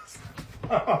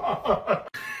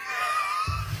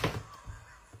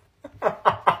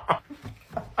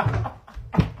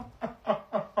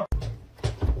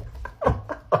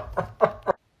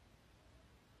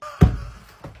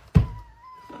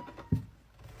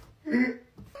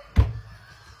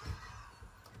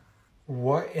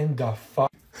 What in the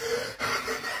fuck?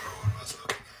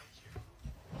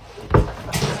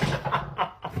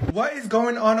 What is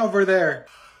going on over there?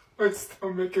 My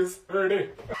stomach is hurting.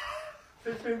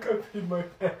 I think I peed my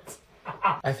pants.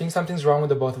 I think something's wrong with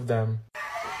the both of them.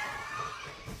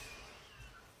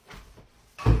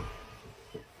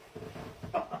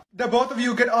 The both of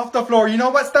you get off the floor. You know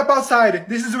what? Step outside.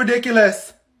 This is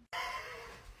ridiculous.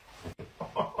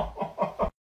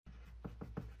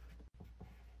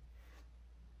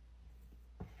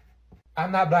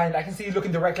 I'm not blind. I can see you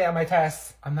looking directly at my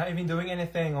test. I'm not even doing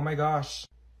anything. Oh my gosh.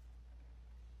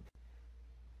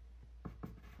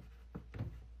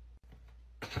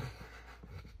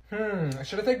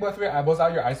 Should I take both of your eyeballs out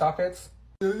of your eye sockets?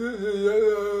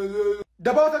 The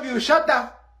both of you, shut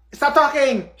the... Stop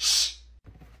talking! Shh!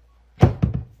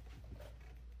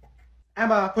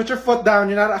 Emma, put your foot down.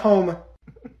 You're not at home.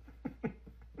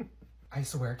 I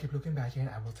swear, keep looking back here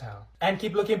and I will tell. And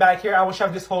keep looking back here, I will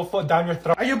shove this whole foot down your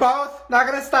throat. Are you both not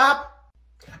gonna stop?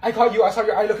 I caught you. I saw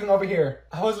your eye looking over here.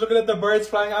 I was looking at the birds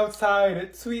flying outside.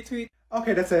 It's sweet, sweet.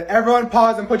 Okay, that's it. Everyone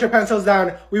pause and put your pencils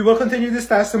down. We will continue this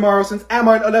test tomorrow since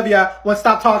Emma and Olivia won't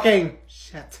stop talking.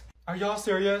 Shit. Are y'all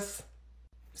serious?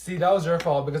 See, that was your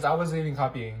fault because I wasn't even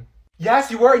copying.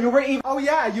 Yes, you were. You were even. Oh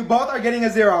yeah, you both are getting a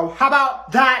 0. How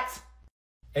about that?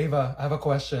 Ava, I have a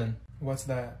question. What's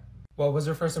that? What was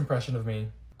your first impression of me?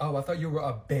 Oh, I thought you were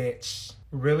a bitch.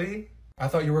 Really? I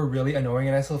thought you were really annoying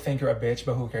and I still think you're a bitch,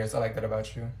 but who cares? I like that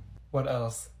about you. What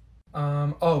else?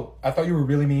 Oh, I thought you were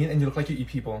really mean and you look like you eat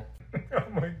people. Oh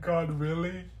my god,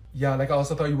 really? Yeah, like I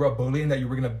also thought you were a bully and that you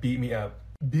were gonna beat me up.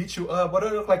 Beat you up? What do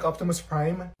I look like, Optimus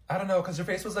Prime? I don't know, cause your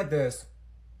face was like this.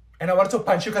 And I wanted to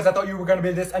punch you cause I thought you were gonna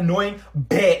be this annoying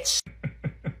bitch.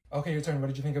 Okay, your turn. What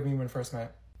did you think of me when we first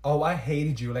met? Oh, I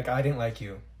hated you. Like, I didn't like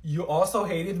you. You also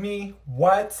hated me?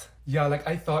 What? Yeah, like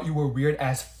I thought you were weird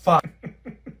as fuck.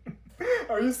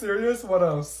 Are you serious? What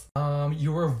else?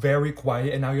 You were very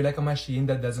quiet and now you're like a machine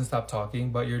that doesn't stop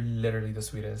talking, but you're literally the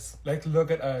sweetest. Like,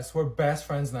 look at us. We're best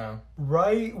friends now.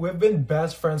 Right? We've been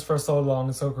best friends for so long.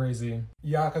 It's so crazy.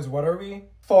 Yeah, cause what are we?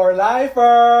 For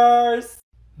lifers!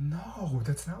 No,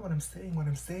 that's not what I'm saying. What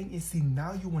I'm saying is, see,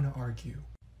 now you want to argue.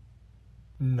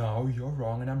 No, you're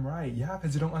wrong and I'm right. Yeah,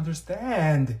 because you don't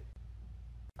understand.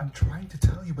 I'm trying to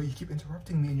tell you, but you keep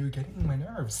interrupting me and you're getting on my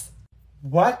nerves.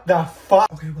 What the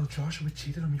fuck? Okay, well, Joshua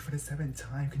cheated on me for the 7th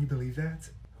time. Can you believe that?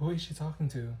 Who is she talking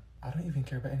to? I don't even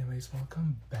care, but anyways,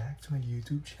 welcome back to my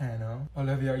YouTube channel.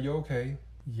 Olivia, are you okay?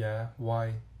 Yeah,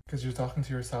 why? Because you're talking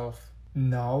to yourself.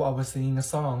 No, I was singing a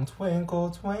song.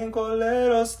 Twinkle, twinkle,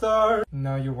 little star.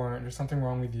 No, you weren't. There's something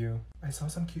wrong with you. I saw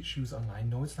some cute shoes online.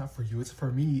 No, it's not for you. It's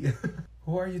for me.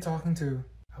 Who are you talking to?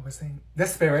 I was saying, the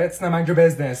spirits. Now mind your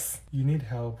business. You need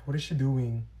help. What is she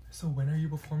doing? So when are you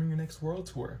performing your next world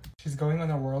tour? She's going on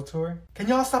a world tour? Can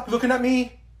y'all stop looking at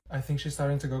me? I think she's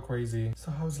starting to go crazy.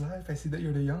 So how's life? I see that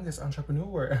you're the youngest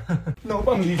entrepreneur. Nope,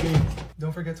 I'm leaving.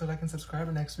 Don't forget to like and subscribe,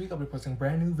 and next week I'll be posting a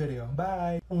brand new video.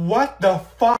 Bye. What the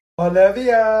fuck?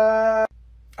 Olivia!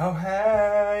 Oh,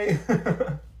 hey!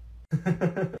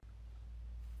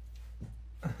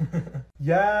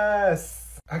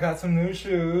 Yes! I got some new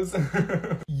shoes.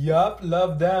 Yup,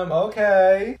 love them.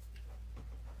 Okay.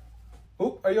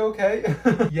 Ooh, are you okay?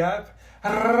 Yep.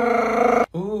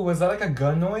 Ooh, was that like a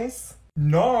gun noise?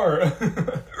 No.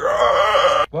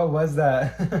 What was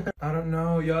that? I don't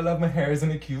know. Y'all love my hair. Isn't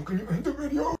it cute? Can you end the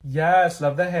video? Yes,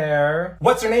 love the hair.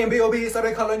 What's your name, B.O.B.? So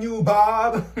they calling you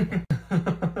Bob.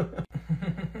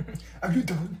 Are you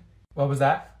done? What was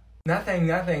that? Nothing,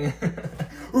 nothing.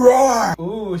 Roar!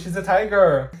 Ooh, she's a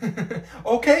tiger.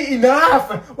 Okay,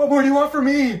 enough! What more do you want from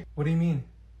me? What do you mean?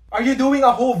 Are you doing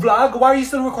a whole vlog? Why are you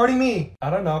still recording me? I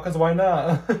don't know, cause why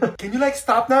not? Can you like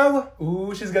stop now?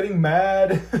 Ooh, she's getting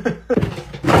mad.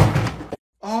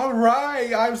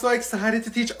 Alright, I'm so excited to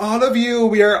teach all of you.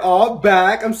 We are all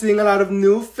back. I'm seeing a lot of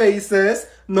new faces.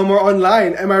 No more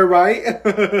online, am I right?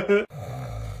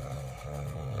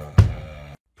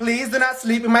 Please do not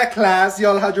sleep in my class.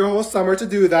 Y'all had your whole summer to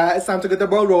do that. It's time to get the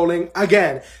ball rolling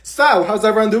again. So, how's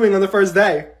everyone doing on the first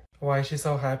day? Why is she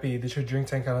so happy? Did she drink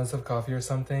 10 gallons of coffee or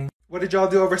something? What did y'all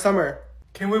do over summer?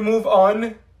 Can we move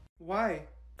on? Why?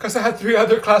 Cause I had 3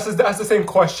 other classes that asked the same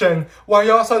question. Why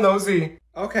y'all so nosy?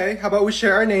 Okay, how about we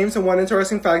share our names and one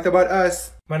interesting fact about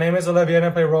us? My name is Olivia and I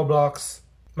play Roblox.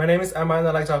 My name is Emma and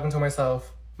I like talking to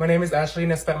myself. My name is Ashley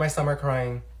and I spent my summer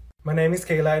crying. My name is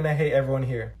Kayla and I hate everyone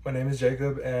here. My name is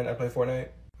Jacob and I play Fortnite.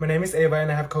 My name is Ava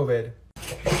and I have COVID.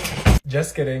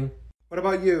 Just kidding. What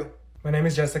about you? My name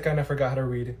is Jessica and I forgot how to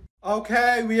read.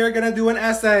 Okay, we are gonna do an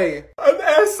essay. An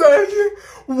essay?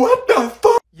 What the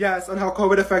fuck? Yes, on how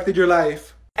COVID affected your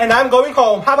life. And I'm going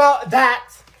home. How about that?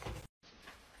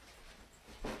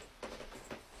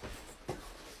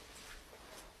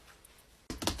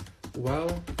 Well,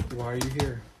 why are you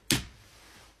here?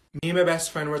 Me and my best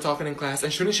friend were talking in class,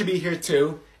 and shouldn't she be here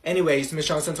too? Anyways, Miss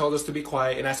Johnson told us to be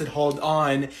quiet, and I said, hold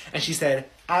on. And she said,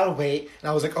 I'll wait.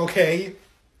 And I was like, okay,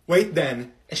 wait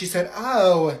then. And she said,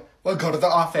 oh, well, go to the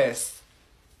office.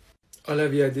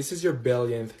 Olivia, this is your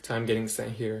billionth time getting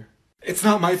sent here. It's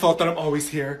not my fault that I'm always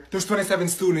here. There's 27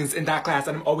 students in that class,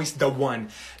 and I'm always the one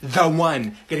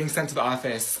getting sent to the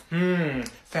office.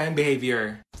 Fan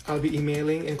behavior. I'll be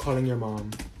emailing and calling your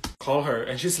mom. Call her,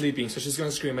 and she's sleeping, so she's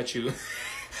gonna scream at you.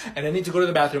 And I need to go to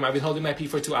the bathroom. I've been holding my pee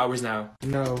for 2 hours now.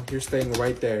 No, you're staying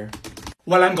right there.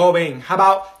 Well, I'm going. How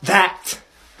about that?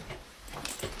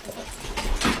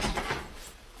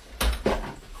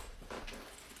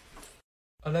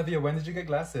 Olivia, when did you get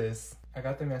glasses? I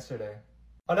got them yesterday.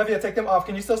 Olivia, take them off.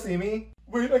 Can you still see me?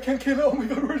 Wait, I can't kill it. Oh my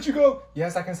god, where'd you go?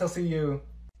 Yes, I can still see you.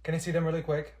 Can you see them really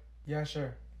quick? Yeah,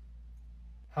 sure.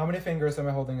 How many fingers am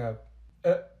I holding up?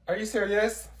 Are you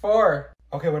serious? 4.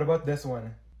 Okay, what about this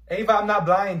one? Ava, I'm not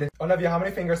blind. Olivia, how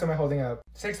many fingers am I holding up?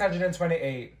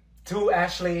 628. 2,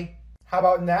 Ashley. How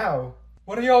about now?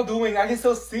 What are y'all doing? I can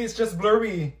still see, it's just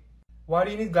blurry. Why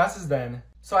do you need glasses then?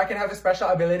 So I can have a special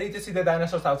ability to see the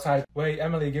dinosaurs outside. Wait,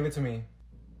 Emily, give it to me.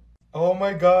 Oh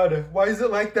my god, why is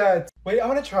it like that? Wait, I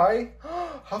wanna try.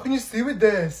 How can you see with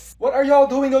this? What are y'all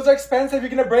doing? Those are expensive, you're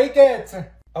gonna break it.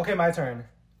 Okay, my turn.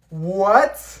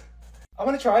 What? I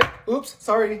wanna try. Oops,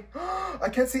 sorry. I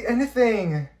can't see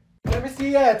anything. Let me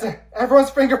see it.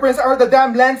 Everyone's fingerprints are the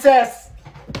damn lenses.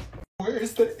 Where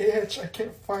is the itch? I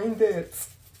can't find it.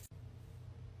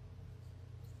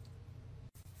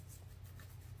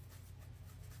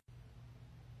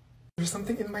 There's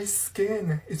something in my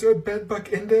skin. Is there a bed bug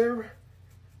in there?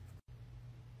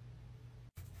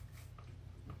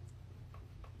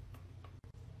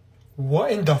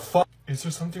 What in the fuck? Is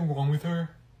there something wrong with her?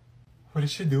 What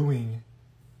is she doing?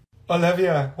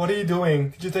 Olivia, what are you doing?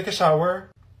 Did you take a shower?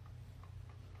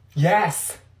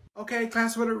 Yes! Okay,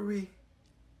 class, what are we?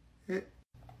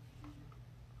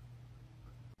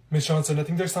 Miss Johnson, I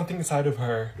think there's something inside of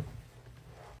her.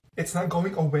 It's not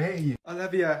going away.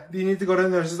 Olivia, do you need to go to the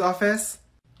nurse's office?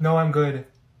 No, I'm good.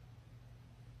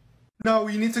 No,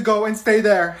 you need to go and stay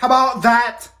there. How about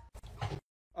that?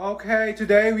 Okay,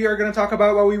 today we are going to talk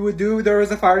about what we would do if there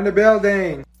was a fire in the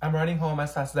building. I'm running home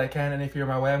as fast as I can, and if you're in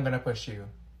my way, I'm going to push you.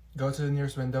 Go to the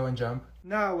nearest window and jump.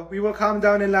 No, we will calm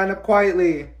down and line up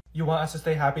quietly. You want us to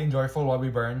stay happy and joyful while we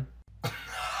burn?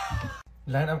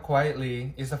 Line up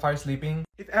quietly. Is the fire sleeping?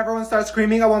 If everyone starts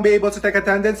screaming, I won't be able to take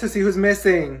attendance to see who's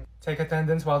missing. Take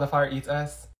attendance while the fire eats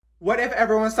us? What if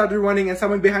everyone started running and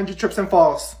someone behind you trips and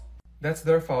falls? That's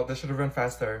their fault. They should have run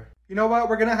faster. You know what?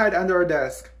 We're gonna hide under our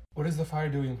desk. What is the fire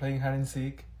doing? Playing hide and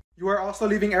seek? You are also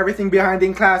leaving everything behind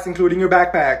in class, including your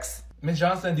backpacks. Miss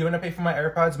Johnson, do you want to pay for my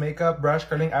AirPods, makeup, brush,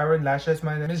 curling iron, lashes?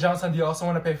 Miss Johnson, do you also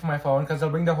want to pay for my phone? Because I'll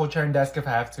bring the whole chair and desk if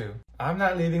I have to. I'm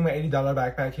not leaving my $80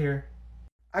 backpack here.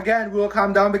 Again, we will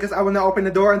calm down because I will not open the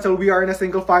door until we are in a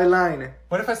single file line.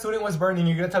 What if a student was burning?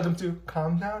 You're going to tell them to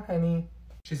calm down, honey?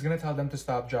 She's going to tell them to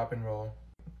stop, drop, and roll.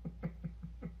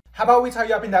 How about we tie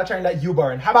you up in that chair and let you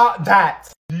burn? How about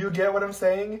that? Do you get what I'm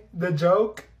saying? The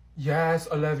joke? Yes,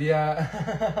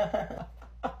 Olivia.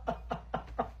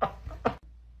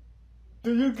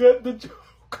 Do you get the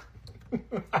joke?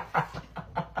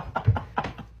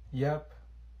 Yep.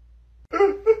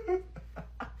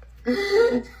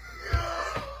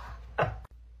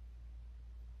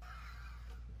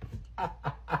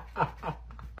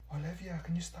 Olivia,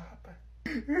 can you stop?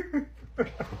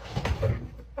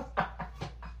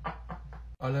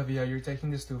 Olivia, you're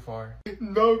taking this too far.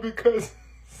 No, because...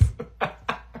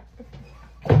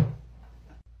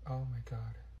 Oh my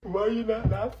god. Why are you not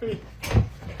laughing?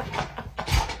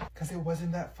 Because it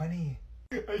wasn't that funny.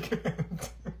 I can't.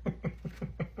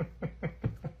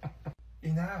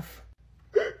 Enough.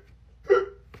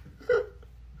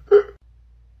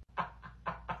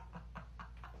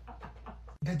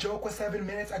 The joke was 7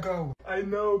 minutes ago. I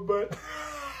know, but...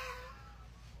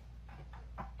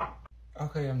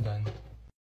 Okay, I'm done.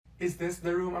 Is this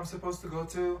the room I'm supposed to go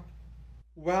to?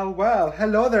 Well, well.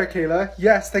 Hello there, Kayla.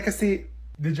 Yes, take a seat.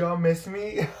 Did y'all miss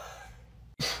me?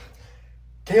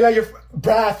 Kayla, your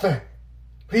breath.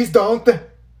 Please don't.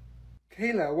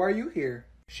 Kayla, why are you here?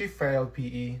 She failed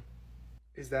PE.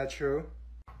 Is that true?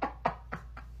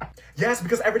 Yes,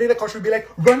 because every day the coach would be like,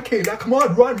 run, Kayla, come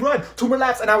on, run, 2 more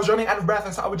laps. And I was running out of breath,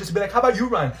 and so I would just be like, how about you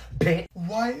run, bitch?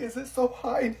 Why is it so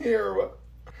hot in here?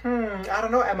 I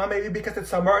don't know, Emma, maybe because it's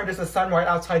summer and there's a sun right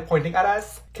outside pointing at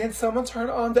us. Can someone turn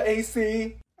on the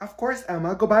AC? Of course,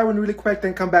 Emma. Go buy one really quick,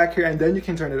 then come back here, and then you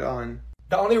can turn it on.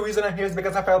 The only reason I'm here is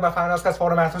because I failed my finals because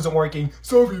photomath wasn't working.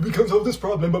 Sorry, we can solve this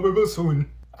problem, but we will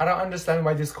soon. I don't understand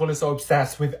why this school is so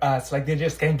obsessed with us. Like, they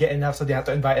just can't get enough, so they have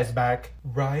to invite us back.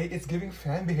 Right? It's giving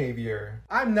fan behavior.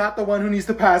 I'm not the one who needs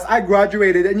to pass. I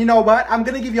graduated, and you know what? I'm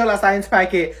gonna give y'all a science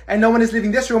packet, and no one is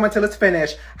leaving this room until it's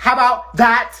finished. How about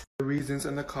that? The reasons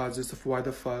and the causes of why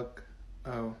the fuck...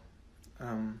 Oh.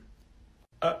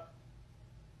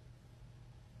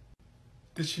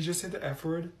 Did she just say the F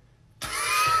word?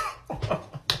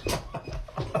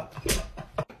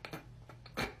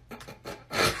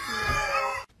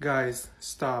 Guys,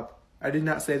 stop. I did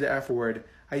not say the F word.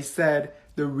 I said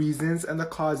the reasons and the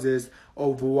causes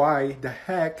of why the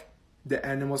heck the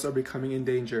animals are becoming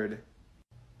endangered.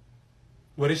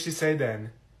 What did she say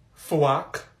then?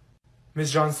 Fuck?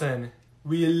 Miss Johnson,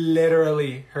 we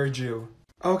literally heard you.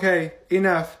 Okay,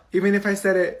 enough. Even if I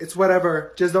said it, it's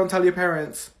whatever. Just don't tell your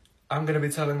parents. I'm gonna be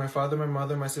telling my father, my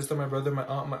mother, my sister, my brother, my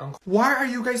aunt, my uncle. Why are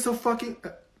you guys so fucking...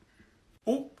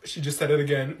 Oh, she just said it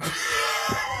again.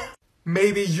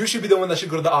 Maybe you should be the one that should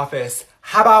go to the office.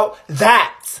 How about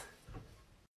that?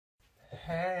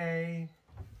 Hey.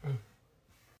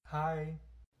 Hi.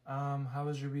 How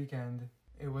was your weekend?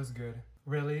 It was good.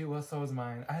 Really? Well, so was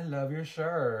mine. I love your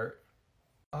shirt.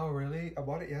 Oh, really? I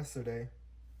bought it yesterday.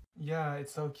 Yeah,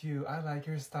 it's so cute. I like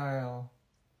your style.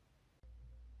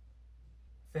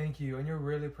 Thank you, and you're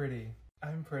really pretty.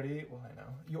 I'm pretty? Well, I know.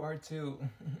 You are too.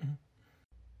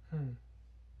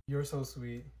 You're so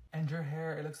sweet. And your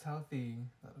hair, it looks healthy.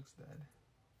 That looks dead.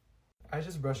 I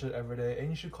just brush it every day, and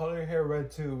you should color your hair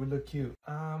red too. It would look cute.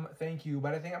 Thank you,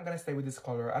 but I think I'm gonna stay with this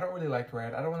color. I don't really like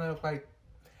red. I don't want to look like...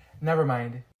 Never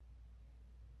mind.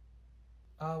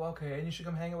 Oh, okay, and you should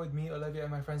come hang out with me, Olivia,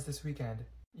 and my friends this weekend.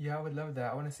 Yeah, I would love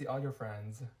that. I want to see all your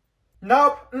friends.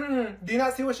 Nope. Do you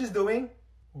not see what she's doing?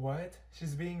 What?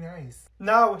 She's being nice.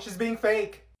 No, she's being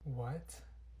fake. What?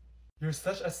 You're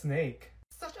such a snake.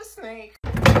 Such a snake.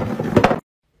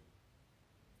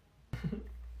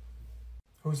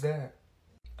 Who's that?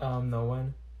 No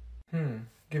one.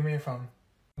 Give me your phone.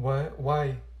 What?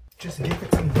 Why? Just give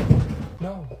it to me.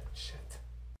 No. Shit.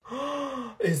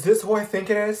 Is this who I think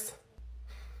it is?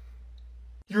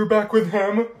 You're back with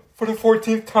him for the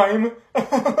 14th time?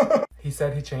 He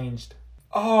said he changed.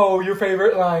 Oh, your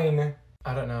favorite line.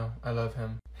 I don't know. I love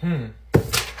him.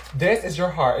 This is your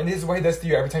heart, and this is what he does to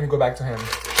you every time you go back to him.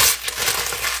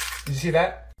 Did you see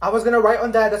that? I was gonna write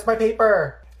on that. That's my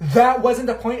paper. That wasn't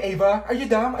the point, Ava. Are you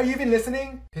dumb? Are you even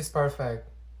listening? He's perfect.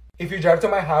 If you drive to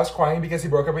my house crying because he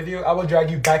broke up with you, I will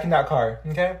drag you back in that car,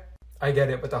 okay? I get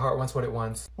it, but the heart wants what it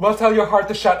wants. Well, tell your heart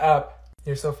to shut up.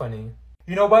 You're so funny.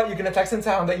 You know what? You're gonna text and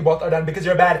tell him that you both are done because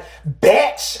you're a bad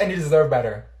bitch and you deserve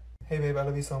better. Hey babe, I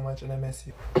love you so much and I miss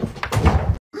you.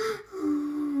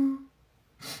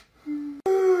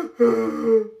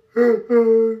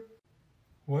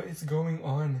 What is going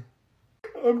on?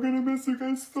 I'm gonna miss you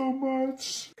guys so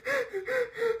much.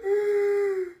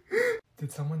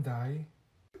 Did someone die?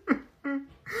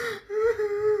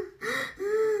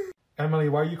 Emily,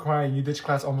 why are you crying? You ditch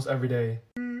class almost every day.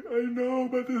 I know,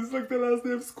 but this is like the last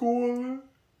day of school.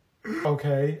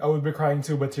 Okay, I would be crying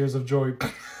too, but tears of joy.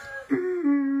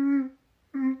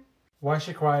 Why is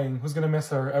she crying? Who's gonna miss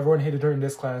her? Everyone hated her in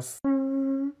this class.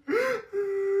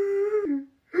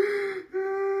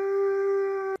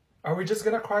 Are we just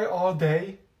gonna cry all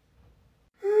day?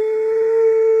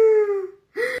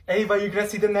 Ava, you're gonna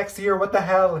see them next year. What the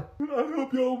hell? I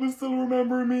hope y'all will still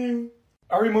remember me.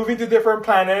 Are we moving to different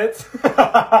planets?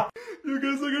 You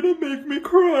guys are gonna make me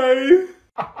cry.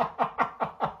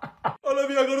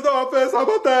 Olivia, go to the office. How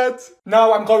about that?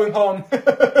 No, I'm going home.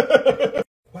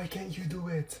 Why can't you do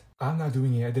it? I'm not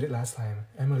doing it. I did it last time.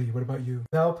 Emily, what about you?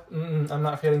 Nope. I'm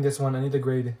not failing this one. I need a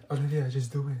grade. Olivia,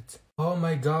 just do it. Oh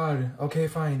my god. Okay,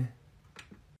 fine.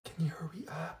 Can you hurry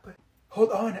up?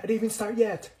 Hold on. I didn't even start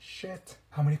yet. Shit.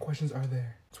 How many questions are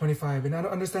there? 25, and I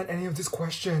don't understand any of these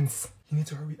questions. You need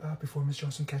to hurry up before Miss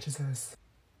Johnson catches us.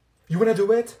 You wanna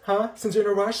do it? Huh? Since you're in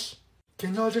a rush?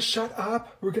 Can y'all just shut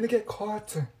up? We're gonna get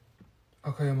caught.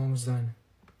 Okay, I'm almost done.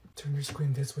 Turn your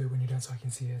screen this way when you're done so I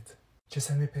can see it. Just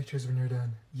send me pictures when you're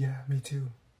done. Yeah, me too.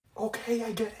 Okay,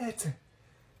 I get it.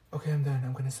 Okay, I'm done.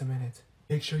 I'm gonna submit it.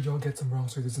 Make sure y'all get some wrong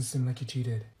so it doesn't seem like you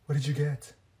cheated. What did you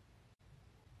get?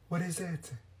 What is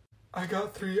it? I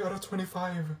got 3 out of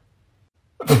 25.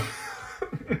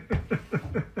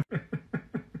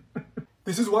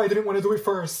 This is why I didn't want to do it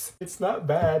first. It's not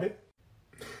bad.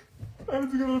 I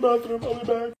have to go to the bathroom. I'll be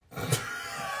back.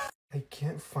 I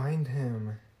can't find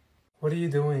him. What are you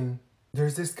doing?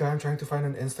 There's this guy I'm trying to find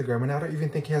on Instagram and I don't even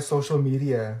think he has social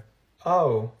media.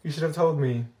 Oh, you should have told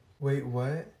me. Wait,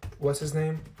 what? What's his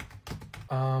name?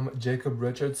 Jacob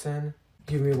Richardson?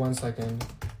 Give me 1 second.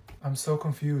 I'm so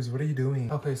confused. What are you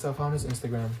doing? Okay, so I found his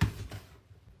Instagram.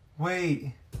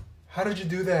 Wait, how did you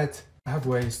do that? I have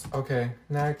ways. Okay,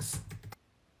 next.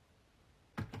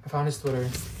 I found his Twitter.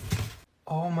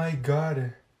 Oh my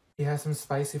god. He has some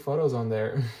spicy photos on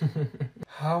there.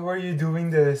 How are you doing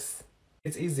this?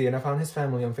 It's easy, and I found his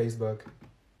family on Facebook.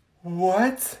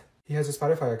 What? He has a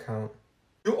Spotify account.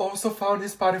 You also found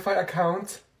his Spotify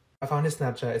account? I found his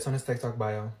Snapchat. It's on his TikTok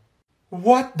bio.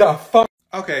 What the fuck?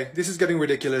 Okay, this is getting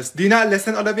ridiculous. Do you not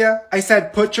listen, Olivia? I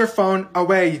said put your phone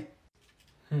away.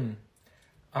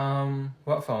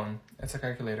 What phone? It's a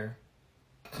calculator.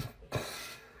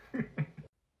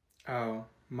 Oh,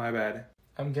 my bad.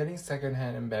 I'm getting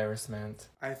secondhand embarrassment.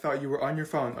 I thought you were on your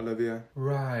phone, Olivia.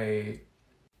 Right.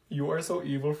 You are so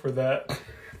evil for that.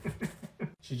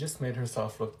 She just made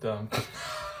herself look dumb.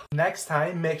 Next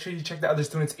time, make sure you check the other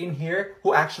students in here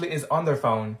who actually is on their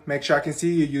phone. Make sure I can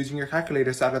see you using your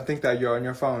calculator so I don't think that you're on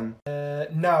your phone.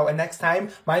 No, and next time,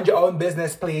 mind your own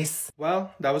business, please.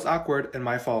 Well, that was awkward and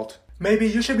my fault. Maybe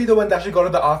you should be the one that should go to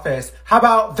the office. How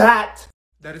about that?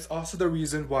 That is also the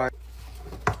reason why...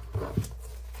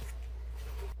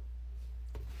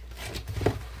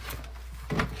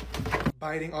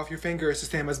 Biting off your finger is the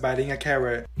same as biting a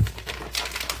carrot.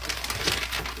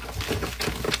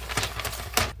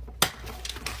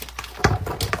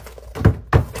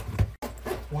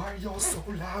 Why are y'all so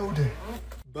loud?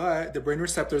 But the brain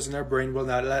receptors in our brain will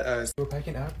not let us. We're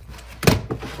packing up.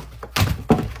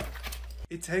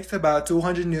 It takes about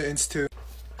 200 newtons to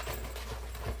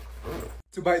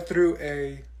bite through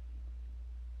a...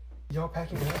 Y'all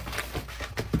packing it up?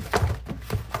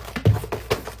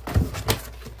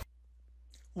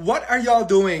 What are y'all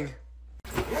doing?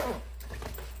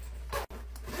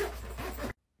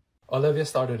 Olivia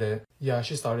started it. Yeah,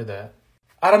 she started that.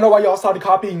 I don't know why y'all started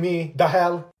copying me. The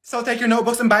hell? So take your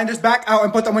notebooks and binders back out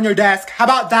and put them on your desk. How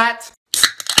about that?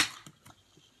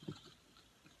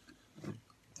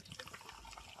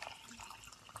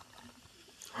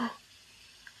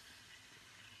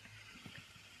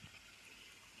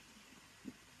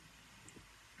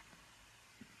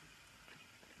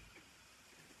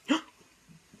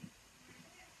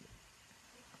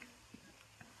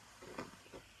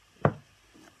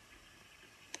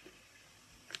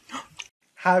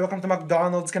 Hi, welcome to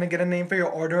McDonald's. Can I get a name for your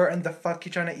order and the fuck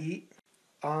you trying to eat?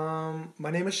 My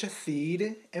name is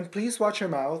Shahid, and please watch your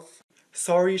mouth.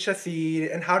 Sorry,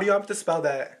 Shahid. And how do you want me to spell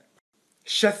that?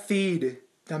 Shahid,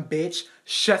 dumb bitch.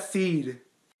 Shahid.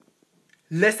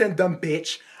 Listen, dumb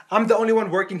bitch. I'm the only one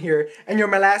working here, and you're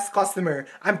my last customer.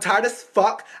 I'm tired as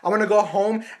fuck. I want to go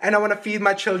home, and I want to feed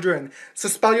my children. So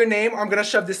spell your name, or I'm gonna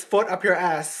shove this foot up your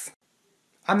ass.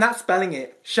 I'm not spelling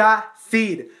it.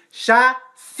 Shahid.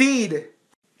 Shahid.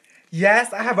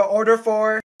 Yes, I have an order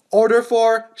for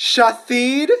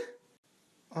Shahid.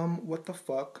 What the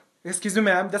fuck? Excuse me,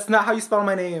 ma'am, that's not how you spell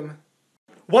my name.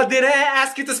 What, did I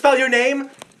ask you to spell your name?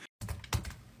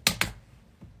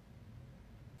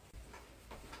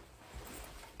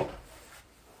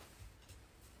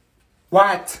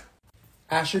 What?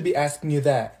 I should be asking you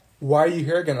that. Why are you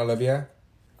here again, Olivia?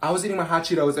 I was eating my hot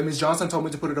Cheetos and Miss Johnson told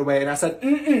me to put it away and I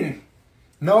said,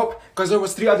 Nope, because there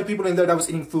was 3 other people in there that was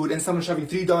eating food and someone shoving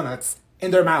 3 donuts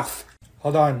in their mouth.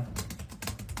 Hold on.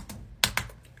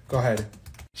 Go ahead.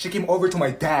 She came over to my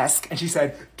desk and she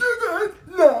said, do that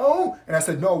now. And I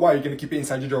said, no, why? You're going to keep it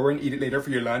inside your drawer and eat it later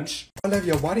for your lunch?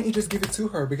 Olivia, why didn't you just give it to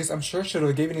her? Because I'm sure she would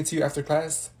have given it to you after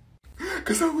class.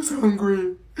 Because I was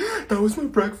hungry. That was my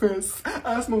breakfast.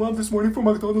 I asked my mom this morning for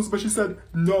McDonald's, but she said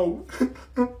no.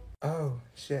 Oh,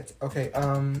 shit. Okay,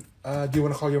 do you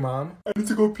want to call your mom? I need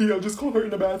to go pee. I'll just call her in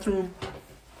the bathroom.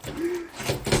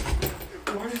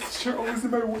 Why is she always in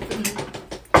my way?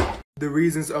 The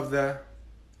reasons of the...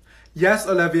 Yes,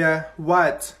 Olivia.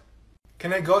 What?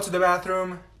 Can I go to the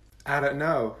bathroom? I don't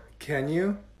know. Can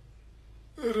you?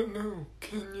 I don't know.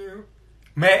 Can you?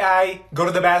 May I go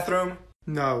to the bathroom?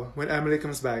 No, when Emily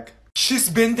comes back. She's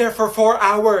been there for 4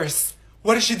 hours.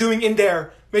 What is she doing in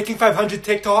there? Making 500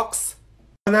 TikToks?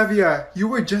 Olivia, you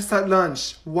were just at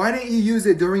lunch. Why didn't you use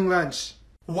it during lunch?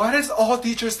 Why does all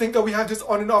teachers think that we have this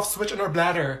on and off switch in our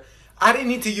bladder? I didn't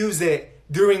need to use it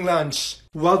during lunch.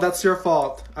 Well, that's your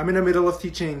fault. I'm in the middle of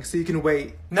teaching, so you can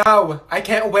wait. No, I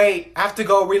can't wait. I have to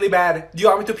go really bad. Do you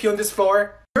want me to pee on this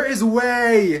floor? There is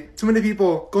way too many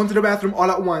people going to the bathroom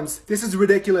all at once. This is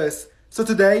ridiculous. So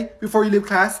today, before you leave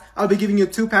class, I'll be giving you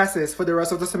 2 passes for the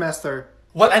rest of the semester.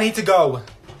 Well, I need to go.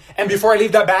 And before I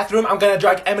leave that bathroom, I'm gonna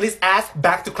drag Emily's ass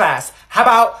back to class. How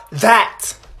about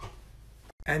that?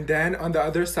 And then on the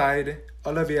other side,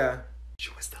 Olivia. She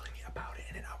was telling me about it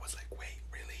and then I was like, wait,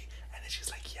 really? And then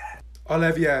she's like, yeah.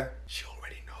 Olivia. She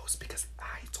already knows because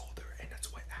I told her and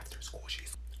that's why after school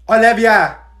she's...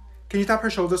 Olivia! Can you tap her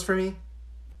shoulders for me?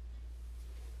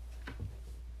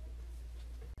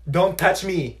 Don't touch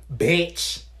me,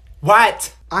 bitch.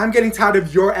 What? I'm getting tired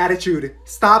of your attitude.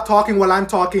 Stop talking while I'm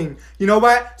talking. You know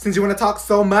what? Since you want to talk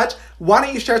so much, why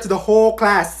don't you share it to the whole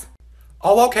class?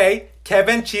 Oh, okay.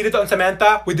 Kevin cheated on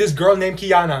Samantha with this girl named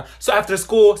Kiana. So after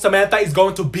school, Samantha is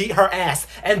going to beat her ass.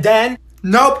 And then...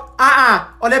 Nope.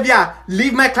 Olivia,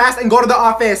 leave my class and go to the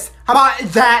office. How about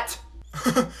that?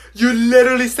 You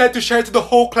literally said to share it to the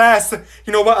whole class.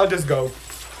 You know what? I'll just go.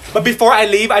 But before I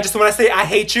leave, I just want to say I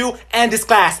hate you and this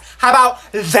class. How about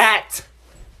that?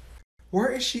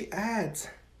 Where is she at?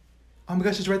 Oh my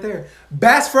gosh, she's right there.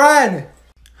 Best friend!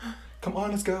 Come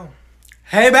on, let's go.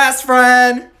 Hey, best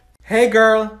friend! Hey,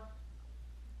 girl.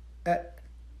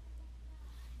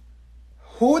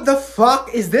 Who the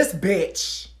fuck is this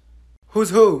bitch? Who's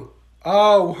who?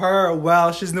 Oh, her.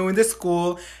 Well, she's new in this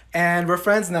school and we're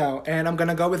friends now. And I'm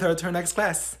gonna go with her to her next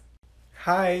class.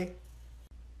 Hi.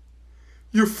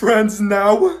 You're friends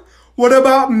now? What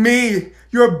about me?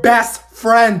 Your best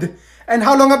friend. And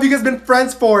how long have you guys been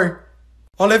friends for?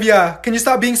 Olivia, can you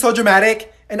stop being so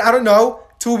dramatic? And I don't know,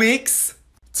 2 weeks?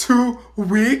 2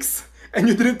 weeks? And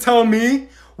you didn't tell me?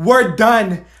 We're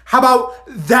done. How about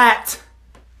that?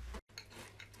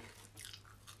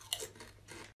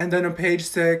 And then on page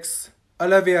 6,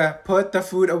 Olivia, put the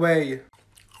food away.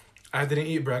 I didn't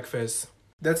eat breakfast.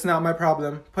 That's not my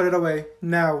problem. Put it away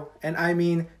now. And I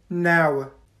mean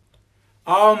now.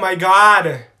 Oh my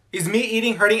god. Is me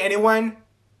eating hurting anyone?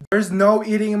 There's no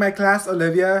eating in my class,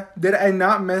 Olivia. Did I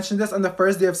not mention this on the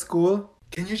first day of school?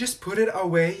 Can you just put it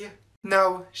away?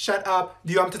 No, shut up.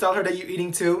 Do you want me to tell her that you're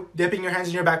eating too? Dipping your hands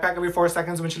in your backpack every 4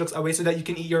 seconds when she looks away so that you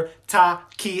can eat your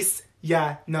ta-keys?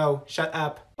 Yeah, no, shut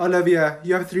up. Olivia,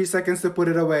 you have 3 seconds to put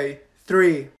it away.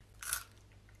 3,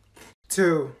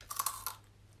 2,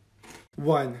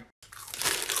 1.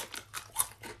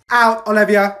 Out,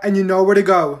 Olivia, and you know where to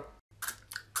go.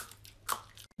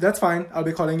 That's fine. I'll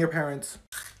be calling your parents.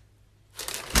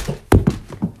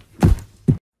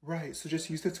 Right, so just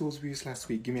use the tools we used last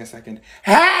week. Give me a second.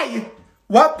 Hey!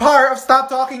 What part of stop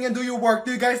talking and do your work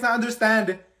do you guys not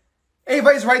understand? Ava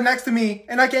is right next to me,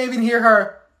 and I can't even hear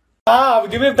her. Stop!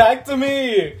 Give it back to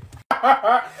me!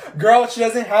 Girl, she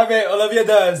doesn't have it. Olivia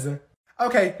does.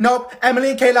 Okay, nope.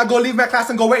 Emily and Kayla, go leave my class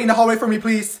and go wait in the hallway for me,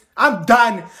 please. I'm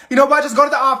done. You know what? Just go to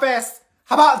the office.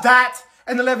 How about that?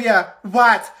 And Olivia,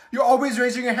 what? You're always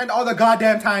raising your hand all the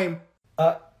goddamn time.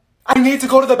 I need to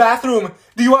go to the bathroom.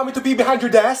 Do you want me to be behind your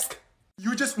desk?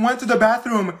 You just went to the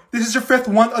bathroom. This is your 5th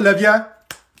one, Olivia.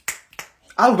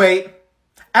 I'll wait.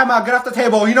 Emma, get off the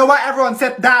table. You know what? Everyone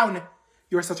sit down.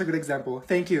 You are such a good example.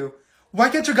 Thank you. Why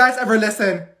can't you guys ever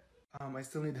listen? I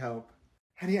still need help.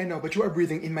 Honey, I know, but you are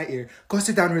breathing in my ear. Go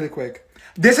sit down really quick.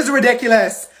 This is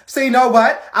ridiculous. So you know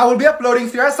what? I will be uploading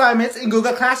 3 assignments in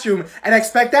Google Classroom and I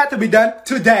expect that to be done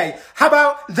today. How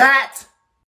about that?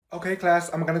 Okay, class,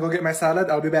 I'm gonna go get my salad.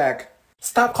 I'll be back.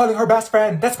 Stop calling her best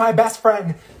friend. That's my best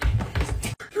friend.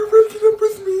 You're breaking up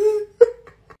with me.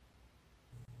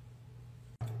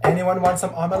 Anyone want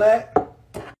some omelette?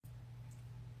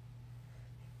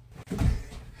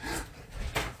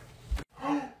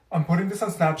 I'm putting this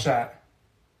on Snapchat.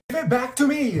 Give it back to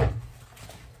me.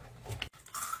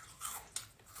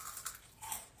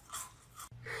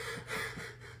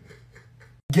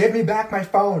 Give me back my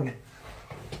phone.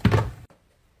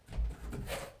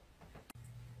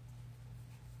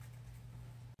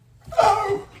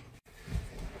 Oh!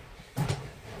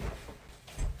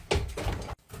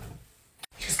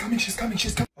 She's coming.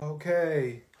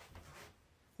 Okay.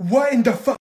 What in the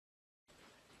fuck?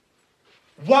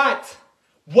 What?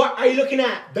 What are you looking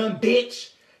at, dumb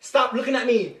bitch? Stop looking at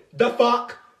me. The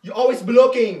fuck? You always be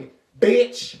looking,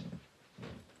 bitch.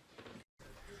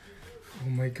 Oh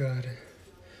my god.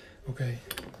 Okay.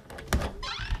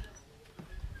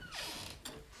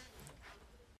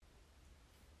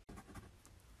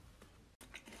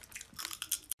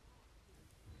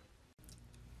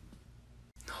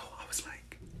 No, I was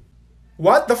like...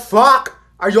 What the fuck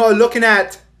are y'all looking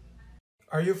at?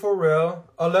 Are you for real?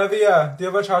 Olivia, do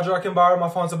you have a charger I can borrow? My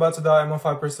phone's about to die. I'm on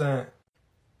 5%.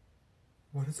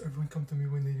 Why does everyone come to me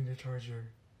when they need a charger?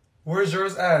 Where's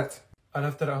yours at? I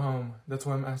left it at home. That's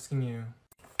why I'm asking you.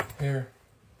 Here.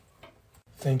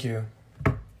 Thank you.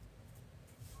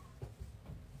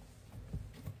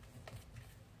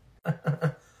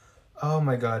 Oh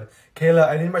my god. Kayla,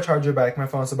 I need my charger back. My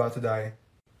phone's about to die.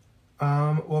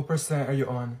 What percent are you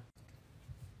on?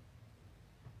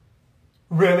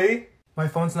 Really? My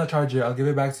phone's not charged yet. I'll give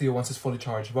it back to you once it's fully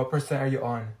charged. What percent are you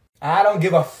on? I don't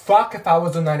give a fuck if I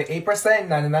was on 98%,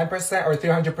 99%, or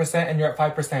 300% and you're at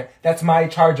 5%. That's my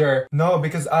charger. No,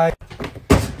 because I...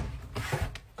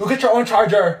 Go get your own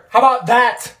charger. How about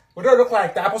that? What do I look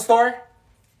like? The Apple Store?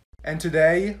 And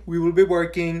today, we will be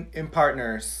working in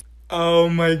partners. Oh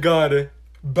my god.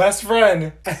 Best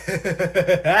friend.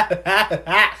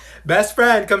 Best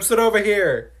friend, come sit over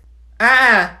here.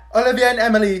 Olivia and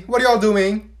Emily, what are y'all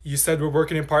doing? You said we're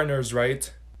working in partners,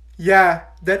 right? Yeah,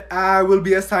 that I will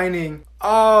be assigning.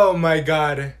 Oh my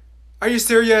god. Are you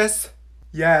serious?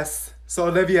 Yes. So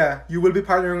Olivia, you will be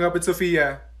partnering up with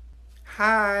Sophia.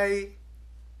 Hi.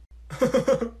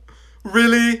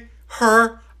 Really?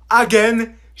 Her?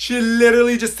 Again? She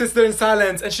literally just sits there in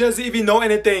silence and she doesn't even know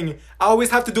anything. I always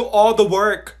have to do all the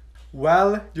work.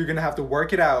 Well, you're gonna have to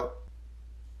work it out.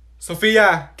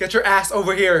 Sophia, get your ass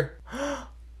over here.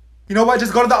 You know what?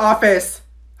 Just go to the office.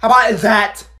 How about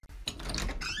that?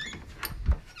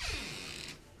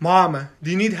 Mom,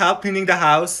 do you need help cleaning the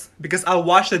house? Because I'll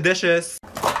wash the dishes.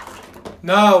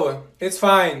 No, it's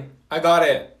fine. I got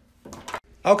it.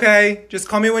 Okay, just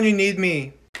call me when you need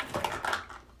me.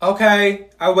 Okay,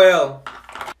 I will.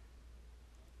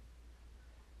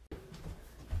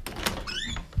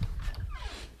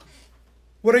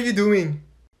 What are you doing?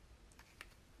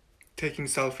 Taking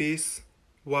selfies?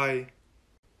 Why?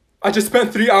 I just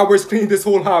spent 3 hours cleaning this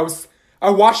whole house. I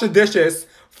washed the dishes,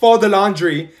 fold the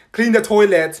laundry, clean the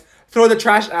toilet, throw the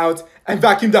trash out, and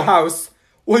vacuum the house.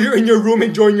 While you're in your room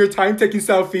enjoying your time taking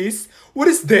selfies? What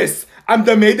is this? I'm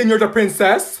the maid and you're the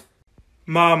princess?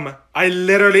 Mom, I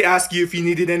literally asked you if you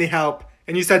needed any help,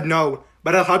 and you said no,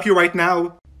 but I'll help you right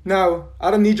now. No,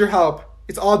 I don't need your help.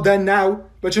 It's all done now,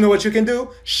 but you know what you can do?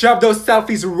 Shove those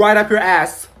selfies right up your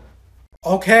ass.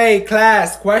 Okay,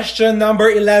 class, question number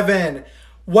 11.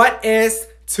 What is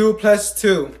 2 plus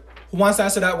 2? Who wants to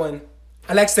answer that one?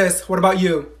 Alexis, what about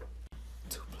you?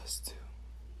 2 plus 2.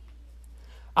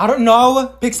 I don't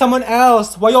know. Pick someone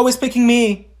else. Why are you always picking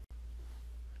me?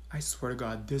 I swear to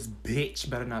God, this bitch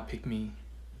better not pick me.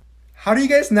 How do you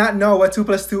guys not know what 2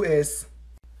 plus 2 is?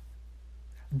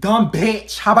 Dumb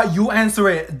bitch, how about you answer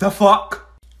it? The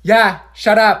fuck? Yeah,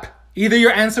 shut up. Either you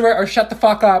answer it or shut the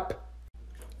fuck up.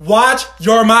 Watch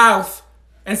your mouth.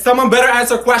 And someone better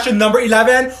answer question number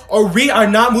 11 or we are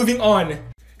not moving on.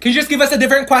 Can you just give us a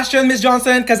different question, Miss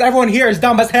Johnson? Because everyone here is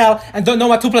dumb as hell and don't know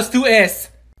what 2 plus 2 is.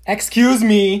 Excuse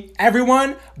me,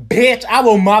 everyone? Bitch, I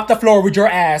will mop the floor with your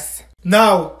ass.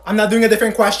 No, I'm not doing a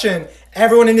different question.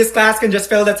 Everyone in this class can just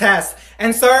fail the test.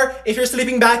 And sir, if you're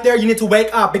sleeping back there, you need to wake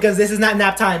up because this is not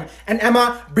nap time. And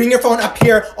Emma, bring your phone up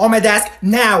here on my desk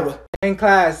now. In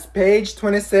class, page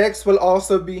 26 will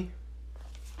also be...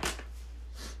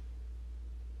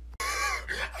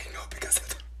 I know because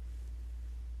of...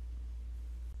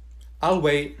 I'll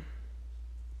wait.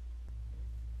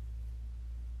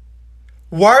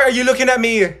 Why are you looking at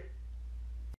me?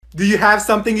 Do you have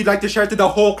something you'd like to share to the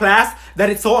whole class that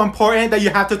it's so important that you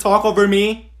have to talk over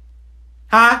me?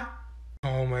 Huh?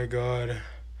 Oh my God.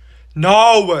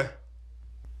 No!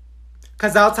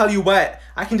 Cause I'll tell you what,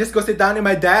 I can just go sit down in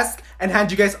my desk and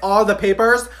hand you guys all the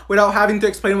papers without having to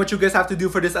explain what you guys have to do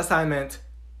for this assignment.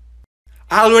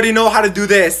 I already know how to do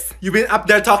this. You've been up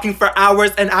there talking for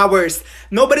hours and hours.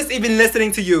 Nobody's even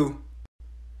listening to you.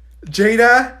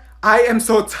 Jada, I am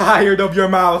so tired of your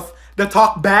mouth. The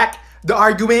talk back, the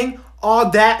arguing, all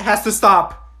that has to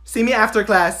stop. See me after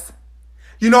class.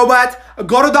 You know what?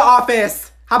 Go to the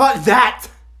office. How about that?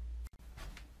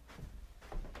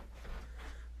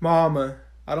 Mom,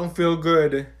 I don't feel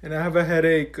good and I have a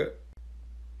headache.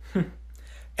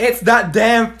 It's that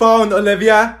damn phone,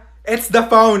 Olivia. It's the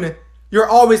phone. You're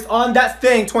always on that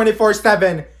thing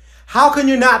 24/7. How can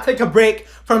you not take a break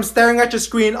from staring at your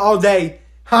screen all day?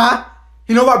 Huh?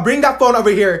 You know what? Bring that phone over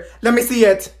here. Let me see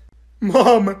it.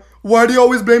 Mom, why do you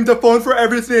always blame the phone for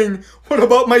everything? What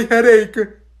about my headache?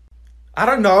 I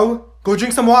don't know. Go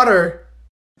drink some water.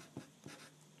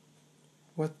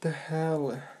 What the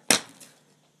hell?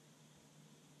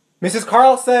 Mrs.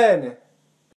 Carlson!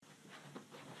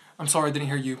 I'm sorry I didn't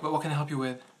hear you, but what can I help you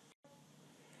with?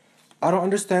 I don't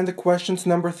understand the questions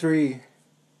number 3.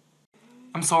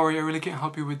 I'm sorry, I really can't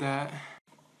help you with that.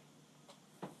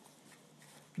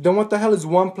 Then what the hell is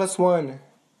 1 plus 1?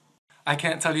 I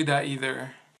can't tell you that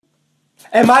either.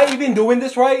 Am I even doing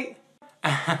this right?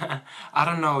 I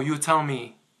don't know, you tell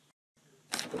me.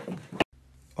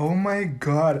 Oh my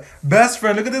God. Best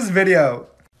friend, look at this video.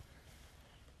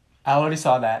 I already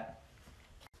saw that.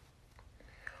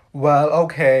 Well,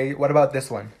 okay, what about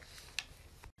this one?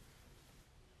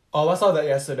 Oh, I saw that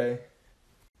yesterday.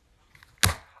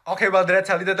 Okay, well, did I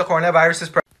tell you that the coronavirus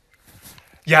is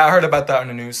Yeah, I heard about that on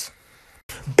the news.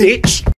 Bitch!